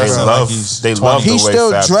He be now, dressing bro. like love, he's they 20. love the He way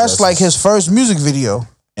still Fab dressed like dresses. his first music video.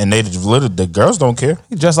 And they literally, the girls don't care.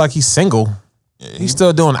 He just like he's single. He's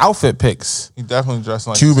still doing outfit pics. He definitely dressed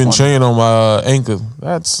like Cuban he's 20. chain on my ankle.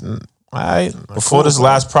 That's all right. Before this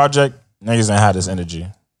last project, niggas ain't had this energy.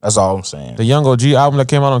 That's all I'm saying. The Young OG album that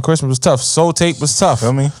came out on Christmas was tough. Soul Tape was tough.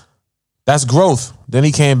 Feel me? That's growth. Then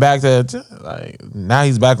he came back to like now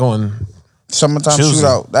he's back on. Summertime Choosy.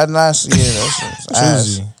 Shootout. That last year, that shit was ass.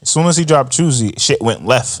 Choosy. As soon as he dropped Choosy, shit went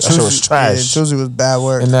left. That shit was trash. Yeah, Choosy was bad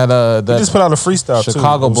work. And that He just put out a freestyle too.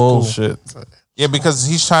 Chicago It was cool. bullshit. Yeah, because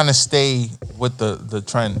he's trying to stay with the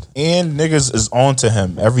trend. And niggas is on to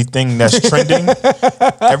him. Everything that's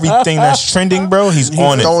trending, bro, he's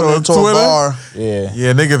on it. Throwing it into a Twitter? bar. Yeah.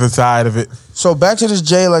 Yeah, niggas are tired of it. So back to this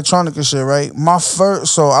Jay Electronica shit, right?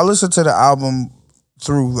 So I listened to the album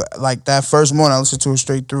through. Like that first morning, I listened to it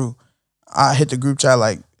straight through. I hit the group chat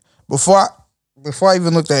like before I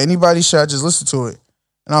even looked at anybody's shit, I just listened to it.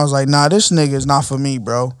 And I was like, nah, this nigga is not for me,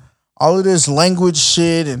 bro. All of this language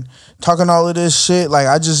shit and talking all of this shit, like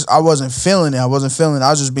I wasn't feeling it. I was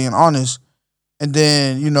just being honest. And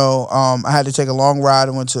then, you know, I had to take a long ride.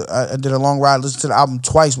 I did a long ride, listened to the album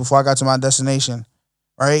twice before I got to my destination,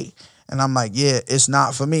 right? And I'm like, yeah, it's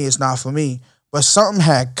not for me. It's not for me. But something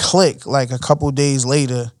had clicked like a couple days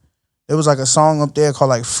later. There was like a song up there called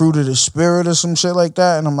like Fruit of the Spirit or some shit like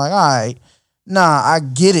that. And I'm like, all right, nah, I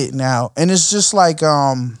get it now. And it's just like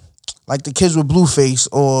the Kids with Blueface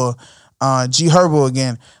or G Herbo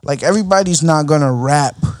again. Like everybody's not gonna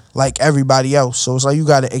rap like everybody else. So it's like you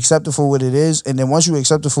gotta accept it for what it is. And then once you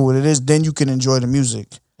accept it for what it is, then you can enjoy the music.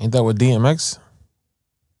 Ain't that with DMX?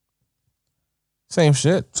 Same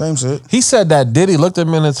shit. Same shit. He said that Diddy looked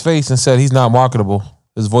him in his face and said he's not marketable.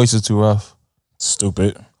 His voice is too rough.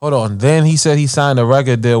 Stupid. Hold on. Then he said he signed a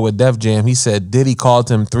record deal with Def Jam. He said Diddy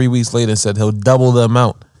called him 3 weeks later and said he'll double the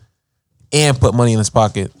amount and put money in his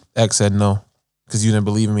pocket. X said no, because you didn't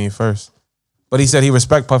believe in me at first. But he said he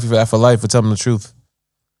respect Puffy for that for life, for telling the truth.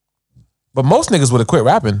 But most niggas would have quit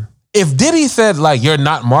rapping. If Diddy said, like, you're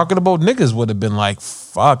not marketable, niggas would have been like,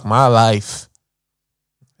 fuck my life.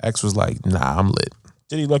 X was like, nah, I'm lit.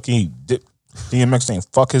 Diddy lucky DMX didn't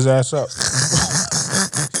fuck his ass up.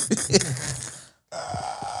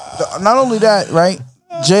 Not only that, right?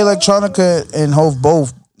 Jay Electronica and Hov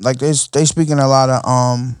both, like, they speaking a lot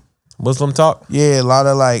of, Muslim talk? yeah, a lot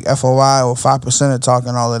of, like, FOI or 5% of talk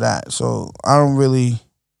and all of that. So I don't really,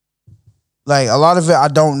 like, a lot of it I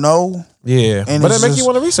don't know. Yeah. And But it's it make just- you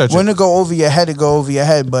want to research When it. it go over your head, it go over your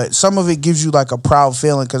head. But some of it gives you like a proud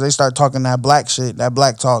feeling because they start talking that black shit, that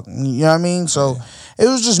black talk. You know what I mean? So it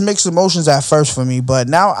was just mixed emotions at first for me. But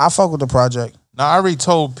now I fuck with the project. Now, I already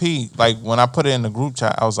told P, like, when I put it in the group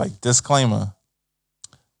chat, I was like, disclaimer,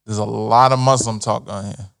 there's a lot of Muslim talk on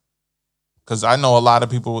here. Because I know a lot of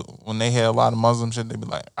people, when they hear a lot of Muslim shit, they be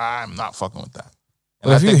like, I'm not fucking with that. And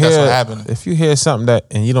But I think that's what happened. If you hear something that,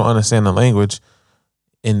 and you don't understand the language,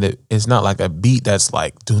 and it's not like a beat that's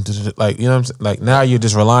like, like, you know what I'm saying? Like, now you're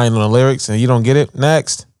just relying on the lyrics and you don't get it.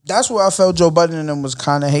 Next. That's where I felt Joe Budden and them was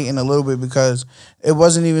kind of hating a little bit because it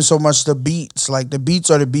wasn't even so much the beats. Like, the beats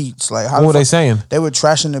are the beats. Like, how What were they saying? They were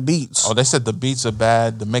trashing the beats. Oh, they said the beats are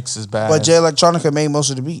bad, the mix is bad. But Jay Electronica made most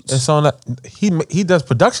of the beats. It's on that. He does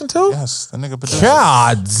production too? Yes, the nigga produced.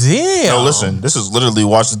 God damn. Yo, listen, this is literally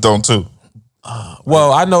Watch the Throne too.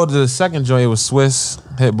 Well, I know the second joint was Swiss,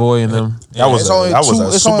 Hit Boy, and them. That was it's a, only that was two. a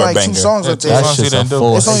It's super only like banger. two songs up there. That Songs he shit's a didn't do.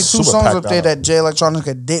 full. It's only two super songs packed up there out. that Jay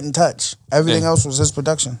Electronica didn't touch. Everything Yeah. else was his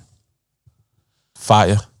production.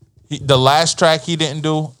 Fire. The last track he didn't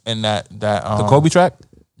do, and that The Kobe track?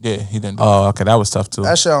 yeah, he didn't do. Oh, okay, that was tough too.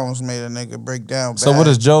 That shit almost made a nigga break down. So bad. what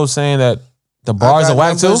is Joe saying that the bars I are got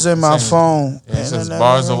whack too? numbers in my Same. phone. Yeah, it and says I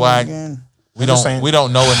bars never are whack. again. we just don't saying- we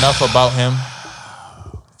don't know enough about him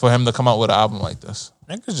for him to come out with an album like this.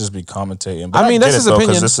 Niggas just be commentating. But I mean, get that's it, his though, 'cause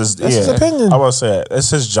opinion. This is, That's his yeah, opinion. I will say it. It's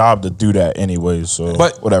his job to do that anyway. So,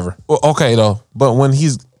 But- whatever. Well, okay though, but when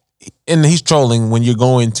he's trolling, when you're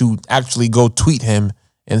going to actually go tweet him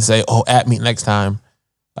and say, "Oh, at me next time,"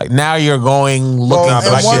 like now you're going looking Well, but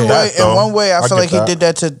for I in get one shit. that, way, though. in one way, I I feel get like he that. did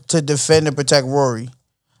that to defend and protect Rory,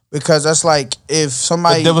 because that's like if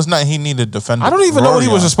somebody. But there was nothing he needed to defend. I don't even know what he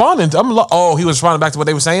Rory was on. responding to. Oh, he was responding back to what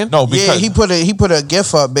they were saying. No, because Yeah, he put a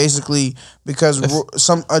gif up basically because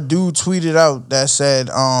a dude tweeted out that said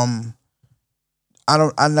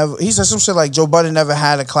he said some shit like Joe Budden never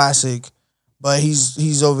had a classic, but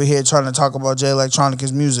he's over here trying to talk about Jay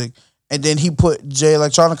Electronica's music, and then he put Jay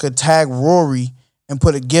Electronica tag Rory and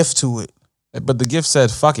put a gif to it. But the gift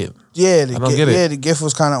said, "Fuck it." Yeah, I don't get it. Yeah, the gif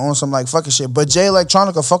was kind of on some like fucking shit. But Jay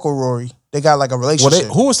Electronica fuck with Rory. They got like a Well, relationship.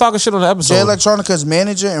 who was talking shit on the episode? Jay Electronica's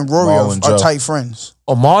manager and Rory Maul and are Joe. tight friends.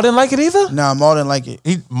 Oh, Maul didn't like it either. Nah, Maul didn't like it.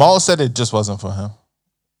 Maul said it just wasn't for him,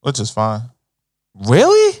 which is fine.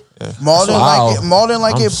 Really? Maul didn't Wow. like it. Maul didn't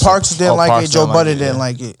like I'm it. so- Parks didn't Oh, like Parks it. Joe didn't like Budden it, didn't yeah.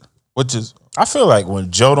 like it. Which is I feel like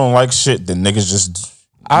when Joe don't like shit, then niggas just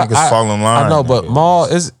niggas fall in line. I know, but nigga. Maul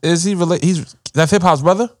is he related? He's that's hip hop's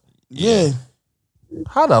brother. Yeah,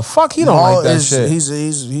 How the fuck he don't Maul like that is shit?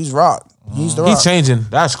 he's rock. He's the rock. He's changing.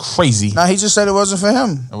 That's crazy. Nah, he just said it wasn't for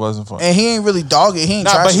him, it wasn't for him. and he ain't really dog it. He ain't.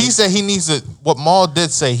 Nah, trash but he it. said he needs to. What Maul did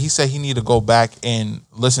say, he said he need to go back and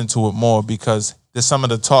listen to it more because there's some of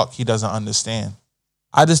the talk he doesn't understand.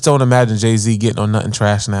 I just don't imagine Jay-Z getting on nothing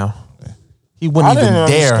trash now. He I wouldn't didn't even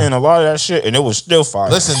dare. understand a lot of that shit, and it was still fire.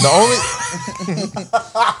 Listen,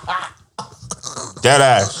 Dead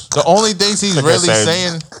ass. the only things he's Like I really said,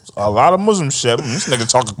 saying, A lot of Muslim shit. This nigga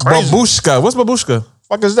talking crazy. Babushka. What's Babushka?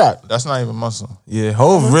 Fuck is that? That's not even Muslim. Yeah,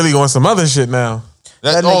 Hov really on some other shit now.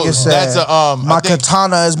 That nigga said, that's a my I think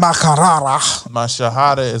katana is my karara. my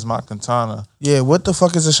shahada is my katana. Yeah, what the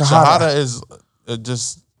fuck is a shahada? Shahada is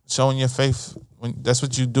just showing your faith. That's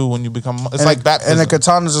what you do when you become. It's and like baptism. And a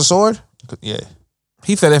katana is a sword? Yeah.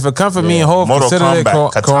 He said if it come from me and Hov, Mortal consider it Kombat,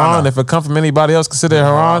 Quran. katana. If it come from anybody else, consider it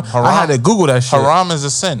haram. I had to Google that shit. Haram is a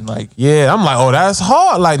sin. Like Yeah, I'm like, oh, that's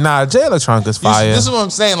hard. Like, nah, Jay Electronica's fire. this is what I'm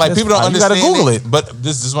saying. Like It's people don't fire. You understand. gotta Google it. But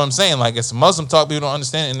this is what I'm saying. Like it's Muslim talk. People don't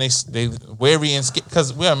understand it, and they wary and scared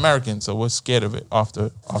because we're Americans, so we're scared of it off the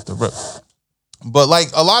rip. But like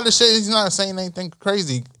a lot of shit, he's not saying anything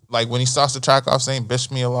crazy. Like when he starts the track off saying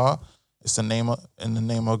Bismillah, it's in the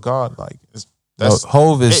name of God. Like that's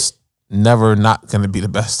Hov is never not gonna be the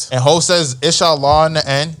best. and Ho says Inshallah in the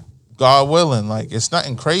end, God willing. Like it's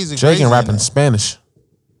nothing crazy. Jay crazy can in rap in it. Spanish.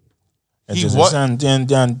 He what?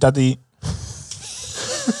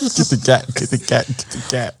 Get the cat. Get the cat. Get the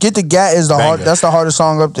cat. Get the Gat is the hard. Banger. That's the hardest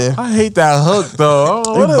song up there. I hate that hook though.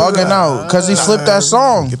 He bugging out because he flipped that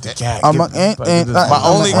song. Get the cat. I'm My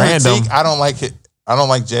only Random. critique, I don't like it. I don't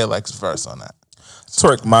like Jay Lex's verse on that.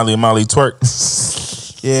 Twerk, Molly, twerk.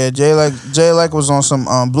 Yeah, Jay Leck was on some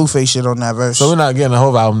Blueface shit on that verse. So we're not getting a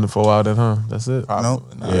whole album for a while then, huh? That's it.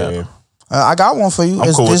 Probably not. Yeah. I got one for you. I'm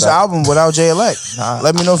It's cool with this that. album without Jay Leck.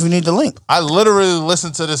 Let me know if you need the link. I literally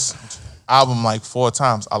listened to this album like 4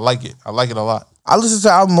 times. I like it. I like it a lot. I listened to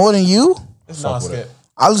the album more than you. Fuck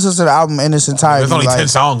I listened to the album in its entirety. There's only like, 10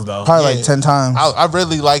 songs though. Probably Yeah. like 10 times. I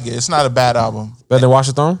really like it. It's not a bad album. Better than Watch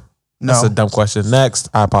the Throne? No. That's a dumb question. Next,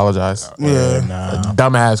 I apologize. Yeah. Nah.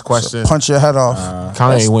 Dumbass question. Punch your head off.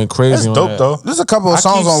 Kanye went crazy That's on dope that. though. There's a couple of I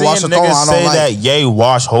songs keep on Watch the seeing Throne niggas I say don't like. that Ye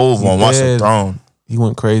wash Hov on Watch the did. Throne. He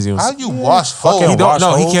went crazy on How you wash fucking Hov? He don't wash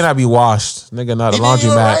no, he Hov? cannot be washed. Nigga, not a He didn't even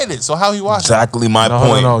laundromat. write it. So how he washed it? Exactly my No,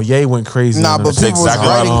 point. no, Ye went crazy. Nah, on but that. people was exactly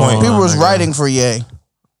my writing. point. People was Nigga. writing for Ye.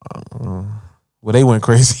 Well, they went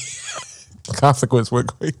crazy. Consequence went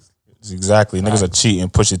crazy. Exactly. Niggas are cheating.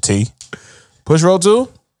 Push a T. Push roll 2?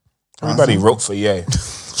 Everybody wrote for Ye.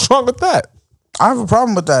 What's wrong with that? I have a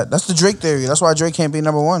problem with that. That's the Drake theory. That's why Drake can't be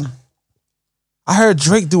number one. I heard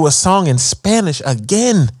Drake do a song in Spanish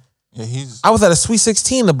again. Yeah, he's I was at a Sweet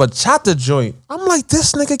 16, the bachata joint. I'm like,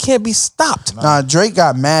 this nigga can't be stopped. Nah, Drake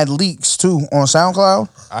got mad leaks too on SoundCloud.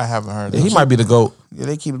 I haven't heard He it. might be the GOAT. Yeah,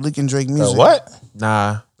 they keep leaking Drake music. What?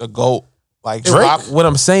 Nah. The GOAT. Like Drake? Rock. What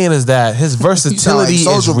I'm saying is that his versatility is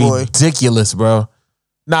Soulja Boy. ridiculous, bro.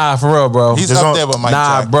 Nah, for real, bro. He's There's up on- there with Mike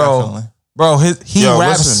Nah, Jack, bro. definitely. Bro, he Yo,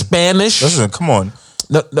 raps listen. Spanish. Listen, come on.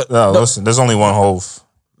 No, No, listen. There's only one Hov.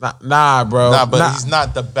 nah, bro. Nah, but he's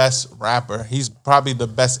not the best rapper. He's probably the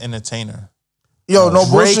best entertainer. Yo, no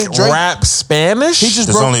Drake bullshit. Drake. rap Spanish. He just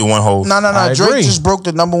There's broke. only one Hov. No. I Drake agree. just broke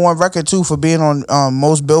the #1 record too for being on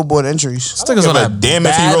most Billboard entries. Stickers Give on a that damn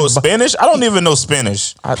if he bad wrote bu- Spanish. I don't even know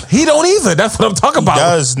Spanish. He don't either. That's what I'm talking He about.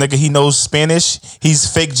 does, nigga. He knows Spanish.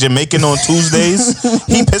 He's fake Jamaican on Tuesdays.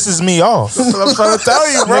 He pisses me off. That's what I'm trying to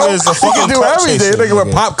tell you, bro. Nigga is a He can fucking do clout everything. chaser, Nigga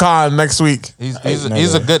with nigga. popcorn next week. He's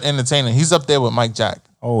nigga. a good entertainer. He's up there with Mike Jack.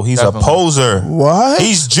 Oh, he's Definitely. a poser. What?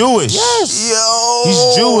 He's Jewish. Yo,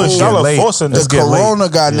 He's Jewish. Y'all are late. forcing The this. get late. Corona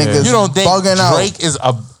got niggas. You don't think bugging out? Drake is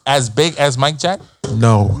as big as Mike Jack?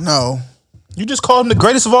 No. No. You just called him the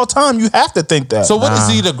greatest of all time. You have to think that. So what is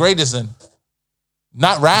he the greatest in?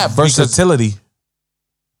 Not rap. because- Versatility.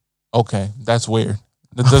 Okay, that's weird.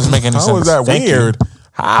 That doesn't make any sense. How is that Thank weird?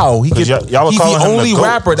 How he Because can? y'all are He's calling the him the only GOAT.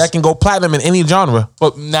 rapper that can go platinum in any genre.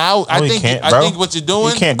 But now I No, he think can't, I bro. think what you're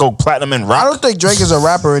doing. You can't go platinum in I rock. don't think Drake is a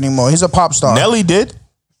rapper anymore. He's a pop star. Nelly did.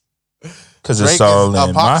 Because Drake it's all is a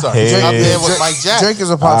in pop my star. He's up head. there with Mike Jack. Drake is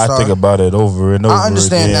a pop I star. think about it over and over. I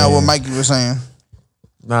understand now again. what Mikey was saying.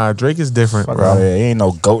 Nah, Drake is different, Fuck bro. out here. Ain't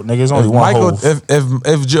no goat, nigga. There's only If one Michael, Hov.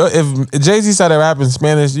 if Jay Z started rapping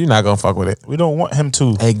Spanish, you're not gonna fuck with it. We don't want him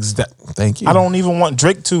to. Thank you. I don't even want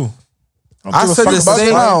Drake to. I said the Bugging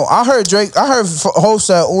same. out. I heard Drake. I heard Hov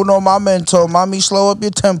said, "Uno momento, mommy, slow up your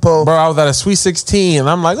tempo." Bro, I was at a Sweet 16 and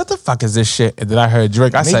I'm like, what the fuck is this shit? And then I heard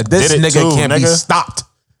Drake. I said, this did it nigga too, can't be nigga. stopped.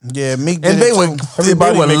 Yeah, Meek did And it they too. were,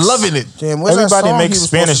 Everybody they were makes- loving it. Damn, where's that Everybody song makes he was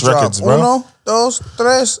supposed Spanish to drop? records, bro. Uno, dos,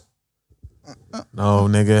 tres. No,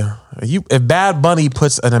 nigga. If Bad Bunny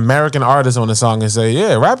puts an American artist on a song and say,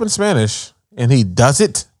 yeah, rap in Spanish, and he does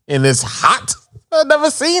it, and it's hot, I've never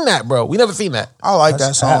seen that, bro. We never seen that. I like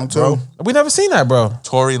that song too. bro. We never seen that, bro.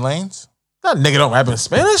 Tory Lanez. That nigga don't rap in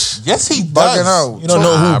Spanish. Yes, he Bugging does. out. You don't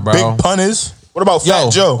know Nah, who bro. Big Pun is? What about Yo,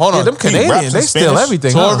 Fat Joe? hold Yeah, on. them He raps Canadians, in they steal Spanish?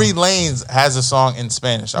 everything. huh? Tory Lanez has a song in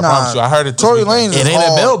Spanish. I Nah, promise you. I heard it. This Tory weekend. Lanez It is ain't a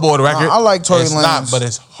hard. Billboard record. I like Tory It's Lanez. not, but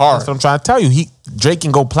it's hard. That's what I'm trying to tell you. Drake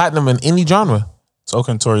can go platinum in any genre. So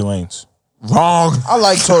can Tory Lanez. Wrong. I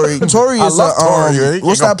like Tori. Tori I is love Tori. You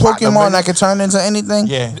what's can't that go platinum, Pokemon nigga. that can turn into anything?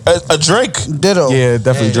 Yeah. A Drake. Ditto. Yeah,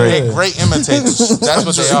 definitely Drake. They're great imitators. That's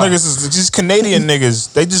what they These are. niggas is just Canadian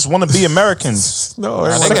niggas. They just want to be Americans. No, Nah,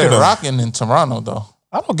 they Sick get of it them. rocking in Toronto though.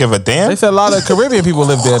 I don't give a damn. they said a lot of Caribbean people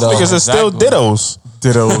live there though. Niggas are still Exactly. dittos.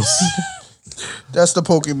 Dittos. That's the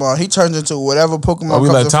Pokemon. He turns into whatever Pokemon. Oh, we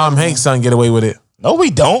comes let in Tom front of him. Hanks' son get away with it. No, we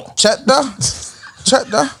don't. Cheddar.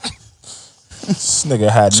 This nigga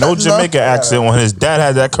had no Cheddar. Jamaican accent when his dad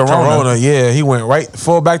had that Corona, yeah, he went right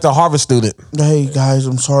full back to Harvard student. Hey guys,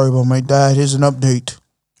 I'm sorry about my dad. Here's an update.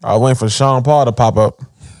 I waiting for Sean Paul to pop up.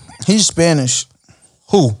 He's Spanish.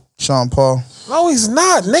 Who? Sean Paul. No, he's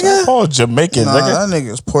not, nigga. Oh, Jamaican Nah, nigga. that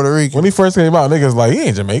nigga's Puerto Rican. When he first came out, niggas like, he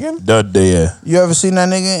ain't Jamaican. Yeah. You ever seen that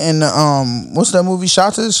nigga in the what's that movie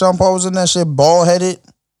Shotters? Sean Paul was in that shit, bald headed.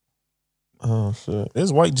 Oh, shit.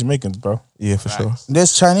 There's white Jamaicans, bro. Yeah, for sure.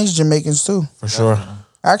 There's Chinese Jamaicans too. For sure.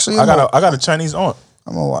 Actually, I got a Chinese aunt.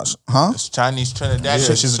 I'm gonna watch. Huh? It's Chinese Trinidadian.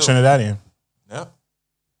 Yeah, she's a too. Trinidadian. Yep.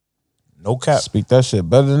 No cap. Speak that shit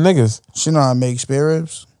better than niggas. She know how to make spare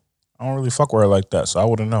ribs. I don't really fuck with her like that, so I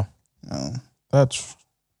wouldn't know. No. That's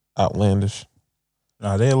outlandish.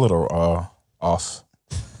 Nah, they a little off.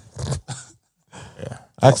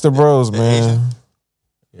 Ask the bros, man. Asian?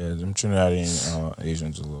 Yeah, them Trinidadian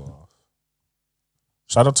Asians a little off.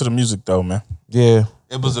 Shout out to the music though, man. Yeah.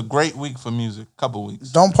 It was a great week for music. Couple weeks.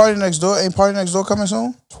 Don't Party Next Door. Ain't Party Next Door coming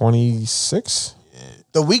soon? 26?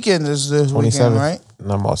 The Weekend is this 27. weekend, right?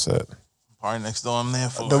 And I'm all set. Party Next Door, I'm there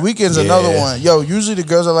for. The it. Weekend's Yeah. another one. Yo, usually the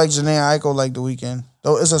girls that like Janae Aiko like The Weekend.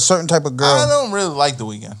 Though it's a certain type of I girl. don't really like The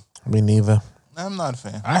Weeknd. Me neither. I'm not a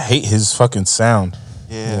fan. I hate his fucking sound.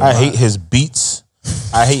 Yeah. I hate his beats.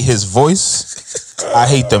 I hate his voice. I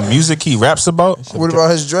hate the music he raps about. What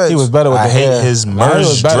about his dreads? He was better with I the hate hair. his Nah, he was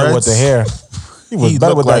merged better with dreads. the hair. He was better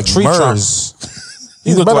look with like that tree trunk. Murs. He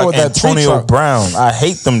He's look better like with that tree Antonio trunk. Brown. I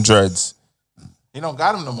hate them dreads. He don't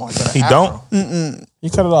got him no more. got an He afro. don't? You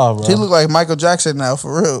cut it off, bro. He look like Michael Jackson now,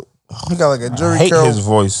 for real. He got like a I jury hate curl. his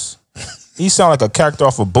voice. He sound like a character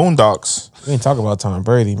off of Boondocks. We ain't talk about Tom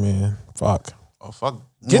Brady, man. Fuck. Oh fuck.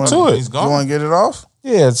 Get to it. He's You gone. want to get it off?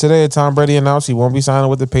 Yeah, today Tom Brady announced he won't be signing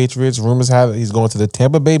with the Patriots. Rumors have it he's going to the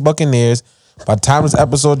Tampa Bay Buccaneers. By the time this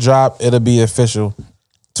episode drop, it'll be official.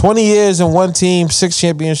 20 years in one team, 6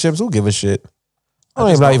 championships. Who give a shit?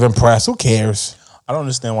 I'm not even impressed. Who cares? I don't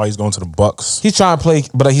understand why he's going to the Bucks. He's trying to play,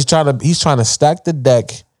 but he's trying to stack the deck.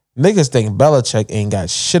 Niggas think Belichick ain't got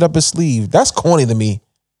shit up his sleeve. That's corny to me.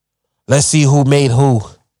 Let's see who made who.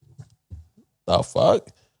 The fuck?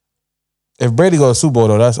 If Brady goes to Super Bowl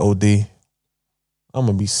though, that's OD. I'm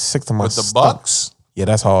gonna be sick to my With the stomach. Bucks. Yeah,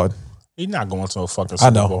 that's hard. He's not going to a fucking I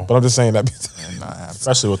Super know, Bowl. but I'm just saying that. Not happening.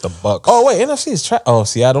 Especially with the Bucks. Oh wait, NFC is trash. Oh,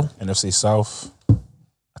 Seattle, NFC South.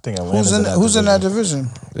 I think Atlanta's Who's in that division?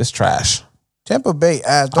 it's trash. Tampa Bay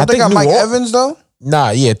ass. I Don't they think got New Mike Orleans- Evans though?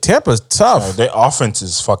 Nah, yeah, Tampa's tough. Their offense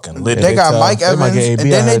is fucking lit. They got tough. Mike They might Evans, get AB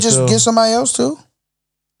and then out they here, just too. get somebody else too.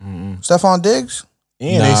 Stephon Diggs.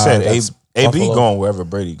 And Nah, they said that's AB Buffalo. going wherever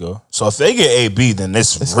Brady go. So if they get AB, then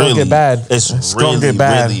it's gonna really get bad. It's gonna really, get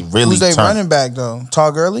bad. really Who's they turn- running back though?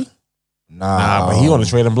 Todd Gurley. Nah, but he on the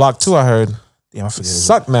trading block too. I heard. Damn, I forget. his-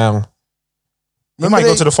 Suck now. He might they,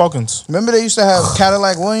 go to the Falcons. Remember they used to have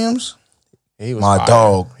Cadillac Williams. He was My fire.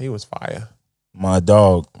 dog. He was fire. My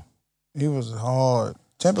dog. He was hard.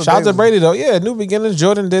 Tampa Shout out Bay to was- Brady though. Yeah, new beginnings.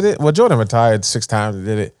 Jordan did it. Well, Jordan retired 6 times and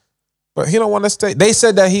did it. But he don't want to stay. They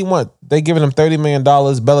said that they giving him $30 million.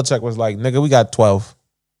 Belichick was like, nigga, we got 12.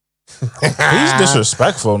 He's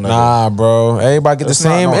disrespectful, nigga. Nah, bro. Everybody get That's the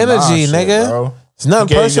same not no energy, shit, nigga. bro. It's nothing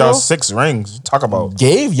He gave personal. y'all 6 rings. Talk about.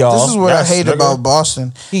 Gave y'all. This is what Yes, I hate nigga. about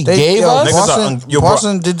Boston. He gave us? Niggas Boston, are- yo, bro-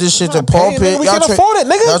 Boston did this shit to not Paul paying, Pierce. nigga. We can't afford it,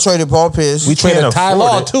 nigga. Y'all traded Paul Pierce. We traded can't Ty afford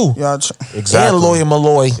Law it. too. Y'all Exactly. And Lawyer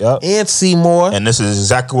Malloy. Yep. And Seymour. And this is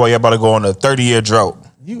exactly why you're about to go on a 30-year drought.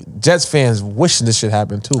 You Jets fans wishing this shit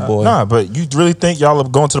happened too, boy. Nah, but you really think y'all are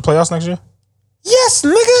going to the playoffs next year? Yes,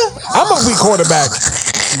 nigga. I'm gonna be quarterback.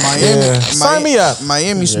 Miami, Yeah. Sign me up.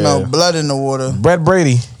 Miami smell blood in the water. Brett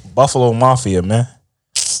Brady. Buffalo Mafia, man.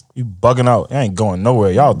 You bugging out. You ain't going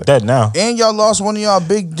nowhere. Y'all dead now. And y'all lost one of y'all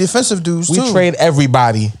big defensive dudes We too. trade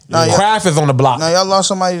everybody. Nah, yeah. Kraft is on the block. Now y'all lost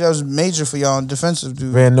somebody that was major for y'all in defensive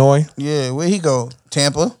dude. Van Noy. Yeah, where he go?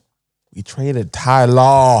 Tampa. We traded Ty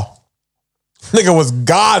Law. Nigga was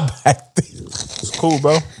God back then. It's cool,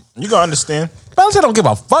 bro. You gonna understand. Belichick don't give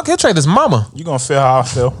a fuck. He'll trade his mama. You gonna feel how I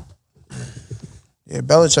feel. Yeah,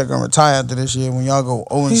 Belichick gonna retire after this year when y'all go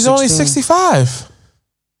 0-16. He's only 65.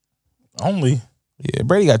 Only. Yeah,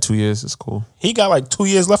 Brady got 2 years. It's cool. He got like 2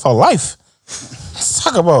 years left of life.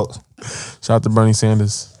 Talk about. Shout out to Bernie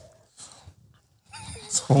Sanders.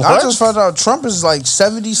 I just found out Trump is like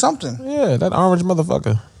 70 something. Yeah, that orange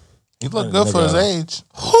motherfucker. He look good for his age.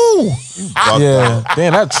 Who? Yeah,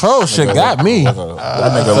 damn, that troll shit got me. That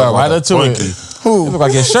nigga look Right like a into it. Twinkie. Who? Look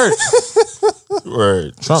like your shirt.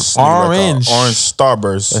 Word. Trump This nigga like a orange. orange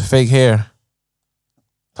starburst. That fake hair.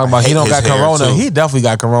 Talking about he hate don't his got hair, corona. too. He definitely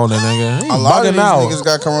got corona, nigga. He A lot of bugging these out. niggas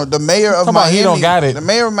got corona. The mayor of Talking about Miami, he don't got it. The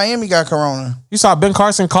mayor of Miami got corona. You saw Ben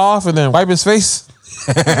Carson cough and then wipe his face?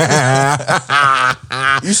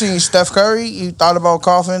 You seen Steph Curry? You thought about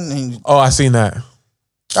coughing? And Oh, I seen that.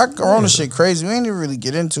 that corona shit crazy. We ain't even really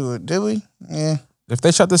get into it, did we? Yeah. If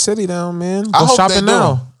they shut the city down, man, I go hope shopping they do.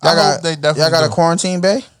 now. I Y'all hope they definitely Y'all got do. a quarantine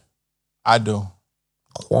bay? I do.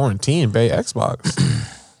 Quarantine, bay, Xbox.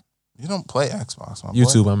 You don't play Xbox, my boy.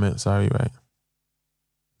 YouTube, I meant. Sorry, right.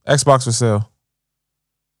 Xbox for sale.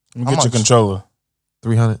 Get How your much? controller.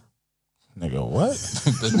 300. Nigga, what?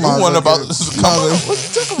 The new one about this come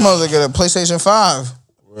out. Mother get a PlayStation 5.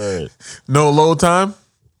 Word. No load time.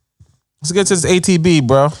 Let's get to this ATB,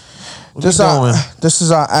 bro. What This you doing? this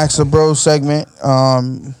is our Ask a Bro segment.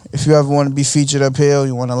 If you ever want to be featured up here,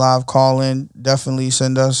 you want a live call in, definitely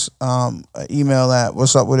send us an email at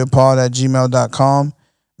whatsupwithitpod@gmail.com.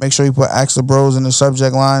 Make sure you put Ask the Bros in the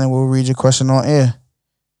subject line and we'll read your question on air.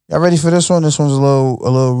 Y'all ready for this one? This one's a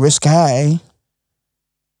little risque.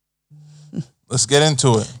 Let's get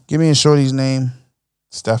into it. Give me a shorty's name.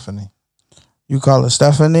 Stephanie. You call her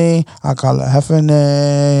Stephanie. I call her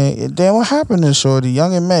Heffany. Damn, what happened to shorty?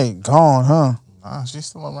 Young and May gone, huh? Nah, she's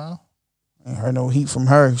still around. Ain't heard no heat from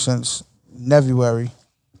her since February.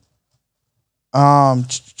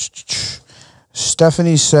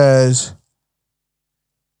 Stephanie says,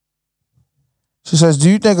 do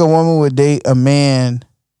you think a woman would date a man?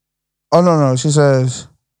 Oh, no. She says,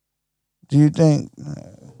 do you think,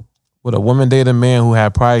 Would a woman date a man who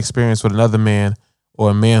had prior experience with another man or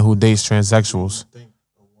a man who dates transsexuals?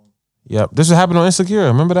 Yep. This happened on Insecure.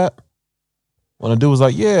 Remember that? When a dude was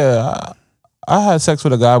like, yeah, I had sex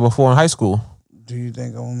with a guy before in high school. do you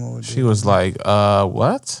think a woman would date? She was like,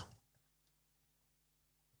 what?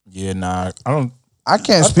 Yeah, nah. I don't. I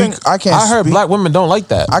can't speak. think- I I heard black women don't like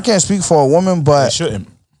that. I can't speak for a woman, I but shouldn't.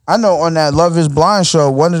 I know on that Love Is Blind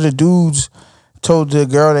show, one of the dudes told the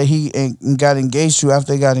girl that he got engaged to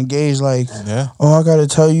after they got engaged, like, Yeah. oh, I gotta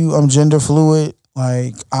tell you, I'm gender fluid.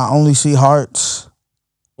 Like, I only see hearts.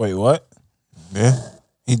 Wait, what? Yeah.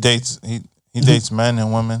 He dates men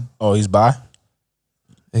and women. Oh, he's bi?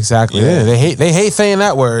 Exactly. Yeah. Yeah. They hate saying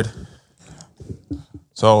that word.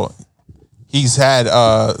 So he's had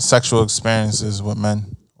sexual experiences with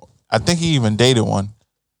men. I think he even dated one.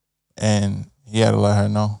 And he had to let her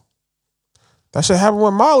know. That shit happened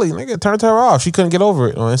with Molly. Nigga turned her off. She couldn't get over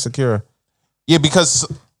it on Insecure. Yeah, because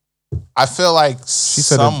I feel like She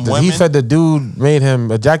said some that women. he said the dude made him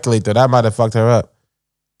ejaculate that might have fucked her up.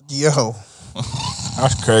 Yo,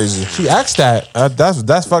 That's crazy. She asked that.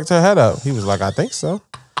 That's fucked her head up. He was like, I think so.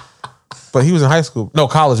 But he was in high school. No,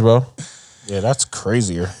 college, bro. Yeah, that's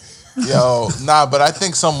crazier. Yo, nah, but I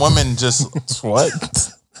think some women just What?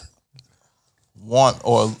 want,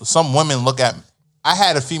 or some women look at. I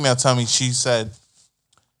had a female tell me, she said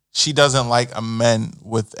she doesn't like a man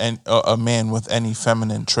with any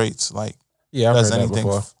feminine traits, like Yeah, I've does heard that anything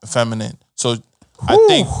before. feminine. So I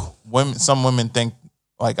think some women think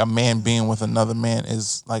like a man being with another man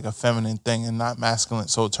is like a feminine thing and not masculine,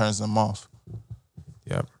 so it turns them off.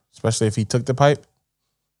 Yeah. Especially if he took the pipe.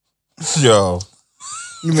 Yo.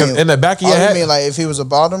 you mean In the back of your you head. mean like if he was a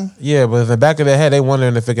bottom? Yeah, but in the back of their head, they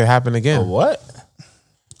wondering if it could happen again. What?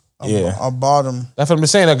 Yeah. A bottom. That's what I'm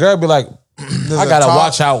saying. A girl be like, I gotta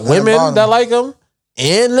watch out women that like him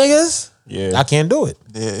and niggas. Yeah. I can't do it.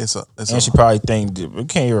 Yeah, it's And she probably think we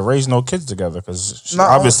can't even raise no kids together because she No,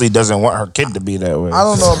 obviously doesn't want her kid to be that way. I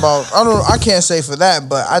don't know about. I can't say for that,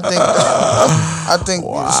 but I think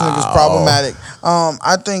this nigga's problematic.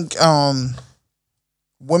 I think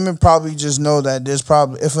women probably just know that there's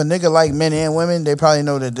probably, if a nigga like men and women, they probably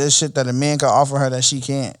know that there's shit that a man can offer her that she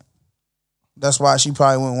can't. That's why she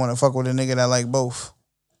probably wouldn't want to fuck with a nigga that like both.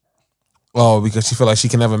 Oh, because she feel like she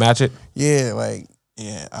can never match it. Yeah, like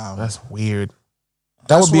yeah. That's weird.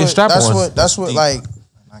 That would be a strap on. That's what like.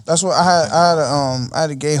 That's what I had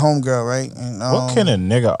a gay homegirl, right? And, what can a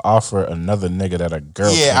nigga offer another nigga that a girl?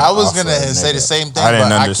 Yeah, can't I was offer gonna a say nigga? the same thing. I didn't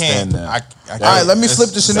but understand I can't, that. I all right, let me flip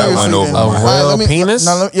the scenario for went you. over Then. my All head. right, let me, penis?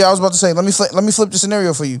 no, I was about to say, let me flip the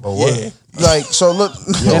scenario for you. Yeah. Like, so look.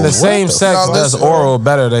 And the same sex Now does listen. oral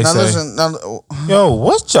better, they Now say. listen. Now, Yo,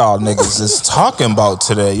 what y'all niggas is talking about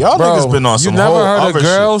today? Y'all Bro, niggas been on some you never whole heard other a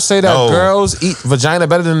girl shit. say that No. girls eat vagina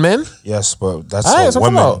better than men? Yes, but that's All right, for so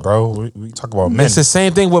come women, on. bro. We talk about men. It's the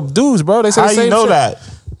same thing with dudes, bro. They say How the same you know shit. that?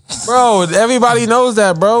 Bro, everybody knows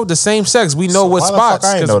that, bro. The same sex. We know what Why the spots.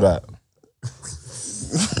 fuck I didn't 'cause- know that.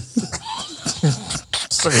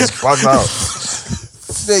 This nigga's fucked out.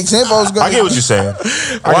 The example I was gonna I get what you're saying.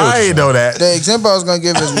 Why I ain't know that? The example I was gonna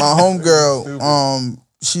give is my homegirl.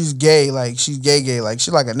 She's gay, like she's gay, like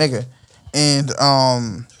she like a nigga, and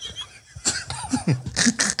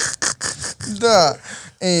duh.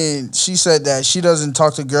 And she said that she doesn't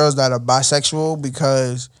talk to girls that are bisexual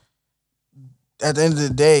because at the end of the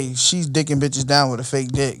day, she's dicking bitches down with a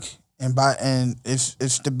fake dick, and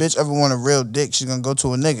if the bitch ever want a real dick, she's gonna go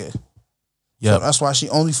to a nigga. Yeah, So that's why she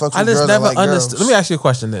only fucks with I just girls that never like understood. girls. Let me ask you a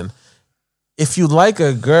question then. If you like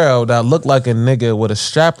a girl that look like a nigga with a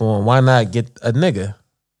strap on, why not get a nigga?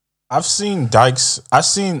 I've seen dykes. I've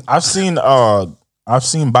seen bisexual.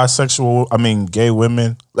 I mean, gay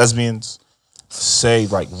women, lesbians say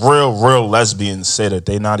like real lesbians say that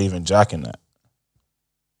they not even jacking that.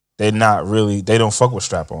 They not really. They don't fuck with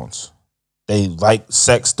strap-ons. They like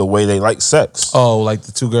sex the way they like sex. Oh, like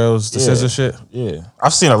the two girls, the Yeah. scissor shit. Yeah,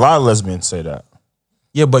 I've seen a lot of lesbians say that.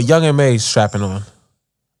 Yeah, but Young and May strapping on.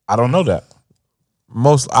 I don't know that.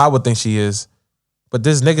 I would think she is, but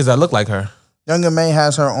there's niggas that look like her. Younger May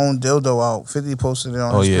has her own dildo out. 50 posted it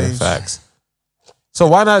on Oh his yeah, page. facts. So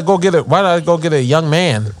why not go get it? Why not go get a young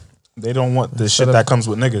man? They don't want the shit that comes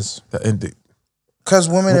with niggas. Because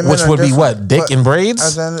women and men Which are would be different. what? Dick But and at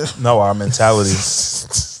braids? the end of- No, our mentality.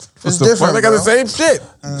 It's the different. They got the bro. same shit.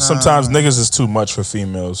 Sometimes niggas is too much for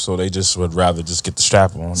females, so they just would rather just get the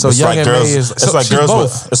strap on. So it's Young like and girls. May is- It's so like she's girls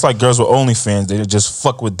both. with. It's like girls with OnlyFans. They just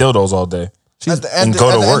fuck with dildos all day. At the end, and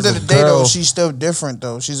go to work. end of the day, Girl. though, she's still different,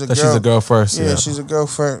 though. She's a girl. She's a girl first. Yeah, Yeah, she's a girl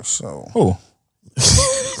first. So, Who?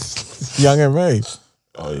 Young and May.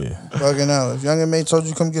 Oh yeah. bugging out. If Young and May told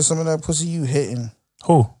you come get some of that pussy, you hitting.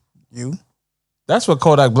 Who? You. That's what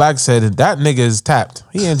Kodak Black said. That nigga is tapped.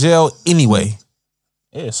 He in jail anyway.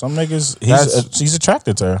 Yeah, some niggas. That's- He's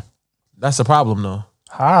attracted to her. That's the problem though,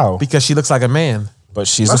 How? because she looks like a man. But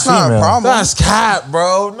she's That's a female. not a problem. That's cap,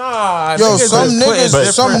 bro. Nah, Yo, niggas some is putting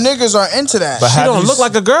niggas, some different- niggas are into that. But She have don't you look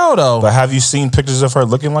like a girl though. But have you seen pictures of her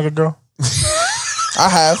looking like a girl? I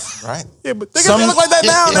have. Right? Yeah, but niggas don't look like that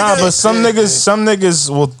now. Nah, nigga. but some niggas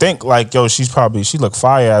will think like, yo, she look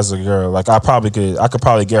fire as a girl. Like I could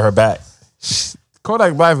probably get her back.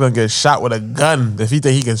 Kodak Black's gonna get shot with a gun if he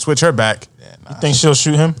think he can switch her back. Yeah, You think she'll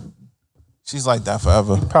shoot him? she's like that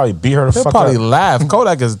forever. Probably beat her the He'll fuck probably up. laugh.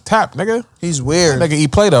 Kodak is tapped, nigga. He's weird. Nigga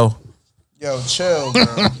eat Play-Doh. Yo, chill, bro.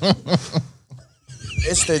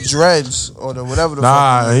 It's the dreads or the whatever the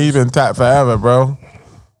Nah, fuck. he been tapped forever, bro.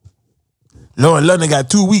 Lauren London got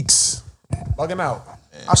 2 weeks. Bugging out.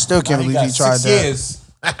 I still can't believe he tried 6 that. years.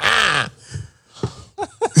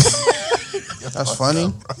 That's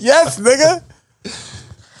funny. Yes, nigga.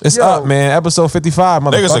 It's Yo. up, man. Episode 55,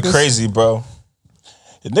 motherfuckers. Niggas are crazy, bro.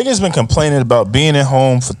 The niggas been complaining about being at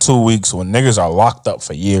home for 2 weeks when niggas are locked up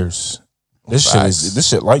for years. This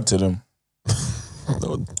shit light to them.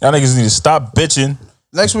 Y'all niggas need to stop bitching.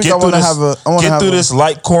 Next week Get I want to through this- have a. I want to Get have through a, this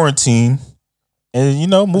light quarantine, and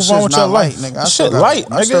move shit's on with your not light, life. nigga. I This still shit gotta- light,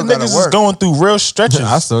 I still nigga. gotta Niggas is work. going through real stretches.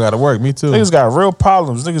 I still gotta work. Me too. Niggas got real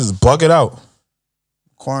problems. Niggas is bug it out.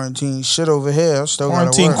 quarantine shit over here. I still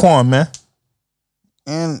Quarantine gotta work. corn, man.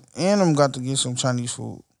 And I'm got to get some Chinese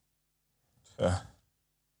food.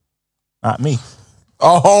 Not me.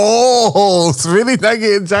 Oh, it's really not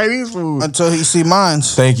getting Chinese food. Until he see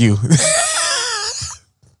mines. Thank you.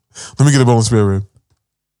 Let me get a bone spare rib.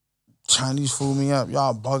 Chinese food me up.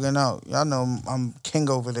 Y'all bugging out. Y'all know I'm king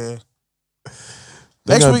over there. They're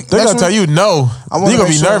Next gonna, week, they're next gonna tell week, you no. I wanna You're gonna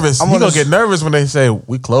make be sure- nervous. I You're wanna gonna get nervous when they say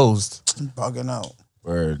we closed. bugging out.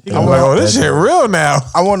 Word. I'm like, oh, this shit real now.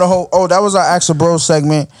 I want to hold. Oh, that was our Ask a Bro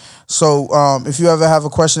segment. So, if you ever have a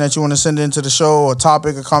question that you want to send into the show, or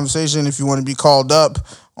topic, or conversation, if you want to be called up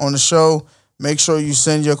on the show, make sure you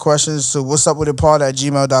send your questions to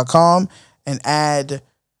whatsupwithitpod@gmail.com and add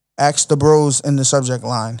Ask the Bros in the subject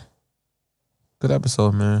line. Good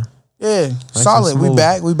episode, man. Yeah, and solid. We smooth.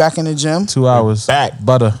 back. We back in the gym. 2 hours. Back.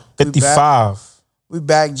 Butter. 55. We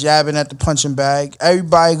back jabbing at the punching bag.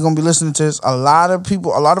 Everybody gonna be listening to this. A lot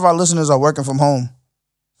of our listeners are working from home,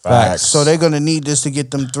 Facts. so they're gonna need this to get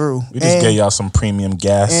them through. We just gave y'all some premium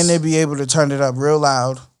gas. and they be able to turn it up real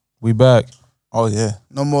loud. We back. Oh yeah.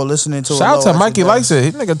 No more listening to. Shout out to Mikey Likes. Likes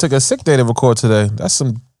It. He nigga took a sick day to record today. That's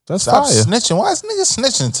Stop fire. snitching. Why is nigga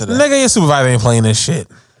snitching today? Nigga, your supervisor ain't playing this shit.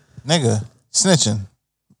 Nigga snitching.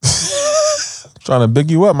 Trying to big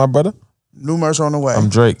you up, my brother. New merch on the way. I'm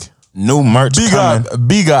Drake. New merch Big coming. up.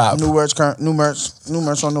 Big up. New merch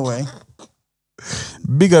on the way.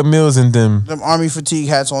 Big up Mills and them. Them army fatigue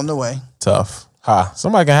hats on the way. Tough. Ha.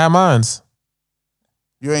 Somebody can have mines.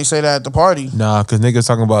 You ain't say that at the party. Nah, because niggas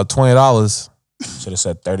talking about $20, Should have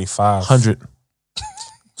said 35. 100.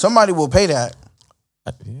 Somebody will pay that.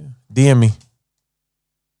 DM me.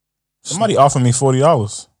 Somebody offered me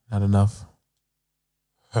 $40. Not enough.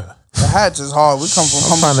 The hats is hard. We come from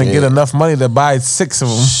I'm trying humble. to get enough money to buy 6 of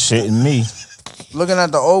them. Shitting me. Looking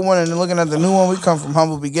at the old one and then looking at the new one, we come from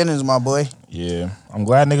humble beginnings, my boy. Yeah, I'm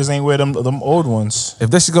glad niggas ain't wear them old ones. If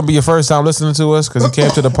this is gonna be your first time listening to us, because you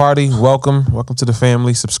came to the party, welcome to the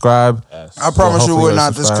family. Subscribe. I promise you, hopefully we're you'll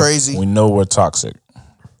not this subscribe. crazy. We know we're toxic.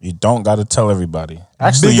 You don't got to tell everybody.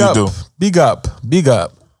 Actually, Big you up. do. Big up. Big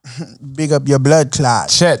up. Big up your blood clot.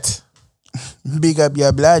 Chet. Big up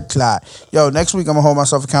your blood clot. Yo, next week I'm gonna hold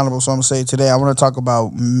myself accountable, so I'm gonna say it today. I want to talk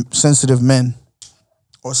about sensitive men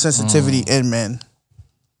or sensitivity in men.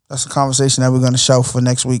 That's a conversation that we're gonna show for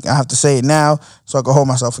next week. I have to say it now so I can hold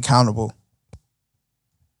myself accountable.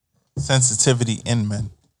 Sensitivity in men.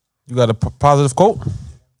 You got a positive quote?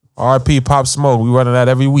 RP Pop Smoke. We running that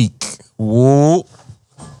every week. Whoa.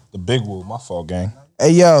 The big woo. My fault, gang.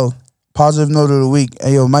 Hey yo, positive note of the week.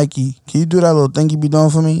 Hey yo, Mikey, can you do that little thing you be doing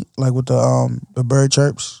for me, like with the bird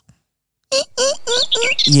chirps?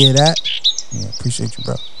 Yeah, that. Yeah, appreciate you,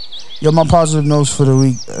 bro. Yo, my positive notes for the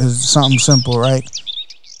week is something simple, right?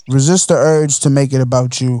 Resist the urge to make it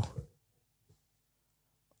about you.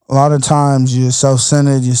 A lot of times you're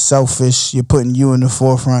self-centered, you're selfish, you're putting you in the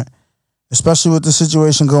forefront. Especially with the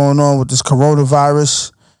situation going on with this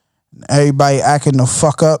coronavirus, everybody acting the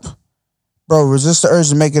fuck up. Bro, resist the urge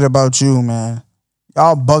to make it about you, man.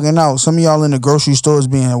 Y'all bugging out. Some of y'all in the grocery stores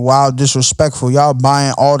being wild disrespectful. Y'all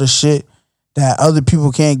buying all the shit that other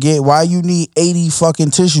people can't get. Why you need 80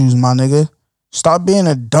 fucking tissues, my nigga? Stop being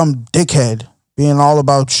a dumb dickhead. Being all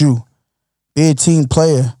about you. Be a team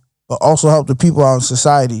player, but also help the people out in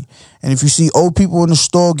society. And if you see old people in the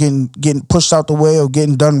store getting pushed out the way or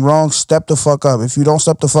getting done wrong, step the fuck up. If you don't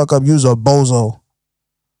step the fuck up, use a bozo.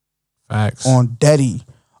 Facts. On daddy.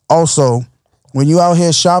 Also, when you out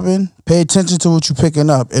here shopping, pay attention to what you picking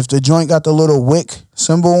up. If the joint got the little wick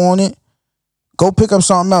symbol on it, go pick up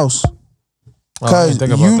something else. Because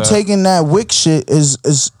you taking that wick shit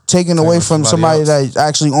is taking away from somebody that's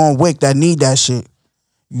actually on wick that need that shit.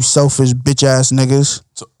 You selfish bitch ass niggas.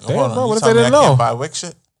 So, Damn, hold on. bro, You what if telling they me I didn't know? can't buy Wick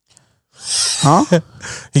shit? Huh?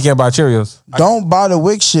 He can't buy Cheerios. Don't buy the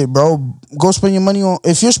wick shit, bro. Go spend your money on.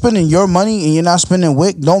 If you're spending your money and you're not spending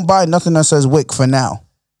wick, don't buy nothing that says wick for now.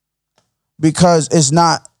 Because it's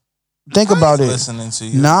not. Think about it. Listening to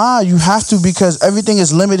you. Nah, you have to because everything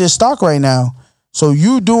is limited stock right now. So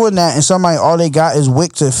you doing that and somebody all they got is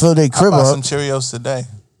wick to fill their I crib bought up. some Cheerios today.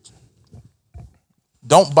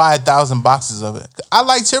 Don't buy 1,000 boxes of it. I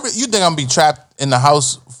like Cheerios. You think I'm gonna be trapped in the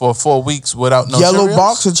house for 4 weeks without no Yellow Cheerios?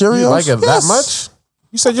 box of Cheerios. You like it Yes. that much?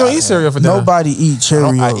 You said you don't eat cereal for dinner. Nobody eat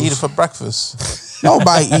Cheerios. I eat it for breakfast.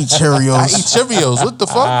 Nobody eat Cheerios. I eat Cheerios. What the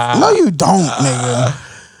fuck? No, you don't, nigga.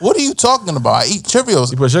 What are you talking about? I eat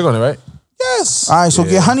Cheerios. You put sugar on it, right? Yes. All right, so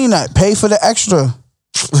get Honey Nut. Pay for the extra.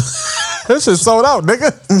 This shit sold out,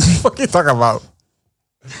 nigga. What you talking about?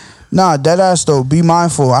 Nah, dead ass though. Be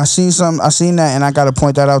mindful. I seen that, and I gotta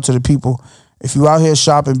point that out to the people. If you out here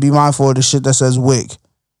shopping, be mindful of the shit that says wick.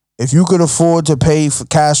 If you could afford to pay for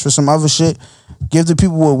cash for some other shit, give the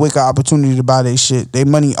people with wick an opportunity to buy their shit. Their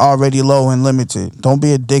money already low and limited. Don't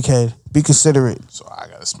be a dickhead. Be considerate. So I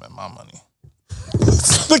gotta spend my money.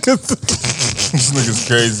 This nigga's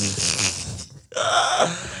crazy.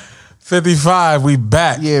 55, we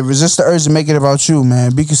back. Yeah, resist the urge to make it about you,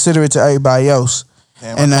 man. Be considerate to everybody else.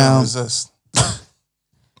 Damn, And I can't now, resist.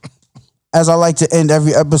 as I like to end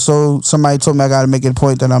every episode, somebody told me I got to make it a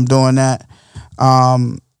point that I'm doing that.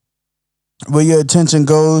 Where your attention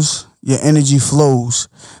goes, your energy flows.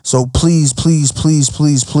 So please, please, please,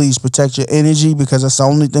 please, please protect your energy because that's the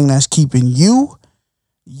only thing that's keeping you.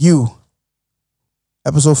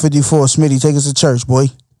 Episode 54, Smitty, take us to church, boy.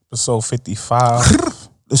 Episode 55.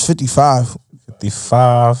 It's 55.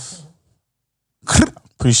 55.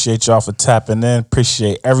 Appreciate y'all for tapping in.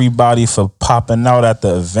 Appreciate everybody for popping out at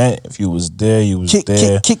the event. If you was there, you was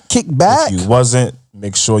there. Kick back. If you wasn't,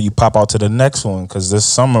 make sure you pop out to the next one because this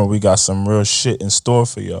summer we got some real shit in store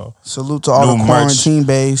for y'all. Salute to all New the merch. quarantine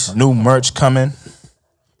bays. New merch coming.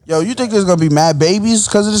 Yo, you think there's gonna be mad babies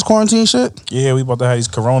because of this quarantine shit? Yeah, we about to have these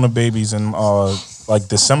Corona babies in like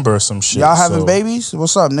December or some shit. Y'all having so, babies?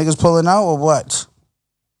 What's up? Niggas pulling out or what?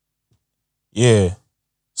 Yeah.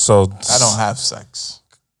 So I don't have sex.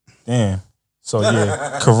 Damn. So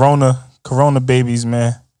yeah, Corona babies,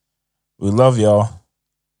 man. We love y'all.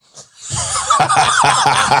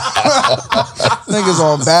 Niggas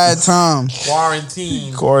on bad time.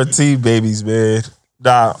 Quarantine babies, man.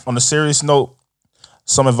 Nah, on a serious note,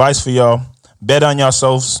 some advice for y'all. Bet on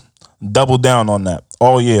yourselves. Double down on that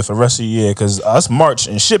all year for the rest of the year, because us March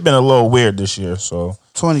and shit been a little weird this year. So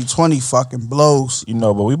 2020 fucking blows. you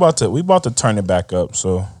know, but we about to turn it back up.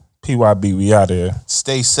 So PYB, we out of here.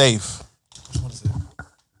 Stay safe.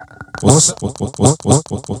 What's up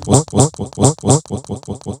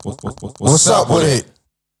with it?